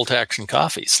 Bolt Action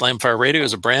Coffee. Slamfire Radio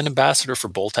is a brand ambassador for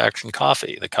Bolt Action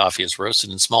Coffee. The coffee is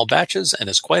roasted in small batches and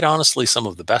is quite honestly some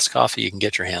of the best coffee you can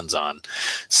get your hands on.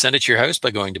 Send it to your house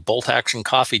by going to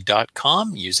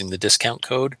boltactioncoffee.com using the discount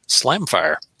code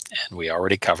SLAMFIRE. And we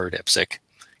already covered IPSC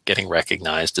getting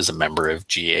recognized as a member of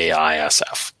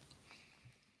GAISF.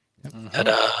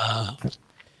 Ta-da.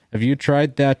 Have you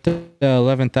tried that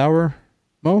 11th hour,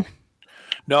 Mo?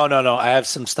 No. I have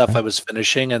some stuff I was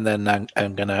finishing, and then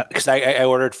I'm gonna, because I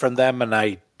ordered from them and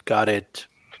I got it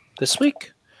this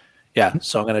week. Yeah,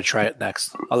 so I'm gonna try it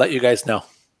next. I'll let you guys know.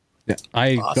 Yeah,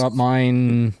 I got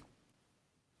mine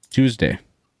Tuesday.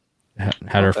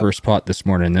 Had our first pot this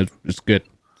morning. It was good.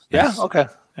 Yeah. Nice. Okay.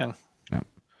 Yeah.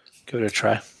 Give it a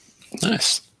try.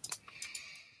 Nice.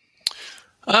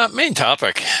 Main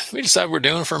topic. We decide we're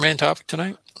doing for main topic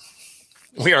tonight.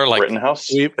 We are like Rittenhouse.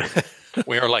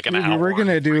 we are like an hour. We're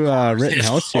gonna do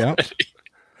Rittenhouse, yeah.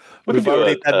 We've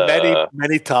already done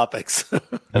many topics.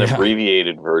 An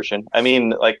abbreviated version. I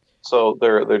mean, like, so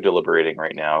they're deliberating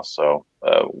right now. So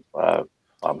I'm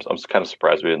kind of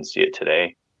surprised we didn't see it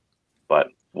today. But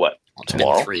what, It's been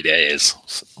tomorrow? 3 days.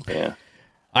 Yeah.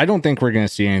 I don't think we're gonna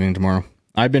see anything tomorrow.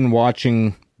 I've been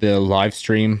watching the live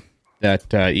stream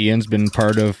that Ian's been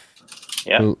part of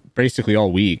basically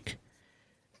all week,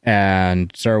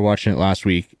 and started watching it last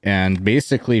week. And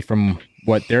basically, from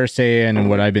what they're saying and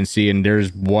what I've been seeing,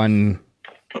 there's one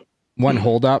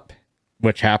holdup,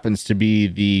 which happens to be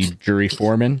the jury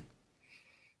foreman,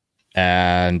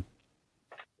 and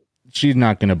she's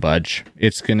not going to budge.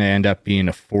 It's going to end up being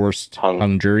a forced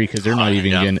hung jury because they're not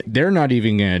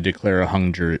even going to declare a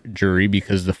hung jury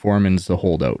because the foreman's the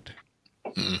holdout.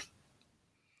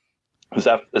 Is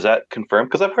that confirmed?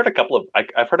 Because I've heard a couple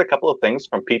of things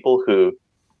from people who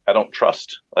I don't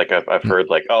trust. Like I've heard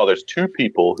like, oh, there's two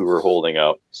people who are holding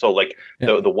up. So like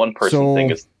the one person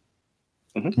thing is.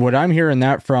 Mm-hmm. What I'm hearing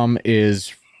that from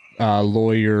is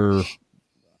lawyer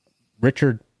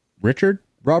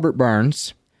Robert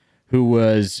Barnes, who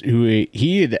was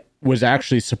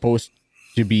actually supposed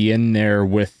to be in there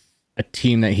with a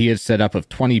team that he had set up of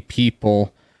 20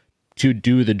 people to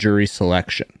do the jury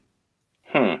selection.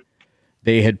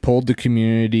 They had pulled the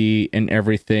community and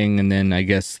everything, and then I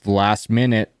guess the last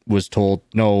minute was told,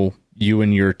 no, you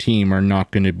and your team are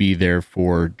not going to be there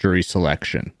for jury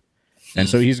selection. And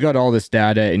so he's got all this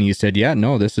data, and he said, yeah,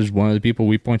 no, this is one of the people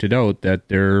we pointed out that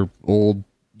they're old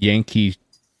Yankee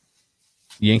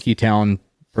Town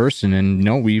person, and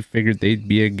no, we figured they'd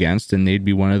be against, and they'd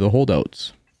be one of the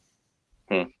holdouts.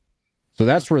 So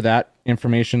that's where that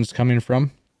information's coming from.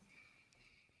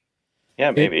 Yeah,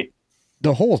 maybe.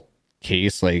 The whole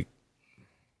case, like,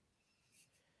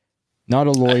 not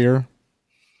a lawyer.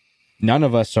 None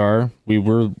of us are. We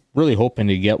were really hoping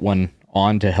to get one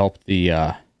on to help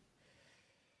the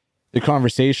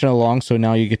conversation along. So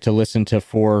now you get to listen to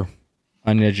four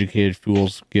uneducated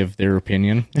fools give their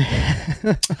opinion.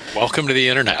 Welcome to the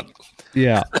internet.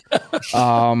 Yeah.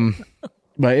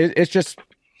 But it's just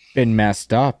been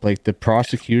messed up. Like the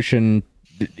prosecution,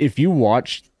 if you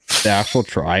watch the actual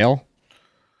trial,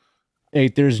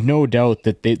 there's no doubt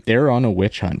that they're on a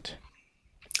witch hunt.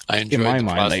 I enjoyed in my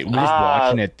mind, like we're just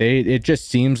watching it. It just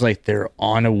seems like they're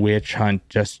on a witch hunt,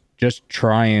 just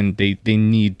trying. They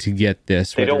need to get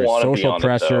this. They don't want to be on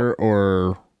pressure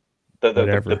or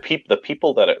whatever. The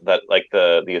people that like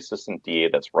the assistant DA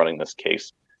that's running this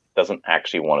case doesn't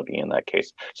actually want to be in that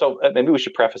case. So maybe we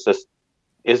should preface this: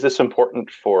 is this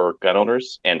important for gun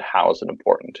owners, and how is it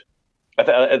important?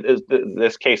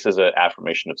 This case is an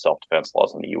affirmation of self-defense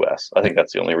laws in the U.S. I think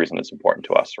that's the only reason it's important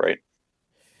to us, right?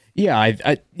 Yeah,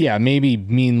 I maybe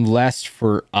mean less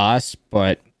for us,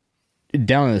 but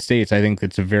down in the States, I think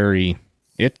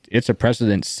it's a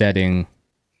precedent-setting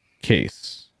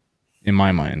case in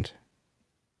my mind,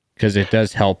 because it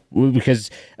does help. Because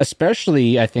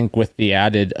especially, I think with the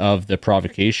added of the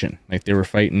provocation, like they were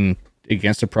fighting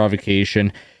against the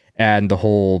provocation and the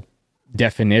whole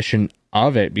definition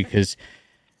of it, because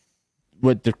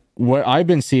what I've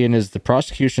been seeing is the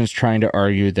prosecution's trying to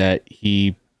argue that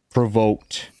he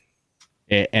provoked,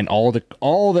 and all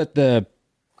that the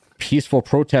peaceful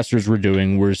protesters were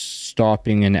doing was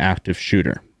stopping an active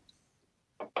shooter,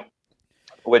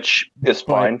 which is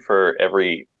fine for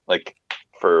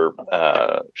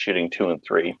shooting 2 and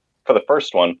 3. For the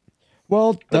first one,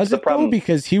 well, does it though?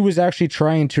 Because he was actually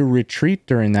trying to retreat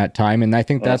during that time, and I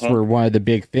think that's where one of the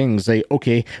big things, like,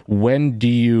 okay, when do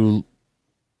you,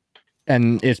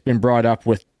 and it's been brought up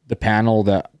with the panel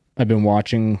that I've been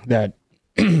watching that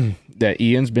that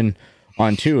Ian's been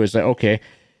on too, is like, okay,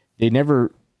 they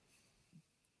never,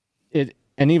 and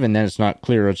even then it's not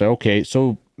clear. It's like, okay,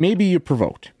 so maybe you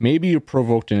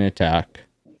provoked an attack,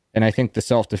 and I think the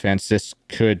self-defense, this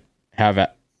could have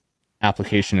a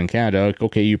application in Canada. Like,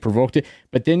 okay, you provoked it,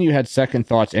 but then you had second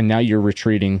thoughts, and now you're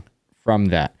retreating from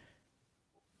that.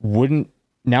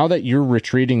 Now that you're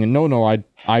retreating and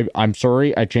I'm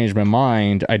sorry, I changed my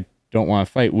mind, I don't want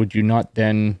to fight, would you not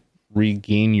then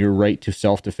regain your right to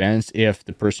self-defense if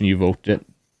the person you evoked it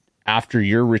after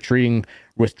you're retreating,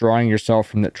 trying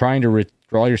to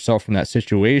withdraw yourself from that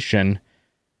situation,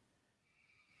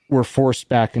 were forced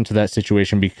back into that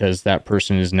situation because that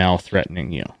person is now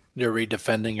threatening you? You're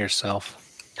redefending yourself.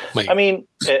 I mean,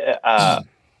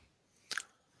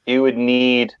 you would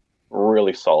need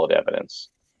really solid evidence.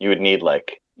 You would need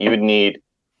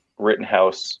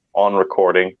Rittenhouse on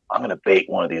recording. I'm going to bait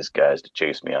one of these guys to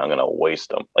chase me. I'm going to waste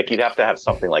them. Like, you'd have to have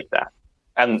something like that.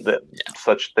 And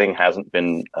such thing hasn't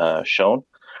been shown.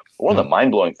 One of the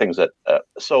mind-blowing things that,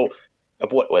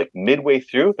 midway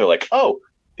through, they're like, oh,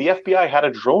 the FBI had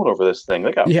a drone over this thing.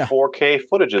 They got 4K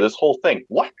footage of this whole thing.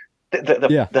 What?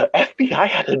 The FBI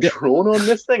had a drone on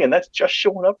this thing, and that's just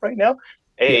showing up right now?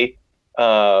 It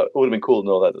would have been cool to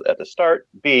know that at the start.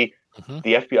 B,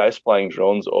 the FBI is flying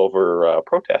drones over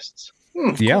protests.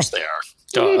 Of course they are.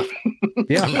 Duh.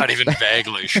 I'm not even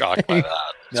vaguely shocked by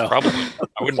that. No. Probably.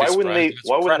 Why wouldn't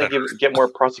they get more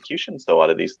prosecutions though out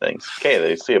of these things? Okay,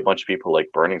 they see a bunch of people like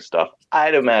burning stuff.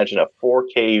 I'd imagine a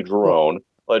 4K drone,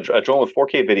 a drone with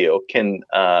 4K video can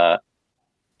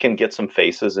get some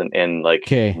faces and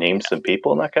name some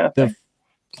people and that kind of thing.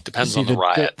 Depends on the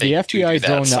riot. The FBI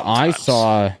drone that I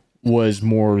saw was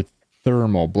more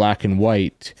thermal, black and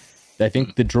white. I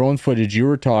think the drone footage you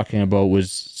were talking about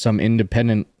was some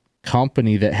independent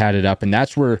company that had it up, and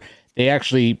that's where they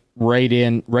actually right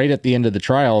at the end of the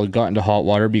trial got into hot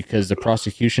water because the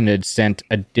prosecution had sent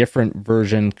a different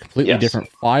version, completely different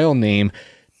file name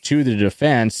to the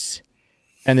defense,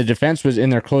 and the defense was in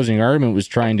their closing argument was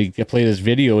trying to play this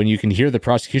video, and you can hear the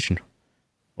prosecution,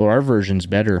 well, our version's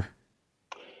better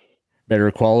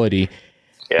quality.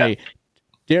 Hey,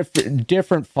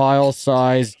 different file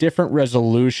size, different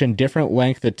resolution, different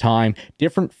length of time,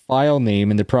 different file name,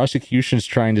 and the prosecution's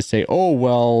trying to say, oh,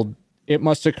 well, it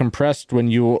must have compressed when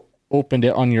you opened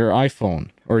it on your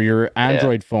iPhone or your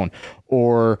Android phone,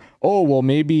 or, oh, well,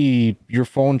 maybe your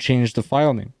phone changed the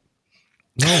file name.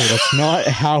 No, that's not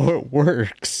how it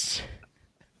works.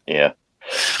 No,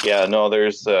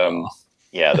 there's the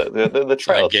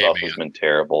trial itself has been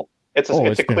terrible. It's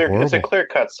a clear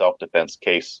cut self-defense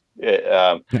case.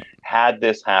 Had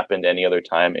this happened any other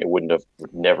time, it would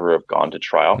never have gone to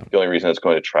trial. The only reason it's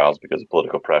going to trial is because of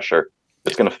political pressure.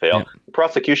 It's going to fail. Yeah. The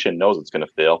prosecution knows it's going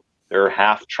to fail. They're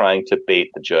half trying to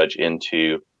bait the judge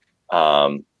into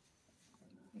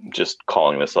just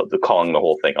calling the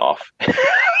whole thing off.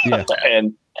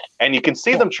 And you can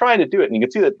see them trying to do it, and you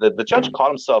can see that the judge caught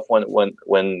himself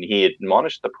when he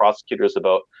admonished the prosecutors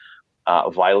about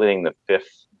violating the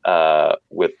Fifth.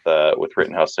 With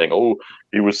Rittenhouse saying, "Oh,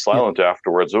 he was silent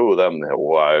afterwards." Oh,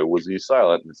 why was he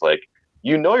silent? And it's like,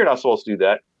 you're not supposed to do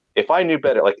that. If I knew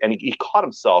better, and he caught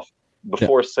himself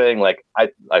before saying, I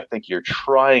think you're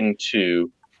trying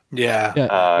to,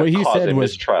 what he cause said a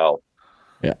was mistrial.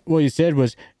 Yeah, what he said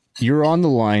was, "You're on the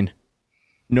line.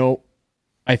 No,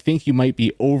 I think you might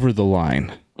be over the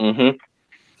line." Mm-hmm.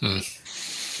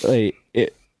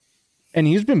 And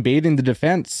he's been baiting the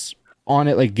defense on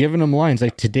it, giving them lines.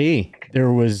 Today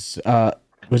there was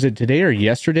it today or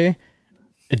yesterday,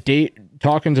 a day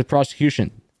talking to the prosecution,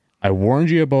 I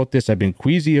warned you about this, I've been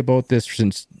queasy about this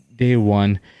since day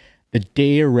one, the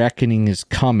day of reckoning is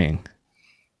coming.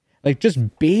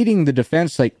 Just baiting the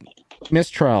defense,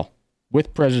 mistrial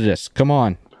with prejudice, come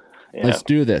on, let's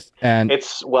do this. And it's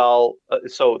so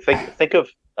think of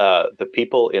the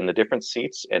people in the different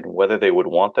seats and whether they would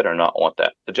want that or not want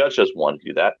that. The judge doesn't want to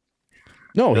do that.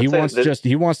 No, he wants the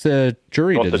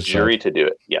jury to decide. The jury to do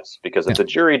it. Yes, because if the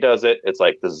jury does it, it's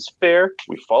this is fair.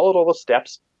 We followed all the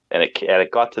steps, and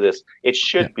it got to this. It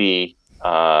should be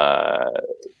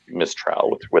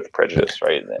mistrial with prejudice,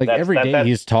 right? Every day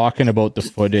he's talking about the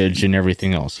footage and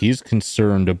everything else. He's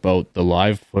concerned about the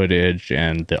live footage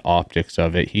and the optics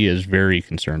of it. He is very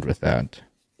concerned with that.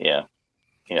 Yeah.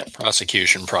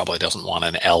 Prosecution probably doesn't want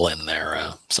an L in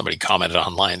there. Somebody commented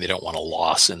online they don't want a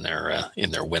loss in their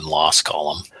win-loss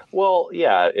column. Well,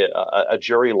 a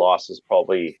jury loss is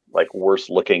probably worse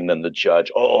looking than the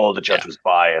judge. Oh, the judge was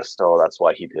biased. Oh, that's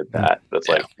why he did that. But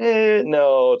it's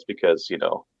no, it's because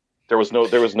there was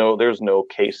no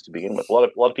case to begin with. A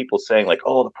lot of people saying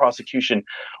oh, the prosecution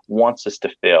wants us to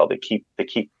fail. They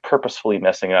keep purposefully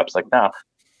messing it up. It's nah.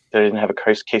 They didn't have a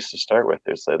case to start with.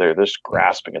 They're just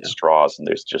grasping at straws, and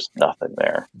there's just nothing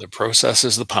there. The process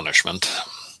is the punishment.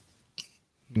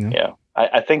 You know? Yeah.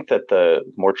 I think that the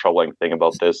more troubling thing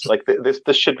about this, like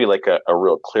this should be like a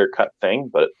real clear cut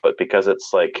thing, but because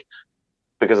it's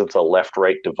a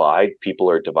left-right divide, people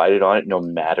are divided on it no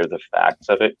matter the facts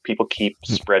of it. People keep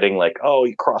spreading like, oh,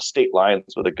 you cross state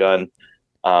lines with a gun,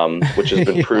 which has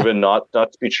been proven not to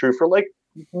be true for like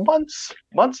months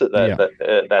that's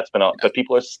been out. But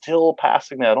people are still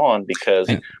passing that on because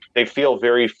they feel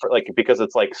because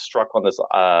it's like struck on this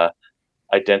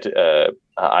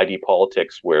ID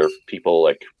politics where people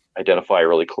like identify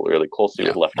really closely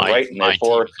with left and right, and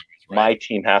therefore my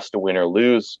team has to win or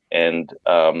lose, and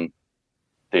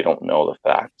they don't know the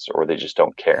facts, or they just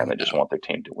don't care, and they just want their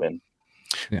team to win.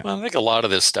 Yeah. Well, I think a lot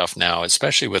of this stuff now,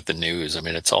 especially with the news, I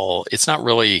mean, it's not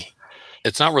really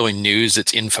news,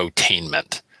 it's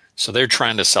infotainment. So they're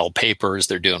trying to sell papers,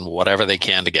 they're doing whatever they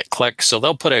can to get clicks. So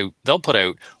they'll put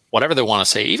out whatever they want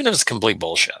to say, even if it's complete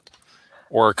bullshit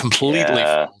or completely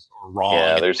false or wrong.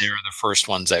 Yeah, they're the first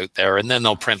ones out there, and then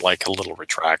they'll print like a little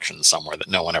retraction somewhere that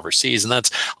no one ever sees. And that's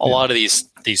a lot of these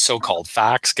so-called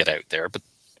facts get out there, but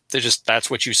that's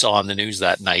what you saw on the news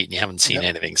that night, and you haven't seen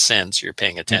anything since. You're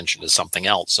paying attention to something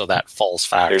else, so that false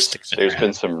fact. There's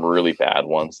been some really bad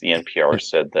ones. The NPR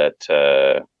said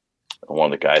that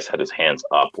one of the guys had his hands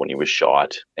up when he was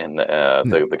shot, and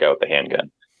the guy with the handgun,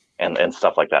 and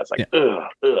stuff like that. It's like,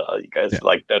 you guys,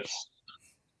 like that's.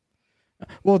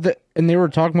 Well, and they were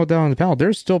talking about that on the panel.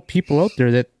 There's still people out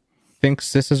there that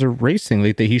thinks this is a race thing,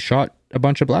 like that he shot a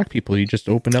bunch of black people. He just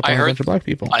opened up on a bunch of black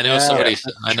people. I know somebody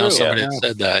said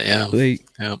that.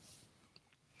 Yeah.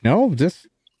 No, this.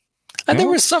 And there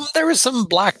was some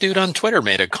black dude on Twitter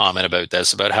made a comment about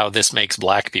this, about how this makes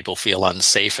black people feel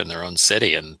unsafe in their own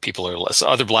city, and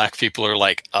other black people are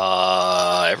like,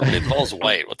 everybody involves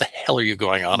white. What the hell are you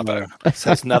going on about? This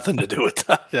has nothing to do with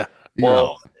that. Yeah.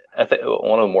 Well, I think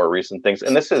one of the more recent things,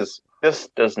 and this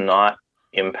does not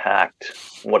impact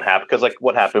what happened, because like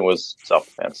what happened was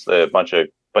self-defense. A bunch of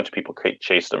people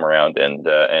chased him around and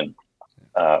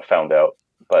found out.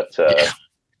 But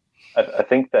I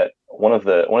think that one of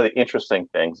the interesting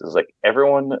things is like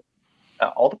everyone,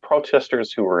 all the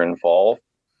protesters who were involved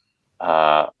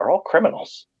are all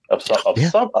criminals of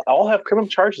some, all have criminal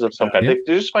charges of some kind. They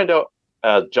just find out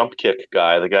jump kick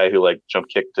guy, the guy who like jump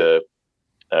kicked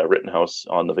Rittenhouse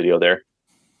on the video there.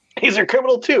 He's a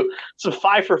criminal too. So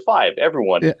 5 for 5.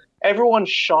 Everyone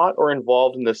shot or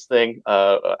involved in this thing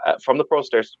from the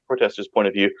protesters' point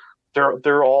of view.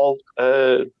 They're all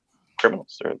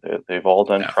criminals. They've all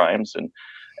done crimes, and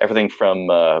everything from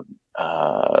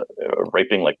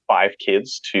raping like 5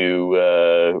 kids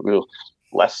to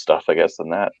less stuff, I guess, than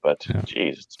that. But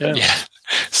geez,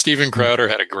 Steven Crowder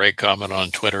had a great comment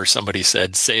on Twitter. Somebody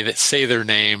said, "Say their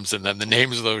names," and then the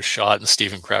names of those shot. And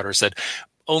Steven Crowder said,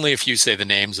 "Only if you say the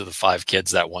names of the 5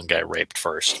 kids that one guy raped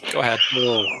first." Go ahead.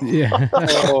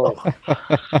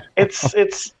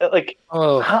 It's like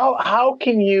how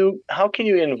can you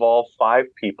involve 5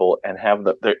 people and have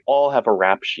they all have a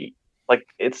rap sheet? Like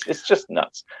it's just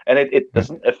nuts, and it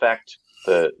doesn't affect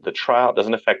the trial. It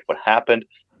doesn't affect what happened,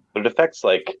 but it affects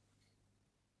like.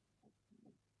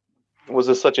 Was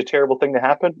this such a terrible thing to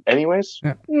happen? Anyways,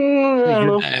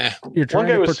 you're trying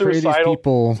to portray these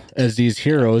people as these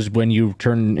heroes when you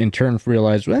in turn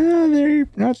realize, well, they're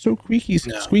not so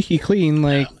squeaky clean.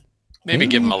 Like maybe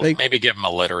give them a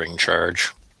littering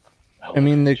charge. I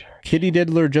mean, the kitty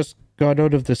diddler just got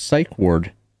out of the psych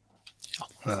ward,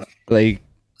 and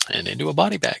into a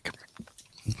body bag.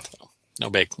 So, no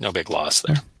big loss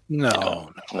there.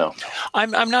 No.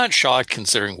 I'm not shocked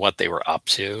considering what they were up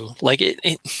to. Like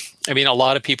I mean, a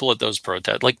lot of people at those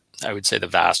protests, like I would say the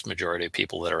vast majority of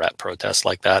people that are at protests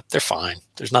like that, they're fine.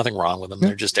 There's nothing wrong with them.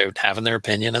 They're just out having their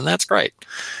opinion, and that's great.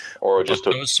 Or just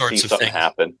those sorts of things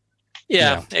happen.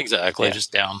 Yeah, exactly. Yeah.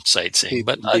 Just down sightseeing.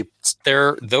 But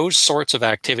those sorts of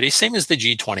activities, same as the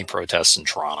G20 protests in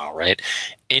Toronto, right?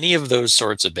 Any of those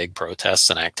sorts of big protests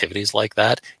and activities like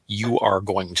that, you are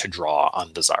going to draw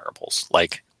undesirables.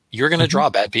 Like, you're going to draw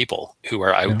bad people who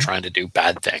are out trying to do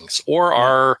bad things or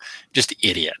are just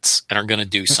idiots and are going to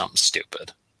do something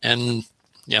stupid. And,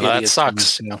 that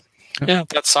sucks. Yeah,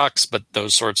 that sucks. But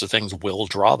those sorts of things will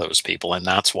draw those people. And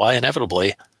that's why,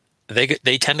 inevitably, they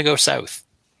tend to go south.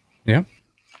 Yeah.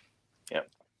 Yeah.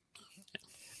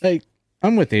 Like,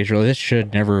 I'm with Adriel. This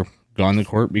should never gone to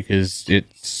court because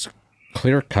it's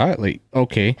clear cut. Like,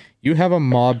 okay, you have a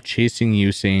mob chasing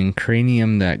you saying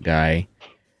cranium that guy,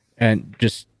 and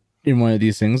just in one of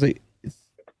these things, like,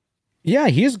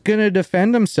 he's gonna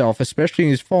defend himself, especially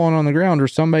when he's falling on the ground or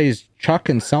somebody's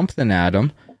chucking something at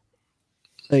him.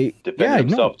 Like, defend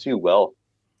himself too well.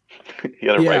 He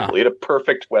had a rifle. He had a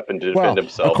perfect weapon to defend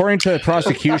himself. According to the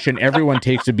prosecution, everyone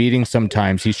takes a beating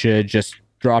sometimes. He should just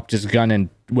dropped his gun and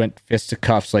went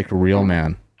fisticuffs like a real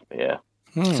man. Yeah.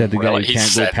 Said the guy Really? you He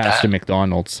can't go said past that? a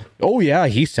McDonald's. Oh yeah,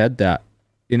 he said that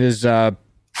in his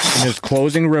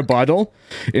closing rebuttal.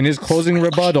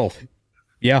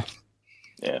 Yeah.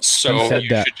 So He said you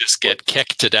that. should just get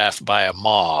kicked to death by a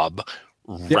mob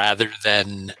rather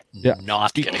than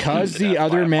not getting Because kicked to the death by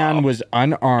other a man mob. was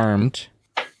unarmed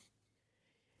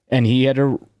and he had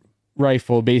a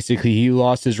rifle, basically he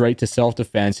lost his right to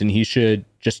self-defense and he should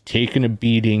just taken a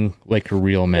beating like a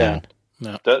real man.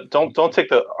 Don't take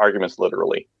the arguments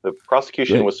literally. The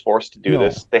prosecution Right. was forced to do No.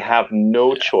 this. They have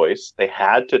no choice. They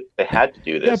had to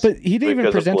do Yeah, this. but he didn't even because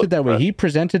of present it that way. political He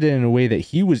presented it in a way that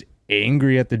he was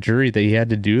angry at the jury that he had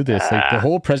to do this. Like the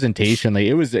whole presentation, like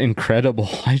it was incredible.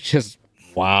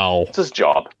 Wow. That's his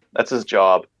job. That's his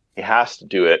job. He has to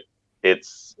do it.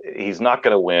 He's not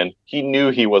going to win. He knew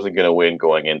he wasn't going to win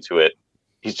going into it.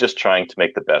 He's just trying to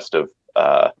make the best of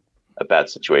a bad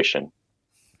situation.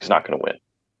 He's not going to win.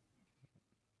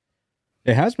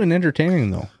 It has been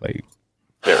entertaining though. Like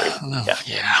Very.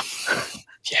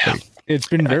 Yeah. it's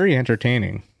been very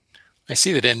entertaining. I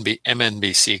see that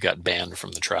MNBC got banned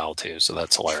from the trial too, so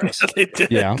that's hilarious. They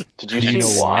did. Yeah. Did you Do you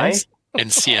see know why?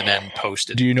 And CNN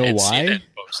posted. Do you know and why? CNN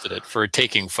posted it for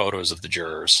taking photos of the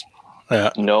jurors.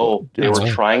 No, they were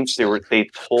No. trying. They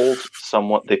told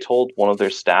one of their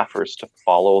staffers to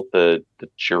follow the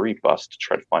jury bus to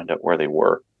try to find out where they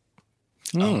were.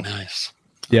 Oh, nice.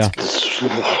 Yeah. It's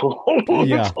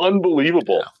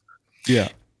unbelievable. Yeah.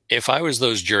 If I was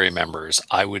those jury members,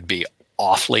 I would be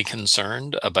awfully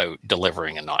concerned about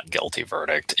delivering a not guilty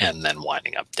verdict and then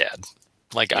winding up dead.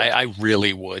 Like, I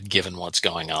really would, given what's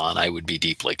going on, I would be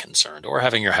deeply concerned. Or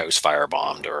having your house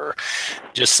firebombed or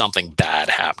just something bad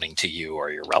happening to you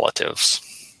or your relatives.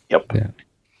 Yep. Yeah.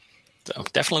 So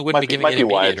definitely wouldn't be giving any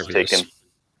why media it's interviews. taken.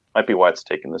 Might be why it's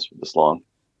taken this long.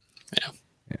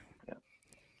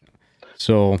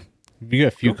 So we got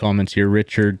a few comments here.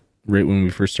 Richard, right when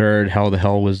we first started, how the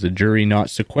hell was the jury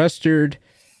not sequestered?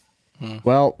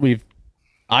 Well,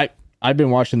 I've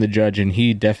been watching the judge, and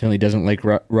he definitely doesn't like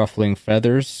ruffling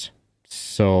feathers.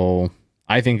 So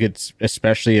I think it's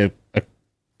especially a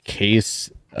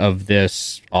case of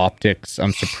this optics.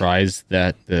 I'm surprised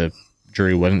that the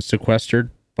jury wasn't sequestered,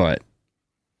 but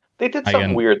They did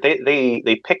something weird.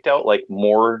 They picked out like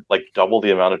double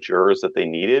the amount of jurors that they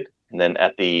needed, and then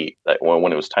at the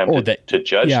when it was time to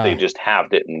judge, they just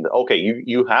halved it. And okay,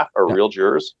 you half are real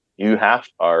jurors. You half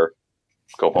are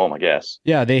go home, I guess.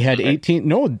 Yeah, they had 18.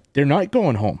 No, they're not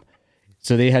going home.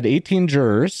 So they had 18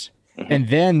 jurors, and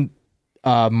then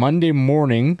Monday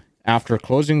morning after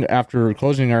closing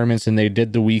arguments, and they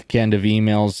did the weekend of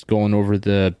emails going over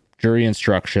the jury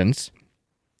instructions.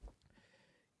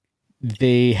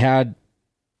 They had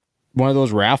one of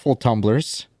those raffle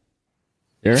tumblers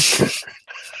there.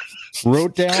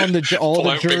 Wrote down all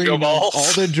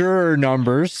the juror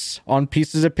numbers on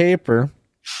pieces of paper,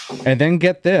 and then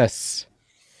get this.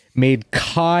 Made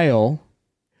Kyle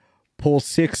pull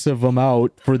 6 of them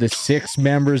out for the 6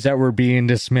 members that were being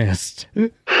dismissed.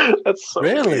 That's so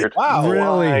weird. Wow.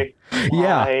 Really? Why?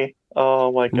 Yeah.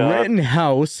 Oh my god.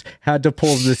 Rittenhouse had to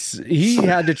pull this. He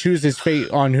had to choose his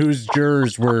fate on whose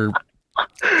jurors were.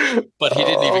 But he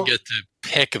didn't even get to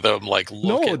pick them. Like,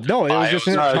 look at No, it was just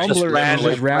a bios. tumbler,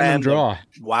 random draw.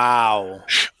 Wow.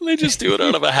 They just do it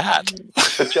out of a hat.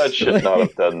 The judge should not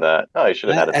have done that. No, he should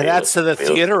have had a And that's to the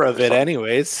bailiff theater of or it, something.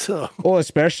 anyways. So. Well,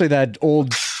 especially that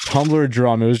old tumbler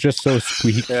drum. It was just so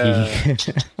squeaky.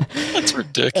 That's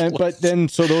ridiculous. But then,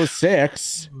 so those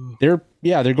 6, they're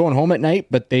going home at night,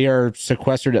 but they are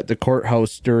sequestered at the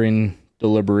courthouse during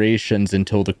deliberations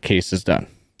until the case is done.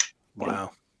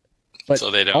 Wow. But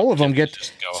So they don't all of them get to get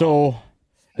just go so.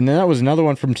 And then that was another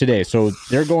one from today. So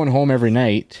they're going home every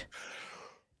night.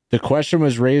 The question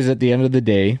was raised at the end of the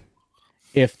day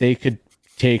if they could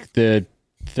take the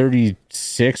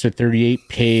 36 or 38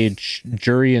 page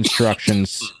jury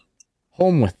instructions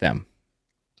home with them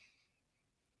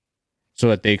so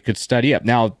that they could study up.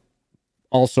 Now,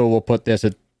 also, we'll put this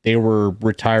that they were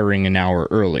retiring an hour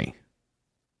early.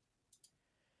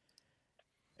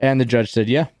 And the judge said,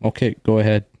 yeah, okay, go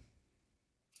ahead.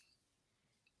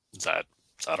 Is that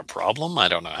a problem? I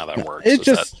don't know how that works.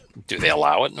 Do they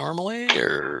allow it normally,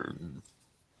 or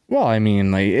Well, I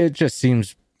mean, like, it just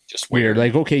seems just weird. weird?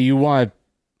 Like, okay, you're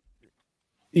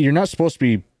not supposed to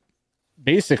be,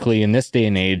 basically in this day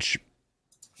and age,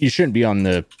 you shouldn't be on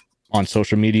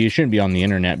social media. You shouldn't be on the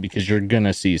internet because you're going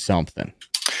to see something.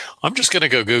 I'm just gonna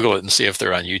go Google it and see if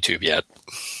they're on YouTube yet.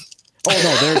 Oh,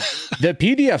 no, the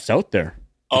PDF's out there.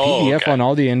 The PDF okay. on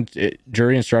all the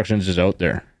jury instructions is out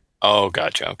there. Oh,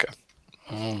 gotcha. Okay.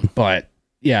 But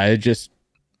yeah, it just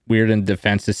weird, and the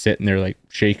defense is sitting there like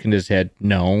shaking his head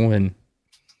no, and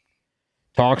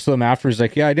talks to them after. He's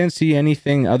like, yeah, I didn't see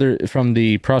anything other from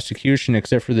the prosecution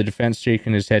except for the defense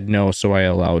shaking his head no, so I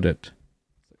allowed it.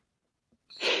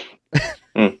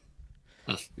 It's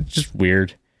just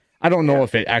weird. I don't know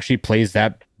if it actually plays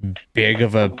that big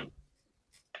of a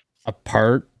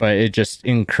part, but it just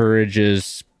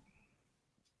encourages,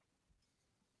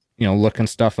 looking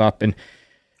stuff up. And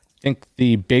I think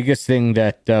the biggest thing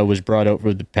that was brought out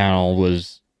for the panel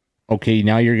was, okay,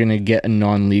 now you're going to get a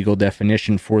non-legal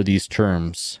definition for these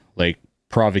terms, like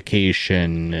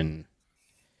provocation and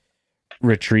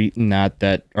retreat and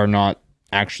that are not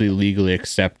actually legally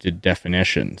accepted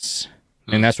definitions.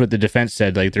 And that's what the defense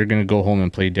said. Like, they're going to go home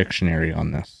and play dictionary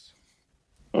on this.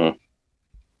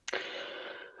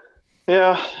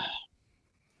 Yeah.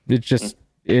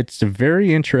 It's a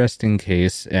very interesting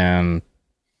case, and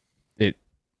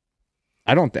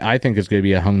I think it's going to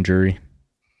be a hung jury.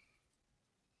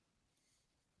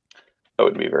 That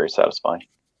would be very satisfying.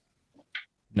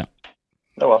 No.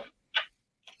 Oh well.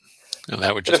 And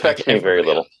that would It just affects make me very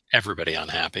little. everybody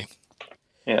unhappy.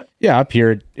 Yeah, up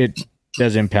here it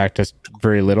does impact us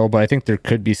very little, but I think there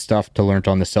could be stuff to learn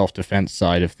on the self-defense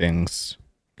side of things,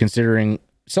 considering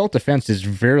self-defense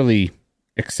is rarely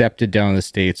accepted down in the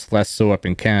States, less so up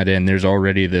in Canada, and there's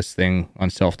already this thing on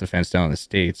self-defense down in the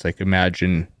States. Like,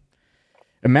 imagine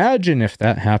if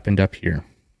that happened up here.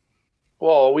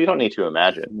 Well, we don't need to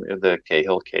imagine. We have the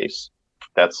Cahill case.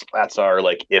 That's our,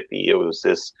 like, iffy. It was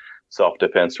this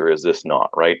self-defense or is this not,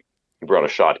 right? He brought a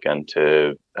shotgun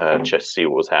to just see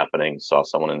what was happening, saw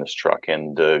someone in this truck,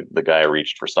 and the guy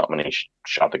reached for something and he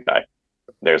shot the guy.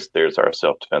 There's our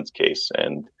self-defense case,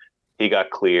 and he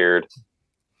got cleared,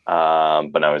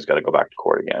 but now he's got to go back to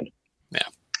court again.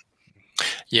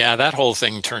 Yeah, that whole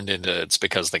thing turned into it's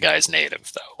because the guy's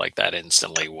native, though. Like, that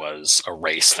instantly was a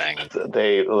race thing.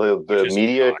 The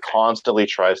media constantly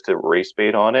tries to race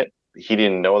bait on it. He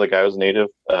didn't know the guy was native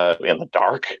in the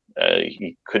dark.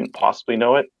 He couldn't possibly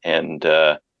know it, and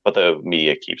but the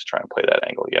media keeps trying to play that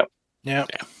angle. Yep. Yeah.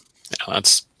 Yeah,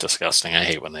 that's disgusting. I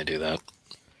hate when they do that.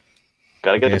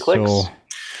 Got to get the clicks. So,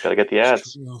 Got to get the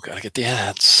ads. Got to get the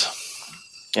ads.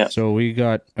 Yeah. So we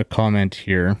got a comment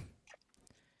here.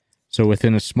 So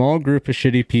within a small group of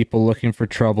shitty people looking for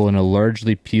trouble in a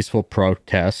largely peaceful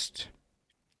protest,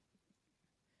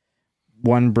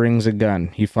 one brings a gun.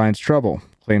 He finds trouble.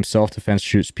 Claims self-defense,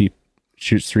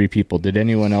 shoots 3 people. Did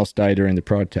anyone else die during the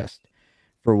protest?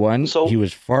 For one, he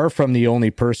was far from the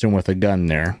only person with a gun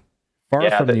there. Far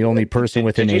from the only person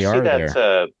with an AR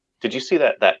there. Did you see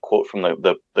that quote from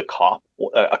the cop?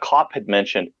 A cop had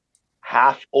mentioned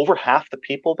over half the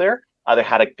people there either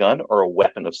had a gun or a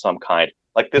weapon of some kind.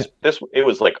 Like this, it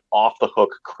was like off the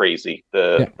hook crazy.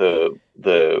 The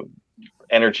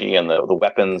energy and the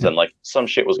weapons and like some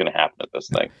shit was going to happen at this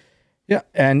thing. Yeah,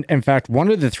 and in fact,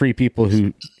 one of the 3 people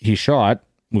who he shot,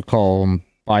 we call him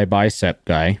bicep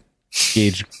guy,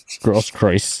 Gage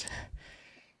Grosskreutz,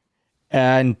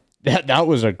 and that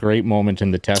was a great moment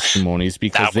in the testimonies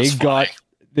because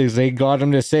they got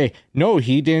him to say, no,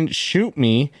 he didn't shoot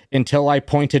me until I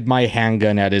pointed my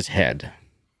handgun at his head.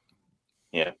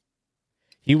 Yeah.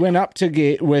 He went up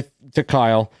to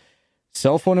Kyle,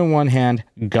 cell phone in one hand,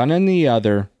 gun in the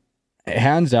other,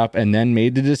 hands up, and then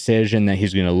made the decision that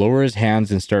he's going to lower his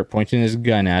hands and start pointing his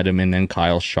gun at him, and then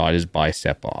Kyle shot his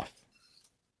bicep off.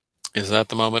 Is that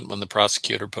the moment when the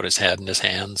prosecutor put his head in his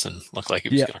hands and looked like he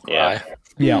was going to cry?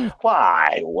 Yeah.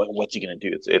 Why? What's he going to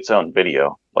do? It's on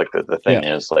video. Like the thing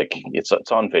is, like it's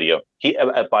on video. He,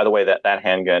 by the way, that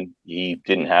handgun, he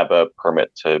didn't have a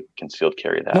permit to concealed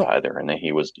carry that either, and then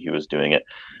he was doing it.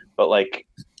 But like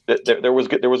there was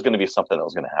going to be something that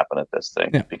was going to happen at this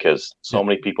thing because so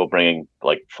many people bringing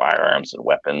like firearms and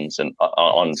weapons and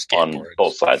on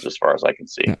both sides as far as I can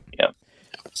see. Yeah.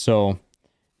 So,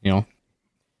 I'm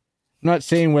not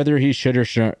saying whether he should or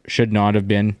should not have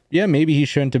been. Yeah, maybe he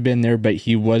shouldn't have been there, but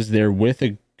he was there with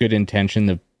a good intention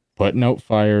of putting out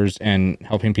fires and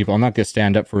helping people. I'm not going to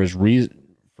stand up for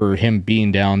for him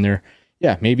being down there.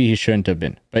 Yeah, maybe he shouldn't have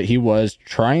been, but he was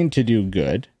trying to do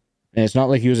good. And it's not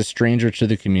like he was a stranger to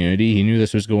the community. He knew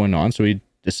this was going on, so he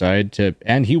decided to,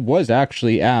 and he was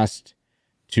actually asked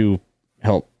to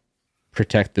help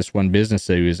protect this one business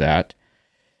that he was at.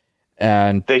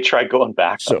 And they tried going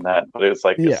back on that, but it's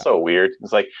like, it's so weird.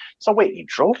 It's like, so wait, you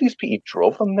drove these people, you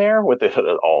drove them there with it?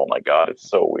 Oh my God, it's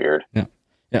so weird. Yeah.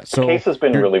 So the case has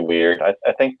been really weird. I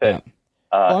think that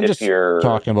I'm just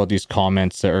talking about these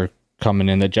comments that are coming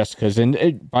in that Jessica's,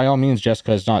 and by all means,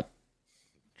 Jessica is not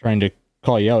trying to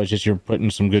call you out. It's just you're putting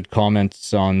some good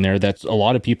comments on there that a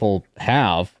lot of people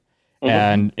have. Mm-hmm.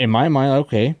 And in my mind,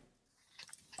 okay,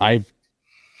 I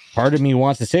part of me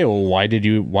wants to say, well, why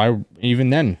even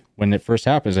then, when it first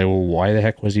happened, I say, well, why the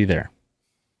heck was he there?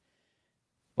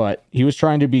 But he was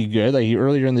trying to be good. Like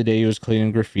earlier in the day, he was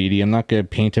cleaning graffiti. I'm not going to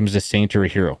paint him as a saint or a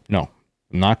hero. No,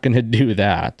 I'm not going to do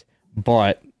that.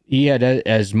 But he had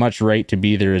as much right to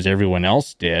be there as everyone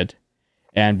else did.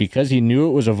 And because he knew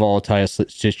it was a volatile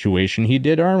situation, he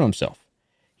did arm himself.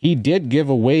 He did give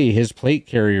away his plate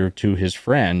carrier to his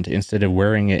friend instead of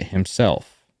wearing it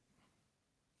himself.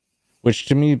 Which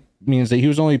to me means that he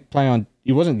was only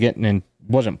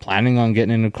wasn't planning on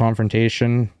getting into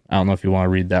confrontation. I don't know if you want to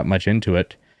read that much into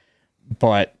it.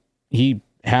 But he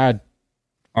had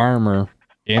armor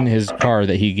in his car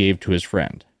that he gave to his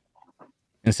friend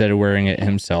instead of wearing it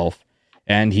himself.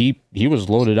 And he was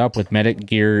loaded up with medic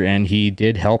gear, and he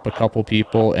did help a couple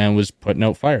people and was putting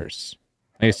out fires.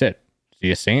 Like I said, is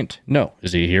he a saint? No.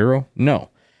 Is he a hero? No.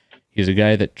 He's a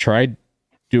guy that tried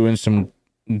doing some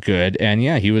good, and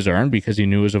yeah, he was armed because he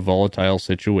knew it was a volatile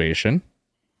situation.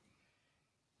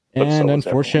 But and so was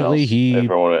unfortunately,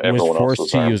 everyone else. was forced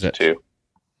to armed use it. too.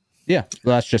 Yeah,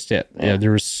 that's just it. Yeah,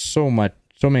 there was so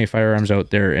many firearms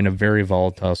out there in a very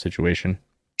volatile situation.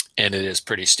 And it is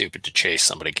pretty stupid to chase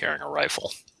somebody carrying a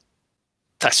rifle.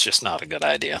 That's just not a good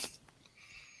idea.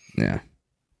 Yeah.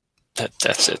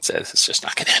 That's it. It's just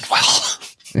not going to end well.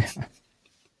 Yeah.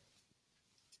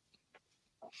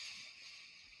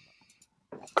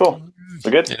 Cool.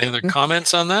 We good? Any other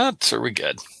comments on that? Or are we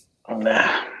good?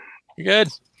 Nah. You good?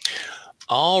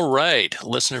 All right.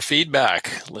 Listener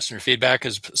feedback. Listener feedback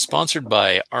is sponsored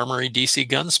by Armory DC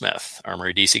Gunsmith.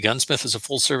 Armory DC Gunsmith is a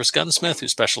full-service gunsmith who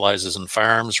specializes in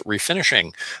firearms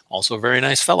refinishing. Also a very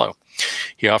nice fellow.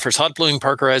 He offers hot bluing,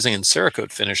 parkerizing, and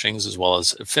Cerakote finishings, as well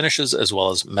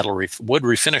as metal wood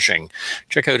refinishing.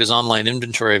 Check out his online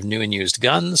inventory of new and used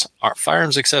guns,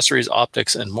 firearms accessories,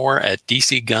 optics, and more at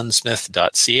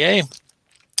dcgunsmith.ca.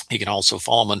 You can also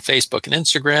follow him on Facebook and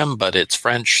Instagram, but it's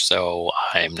French, so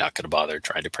I'm not going to bother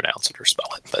trying to pronounce it or spell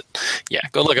it. But yeah,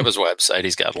 go look up his website.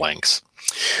 He's got links.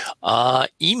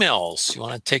 Emails. You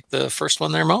want to take the first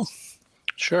one there, Mo?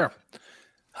 Sure.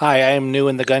 Hi, I am new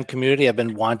in the gun community. I've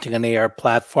been wanting an AR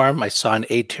platform. I saw an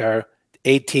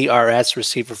ATRS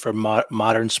receiver for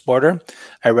Modern Sporter.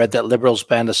 I read that liberals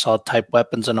banned assault-type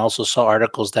weapons and also saw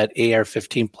articles that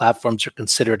AR-15 platforms are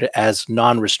considered as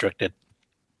non-restricted.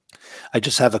 I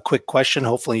just have a quick question.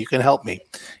 Hopefully you can help me.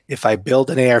 If I build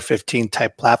an AR-15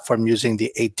 type platform using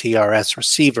the ATRS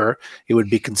receiver, it would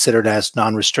be considered as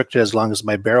non-restricted as long as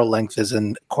my barrel length is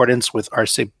in accordance with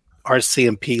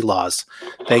RCMP laws.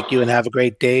 Thank you and have a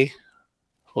great day.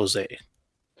 Jose.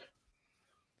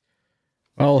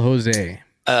 Well, Jose.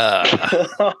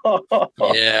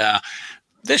 Yeah.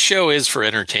 This show is for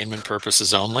entertainment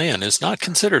purposes only and is not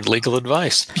considered legal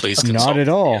advice. Please consult Not at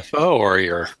all. the CFO or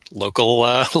your local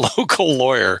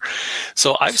lawyer.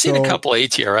 So I've seen a couple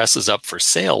ATRSs up for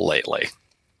sale lately.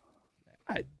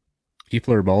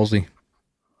 People are ballsy.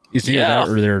 Is it that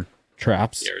or they're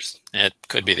traps? It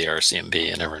could be the RCMP.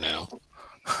 You never know.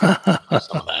 Some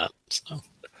of that. So.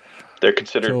 They're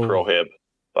considered prohib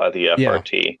by the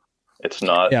FRT. Yeah. It's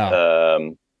not. Yeah.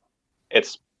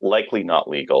 It's likely not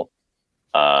legal.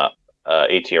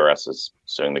 ATRS is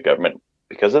suing the government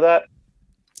because of that.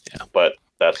 Yeah, but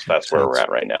that's where we're at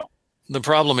right now. The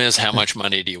problem is, how much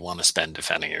money do you want to spend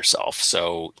defending yourself?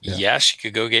 So yes, you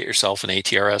could go get yourself an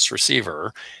ATRS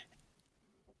receiver.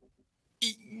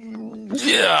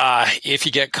 Yeah, if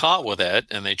you get caught with it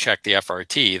and they check the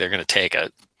FRT, they're going to take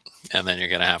it, and then you're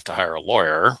going to have to hire a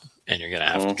lawyer, and you're going to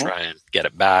have to try and get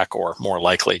it back, or more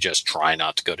likely just try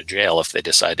not to go to jail if they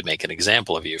decide to make an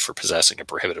example of you for possessing a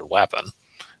prohibited weapon,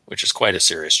 which is quite a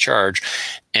serious charge.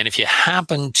 And if you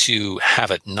happen to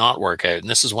have it not work out, and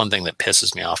this is one thing that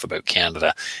pisses me off about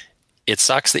Canada, it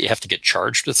sucks that you have to get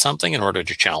charged with something in order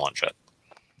to challenge it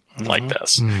like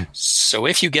this. So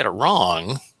if you get it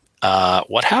wrong,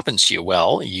 what happens to you?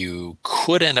 Well, you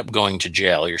could end up going to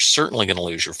jail. You're certainly going to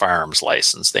lose your firearms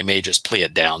license. They may just plea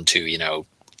it down to,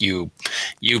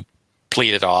 you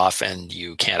plead it off and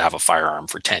you can't have a firearm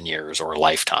for 10 years or a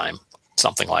lifetime,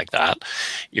 something like that.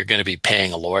 You're going to be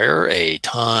paying a lawyer a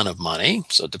ton of money,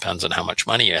 so it depends on how much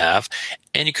money you have,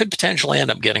 and you could potentially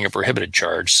end up getting a prohibited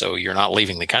charge, so you're not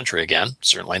leaving the country again,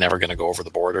 certainly never going to go over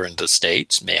the border into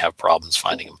states, may have problems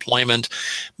finding employment,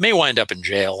 may wind up in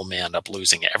jail, may end up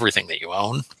losing everything that you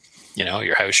own,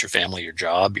 your house, your family, your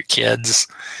job, your kids.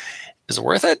 Is it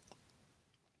worth it?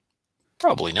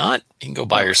 Probably not. You can go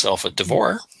buy yourself a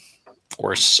DeVore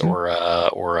or a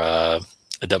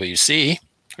WC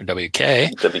or WK.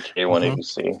 WK1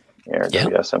 ABC or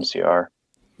WSMCR.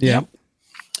 Yeah.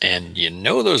 And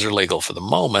those are legal for the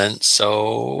moment,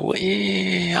 so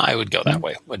I would go that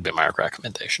way. Would be my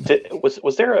recommendation.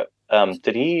 Was there a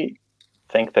did he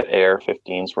think that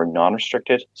AR-15s were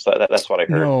non-restricted? So that's what I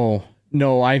heard.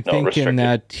 No, I'm thinking restricted.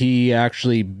 that he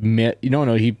actually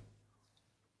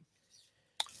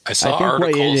I saw I think what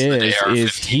articles it that is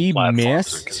AR-15 he platforms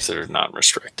missed- are considered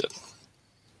non-restricted.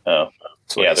 Oh,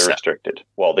 That's what yeah, he they're said. restricted.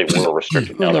 Well, they were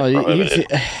restricted. Now No, they're prohibited.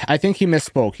 I think he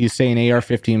misspoke. He's saying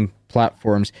AR-15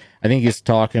 platforms. I think he's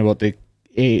talking about the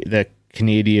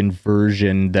Canadian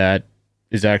version that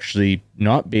is actually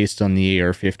not based on the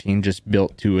AR-15, just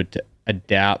built to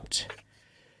adapt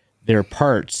their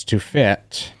parts to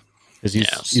fit.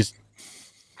 Because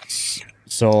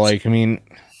so, like, I mean,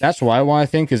 that's why I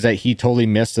think is that he totally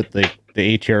missed that the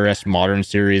ATRS Modern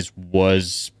Series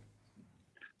was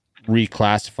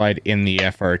reclassified in the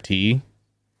FRT.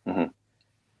 Mm-hmm.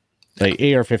 Like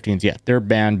AR-15s, yeah, they're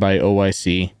banned by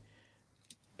OIC,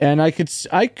 and I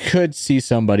could see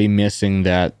somebody missing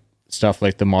that stuff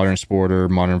like the Modern Sporter,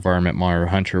 Modern Environment, Modern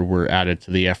Hunter were added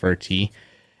to the FRT.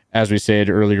 As we said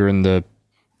earlier in the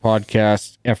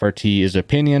podcast, FRT is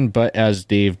opinion, but as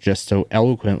Dave just so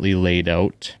eloquently laid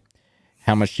out,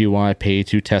 how much do you want to pay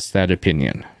to test that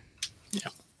opinion?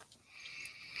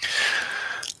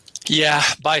 Yeah,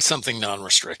 buy something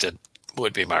non-restricted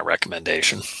would be my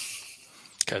recommendation.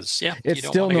 Because it's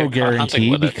still no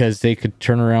guarantee because they could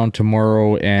turn around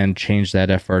tomorrow and change that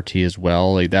FRT as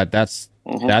well. Like that's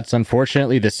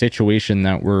unfortunately the situation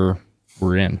that we're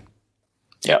in.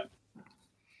 Yep.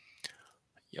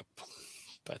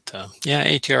 But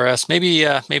ATRS,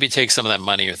 maybe take some of that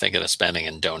money you're thinking of spending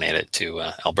and donate it to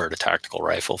Alberta Tactical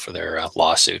Rifle for their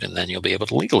lawsuit, and then you'll be able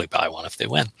to legally buy one if they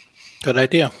win. Good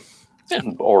idea. Yeah.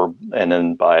 And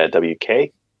then buy a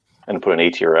WK and put an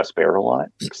ATRS barrel on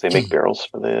it because they make barrels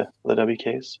for the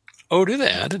WKs. Oh, do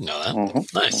they? I didn't know that.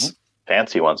 Mm-hmm. Nice.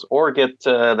 Fancy ones. Or get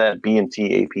that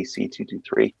B&T APC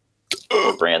 223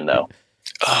 brand though.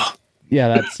 Oh, Yeah,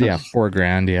 that's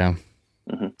 $4,000. Yeah.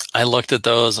 I looked at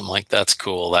those. I'm like, that's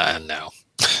cool. That no,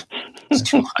 it's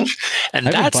too much. And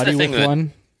I have that's a buddy the thing with that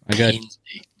one.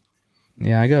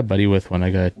 I got a buddy with one. I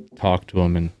got to talk to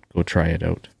him and go try it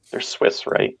out. They're Swiss,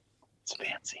 right? It's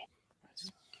fancy.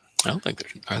 I don't think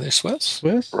are they Swiss?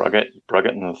 Swiss? Brugget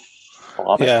and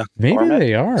Slavic. Yeah. Maybe format.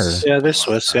 they are. Yeah, they're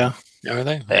Swiss, yeah. Are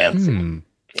they? Fancy.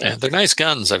 Yeah, they're nice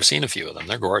guns. I've seen a few of them.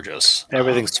 They're gorgeous.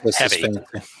 Everything's Swiss is heavy.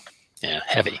 fancy. Yeah,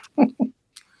 heavy.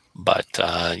 But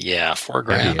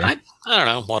 $4,000. Yeah. I don't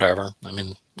know. Whatever. I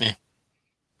mean,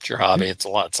 it's your hobby. It's a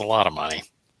lot of money.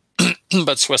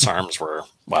 But Swiss Arms were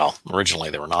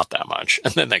originally they were not that much,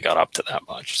 and then they got up to that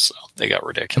much, so they got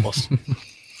ridiculous.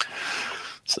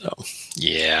 So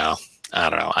yeah, I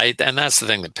don't know. And that's the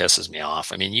thing that pisses me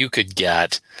off. I mean, you could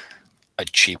get a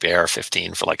cheap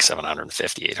AR-15 for like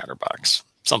 $750, $800.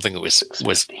 Something that was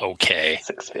okay.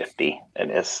 $650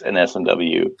 and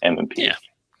S&W M&P. Yeah.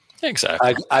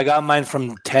 Exactly. I got mine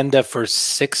from Tenda for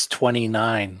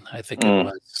 $629, I think it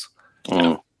was.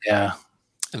 Yeah.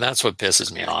 And that's what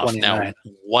pisses me off. Now,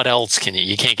 what else can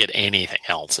you can't get anything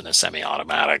else in a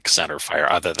semi-automatic center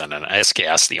fire other than an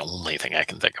SKS, the only thing I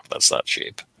can think of that's that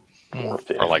cheap. Or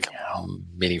like a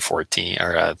Mini 14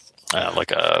 or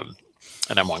like an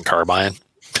M1 carbine,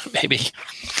 maybe.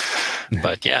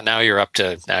 But yeah, now you're up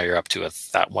to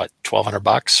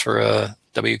 $1,200 for a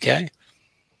WK?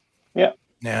 Yeah.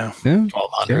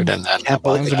 $1,200 and then Can't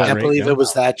believe it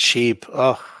was that cheap.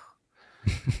 Oh.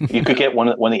 You could get one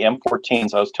of the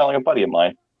M14s. I was telling a buddy of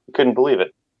mine, I couldn't believe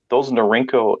it. Those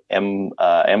Norinco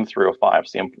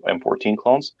M305s, the M14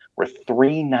 clones, were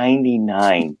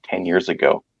 $399 10 years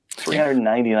ago.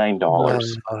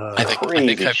 $399. I think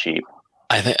Crazy cheap.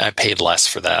 I think I paid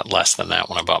less than that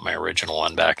when I bought my original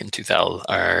one back in 2000.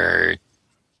 Or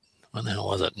when the hell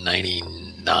was it?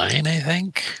 99, I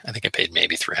think. I think I paid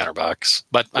maybe $300,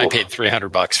 but I paid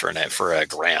 $300 for a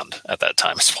grand at that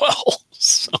time as well.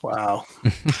 So, wow.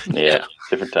 Yeah,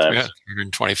 different times.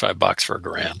 $125 for a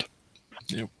grand.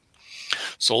 Yep.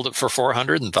 Sold it for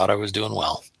 $400 and thought I was doing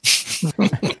well.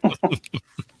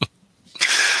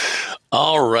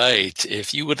 All right.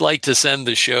 If you would like to send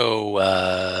the show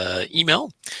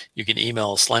email, you can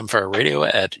email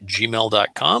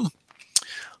slamfireradio@gmail.com.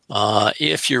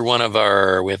 If you're one of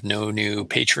our, we have no new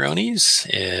Patreonies,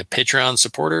 Patreon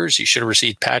supporters, you should have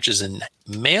received patches in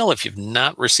mail. If you've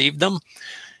not received them,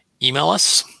 email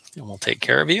us and we'll take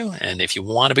care of you. And if you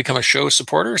want to become a show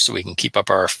supporter so we can keep up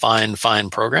our fine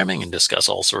programming and discuss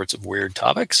all sorts of weird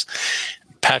topics,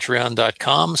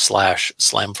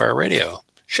 patreon.com/slamfireradio.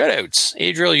 Shoutouts.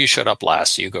 Adriel, you shut up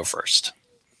last, so you go first.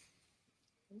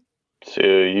 To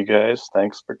you guys,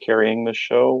 thanks for carrying the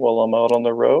show while I'm out on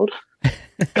the road.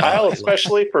 Kyle,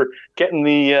 especially for getting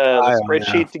the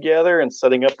spreadsheet together and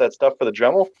setting up that stuff for the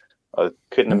Dremel. I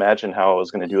couldn't imagine how I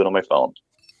was going to do it on my phone.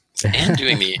 And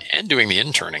doing the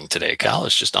interning today. Kyle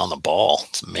is just on the ball.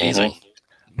 It's amazing.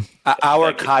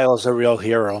 Our Kyle's a real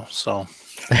hero. So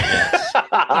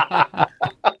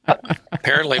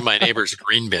apparently, my neighbor's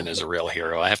green bin is a real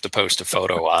hero. I have to post a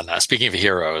photo on. Speaking of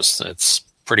heroes, it's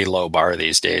pretty low bar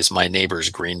these days. My neighbor's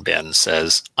green bin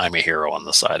says "I'm a hero" on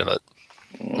the side of it.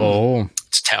 Oh,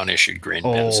 it's town issued green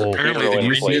bin. So apparently, the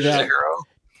green bin is a hero.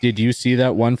 Did you see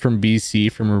that one from BC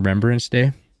from Remembrance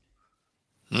Day?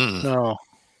 No.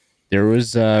 There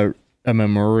was a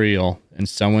memorial and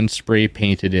someone spray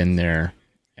painted in there,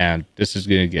 and this is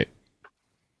going to get...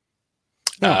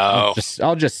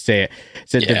 I'll just say it. It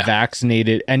said the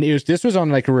vaccinated, and this was on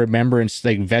like a remembrance,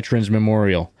 like Veterans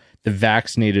Memorial. The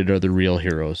vaccinated are the real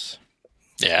heroes.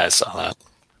 Yeah, I saw that.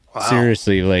 Wow.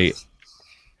 Seriously, like...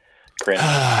 Cringe.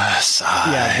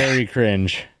 Yeah, very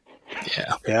cringe.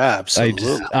 Yeah,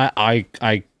 absolutely.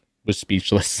 I was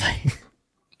speechless.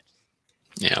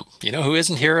 Yeah. You know who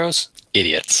isn't heroes?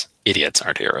 Idiots. Idiots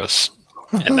aren't heroes.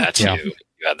 And that's you. You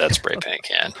had that spray paint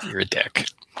can. You're a dick.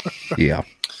 Yeah.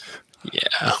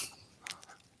 Yeah.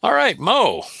 All right,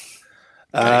 Mo.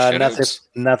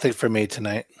 Nothing for me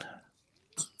tonight.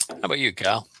 How about you,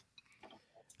 Cal?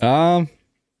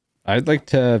 I'd like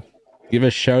to give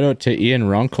a shout out to Ian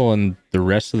Runkle and the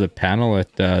rest of the panel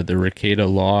at the Ricada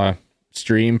Law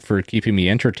stream for keeping me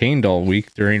entertained all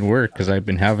week during work, because I've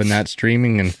been having that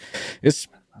streaming, and it's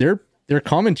their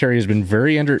commentary has been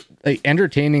very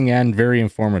entertaining and very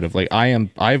informative. Like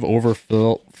I've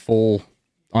full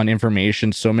on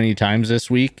information so many times this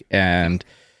week and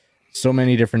so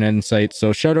many different insights.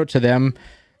 So shout out to them.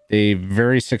 They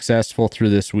very successful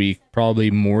through this week,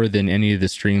 probably more than any of the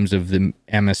streams of the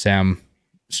MSM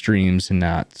streams and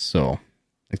that. So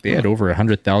like they had over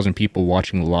 100,000 people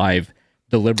watching live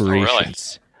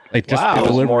deliberations. Oh, really? Like just it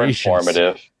was more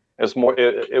informative. It was more.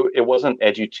 It wasn't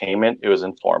edutainment. It was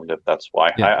informative. That's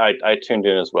why I tuned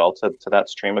in as well to that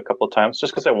stream a couple of times,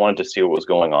 just because I wanted to see what was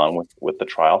going on with the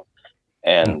trial,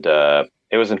 and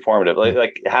it was informative.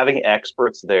 Like having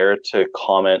experts there to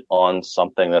comment on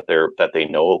something that they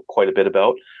know quite a bit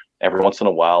about. Every once in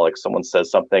a while, like someone says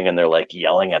something and they're like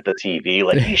yelling at the TV,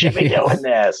 like you should be doing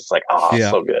this. It's like,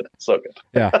 so good, so good.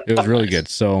 Yeah, it was really good.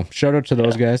 So shout out to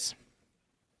those guys.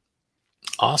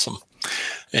 Awesome.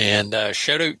 And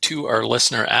shout out to our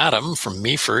listener, Adam from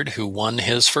Meaford, who won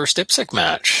his first IPSC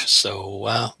match.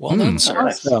 So well done, sir.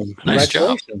 Awesome. Nice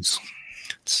job. Congratulations.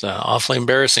 It's awfully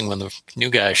embarrassing when the new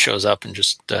guy shows up and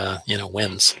just,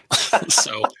 wins.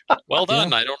 So well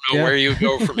done. I don't know where you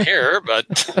go from here, but...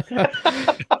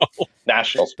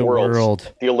 Nationals, the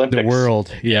world, the Olympics. The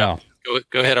world, yeah.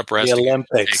 Go head up wrestling. The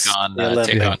Olympics.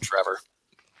 Take on Trevor.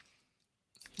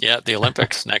 Yeah, the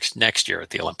Olympics next year at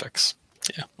the Olympics.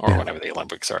 Yeah, or whenever the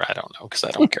Olympics are. I don't know, because I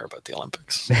don't care about the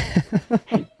Olympics.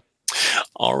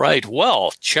 All right.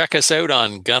 Well, check us out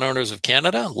on Gun Owners of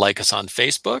Canada. Like us on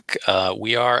Facebook.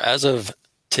 We are, as of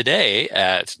today,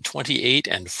 at 28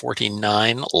 and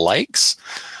 49 likes.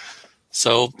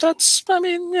 So that's,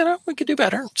 we could do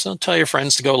better. So tell your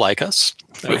friends to go like us.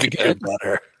 That would be good.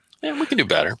 Better. Yeah, we can do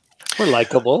better. We're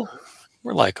likable.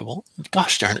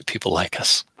 Gosh darn it, people like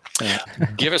us.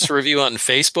 Give us a review on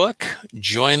Facebook,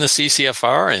 join the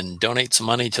CCFR, and donate some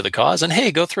money to the cause. And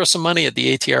hey, go throw some money at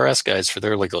the ATRS guys for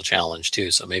their legal challenge too.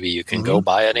 So maybe you can go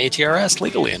buy an ATRS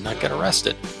legally and not get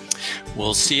arrested.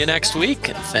 We'll see you next week,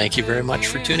 and thank you very much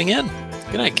for tuning in.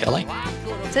 Good night, Kelly.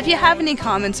 So if you have any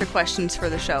comments or questions for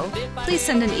the show, please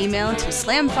send an email to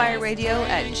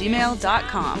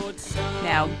slamfireradio@gmail.com.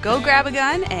 Now go grab a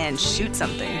gun and shoot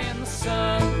something.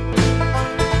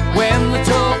 When the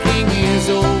talking is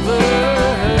over,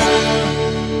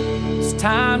 it's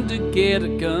time to get a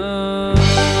gun.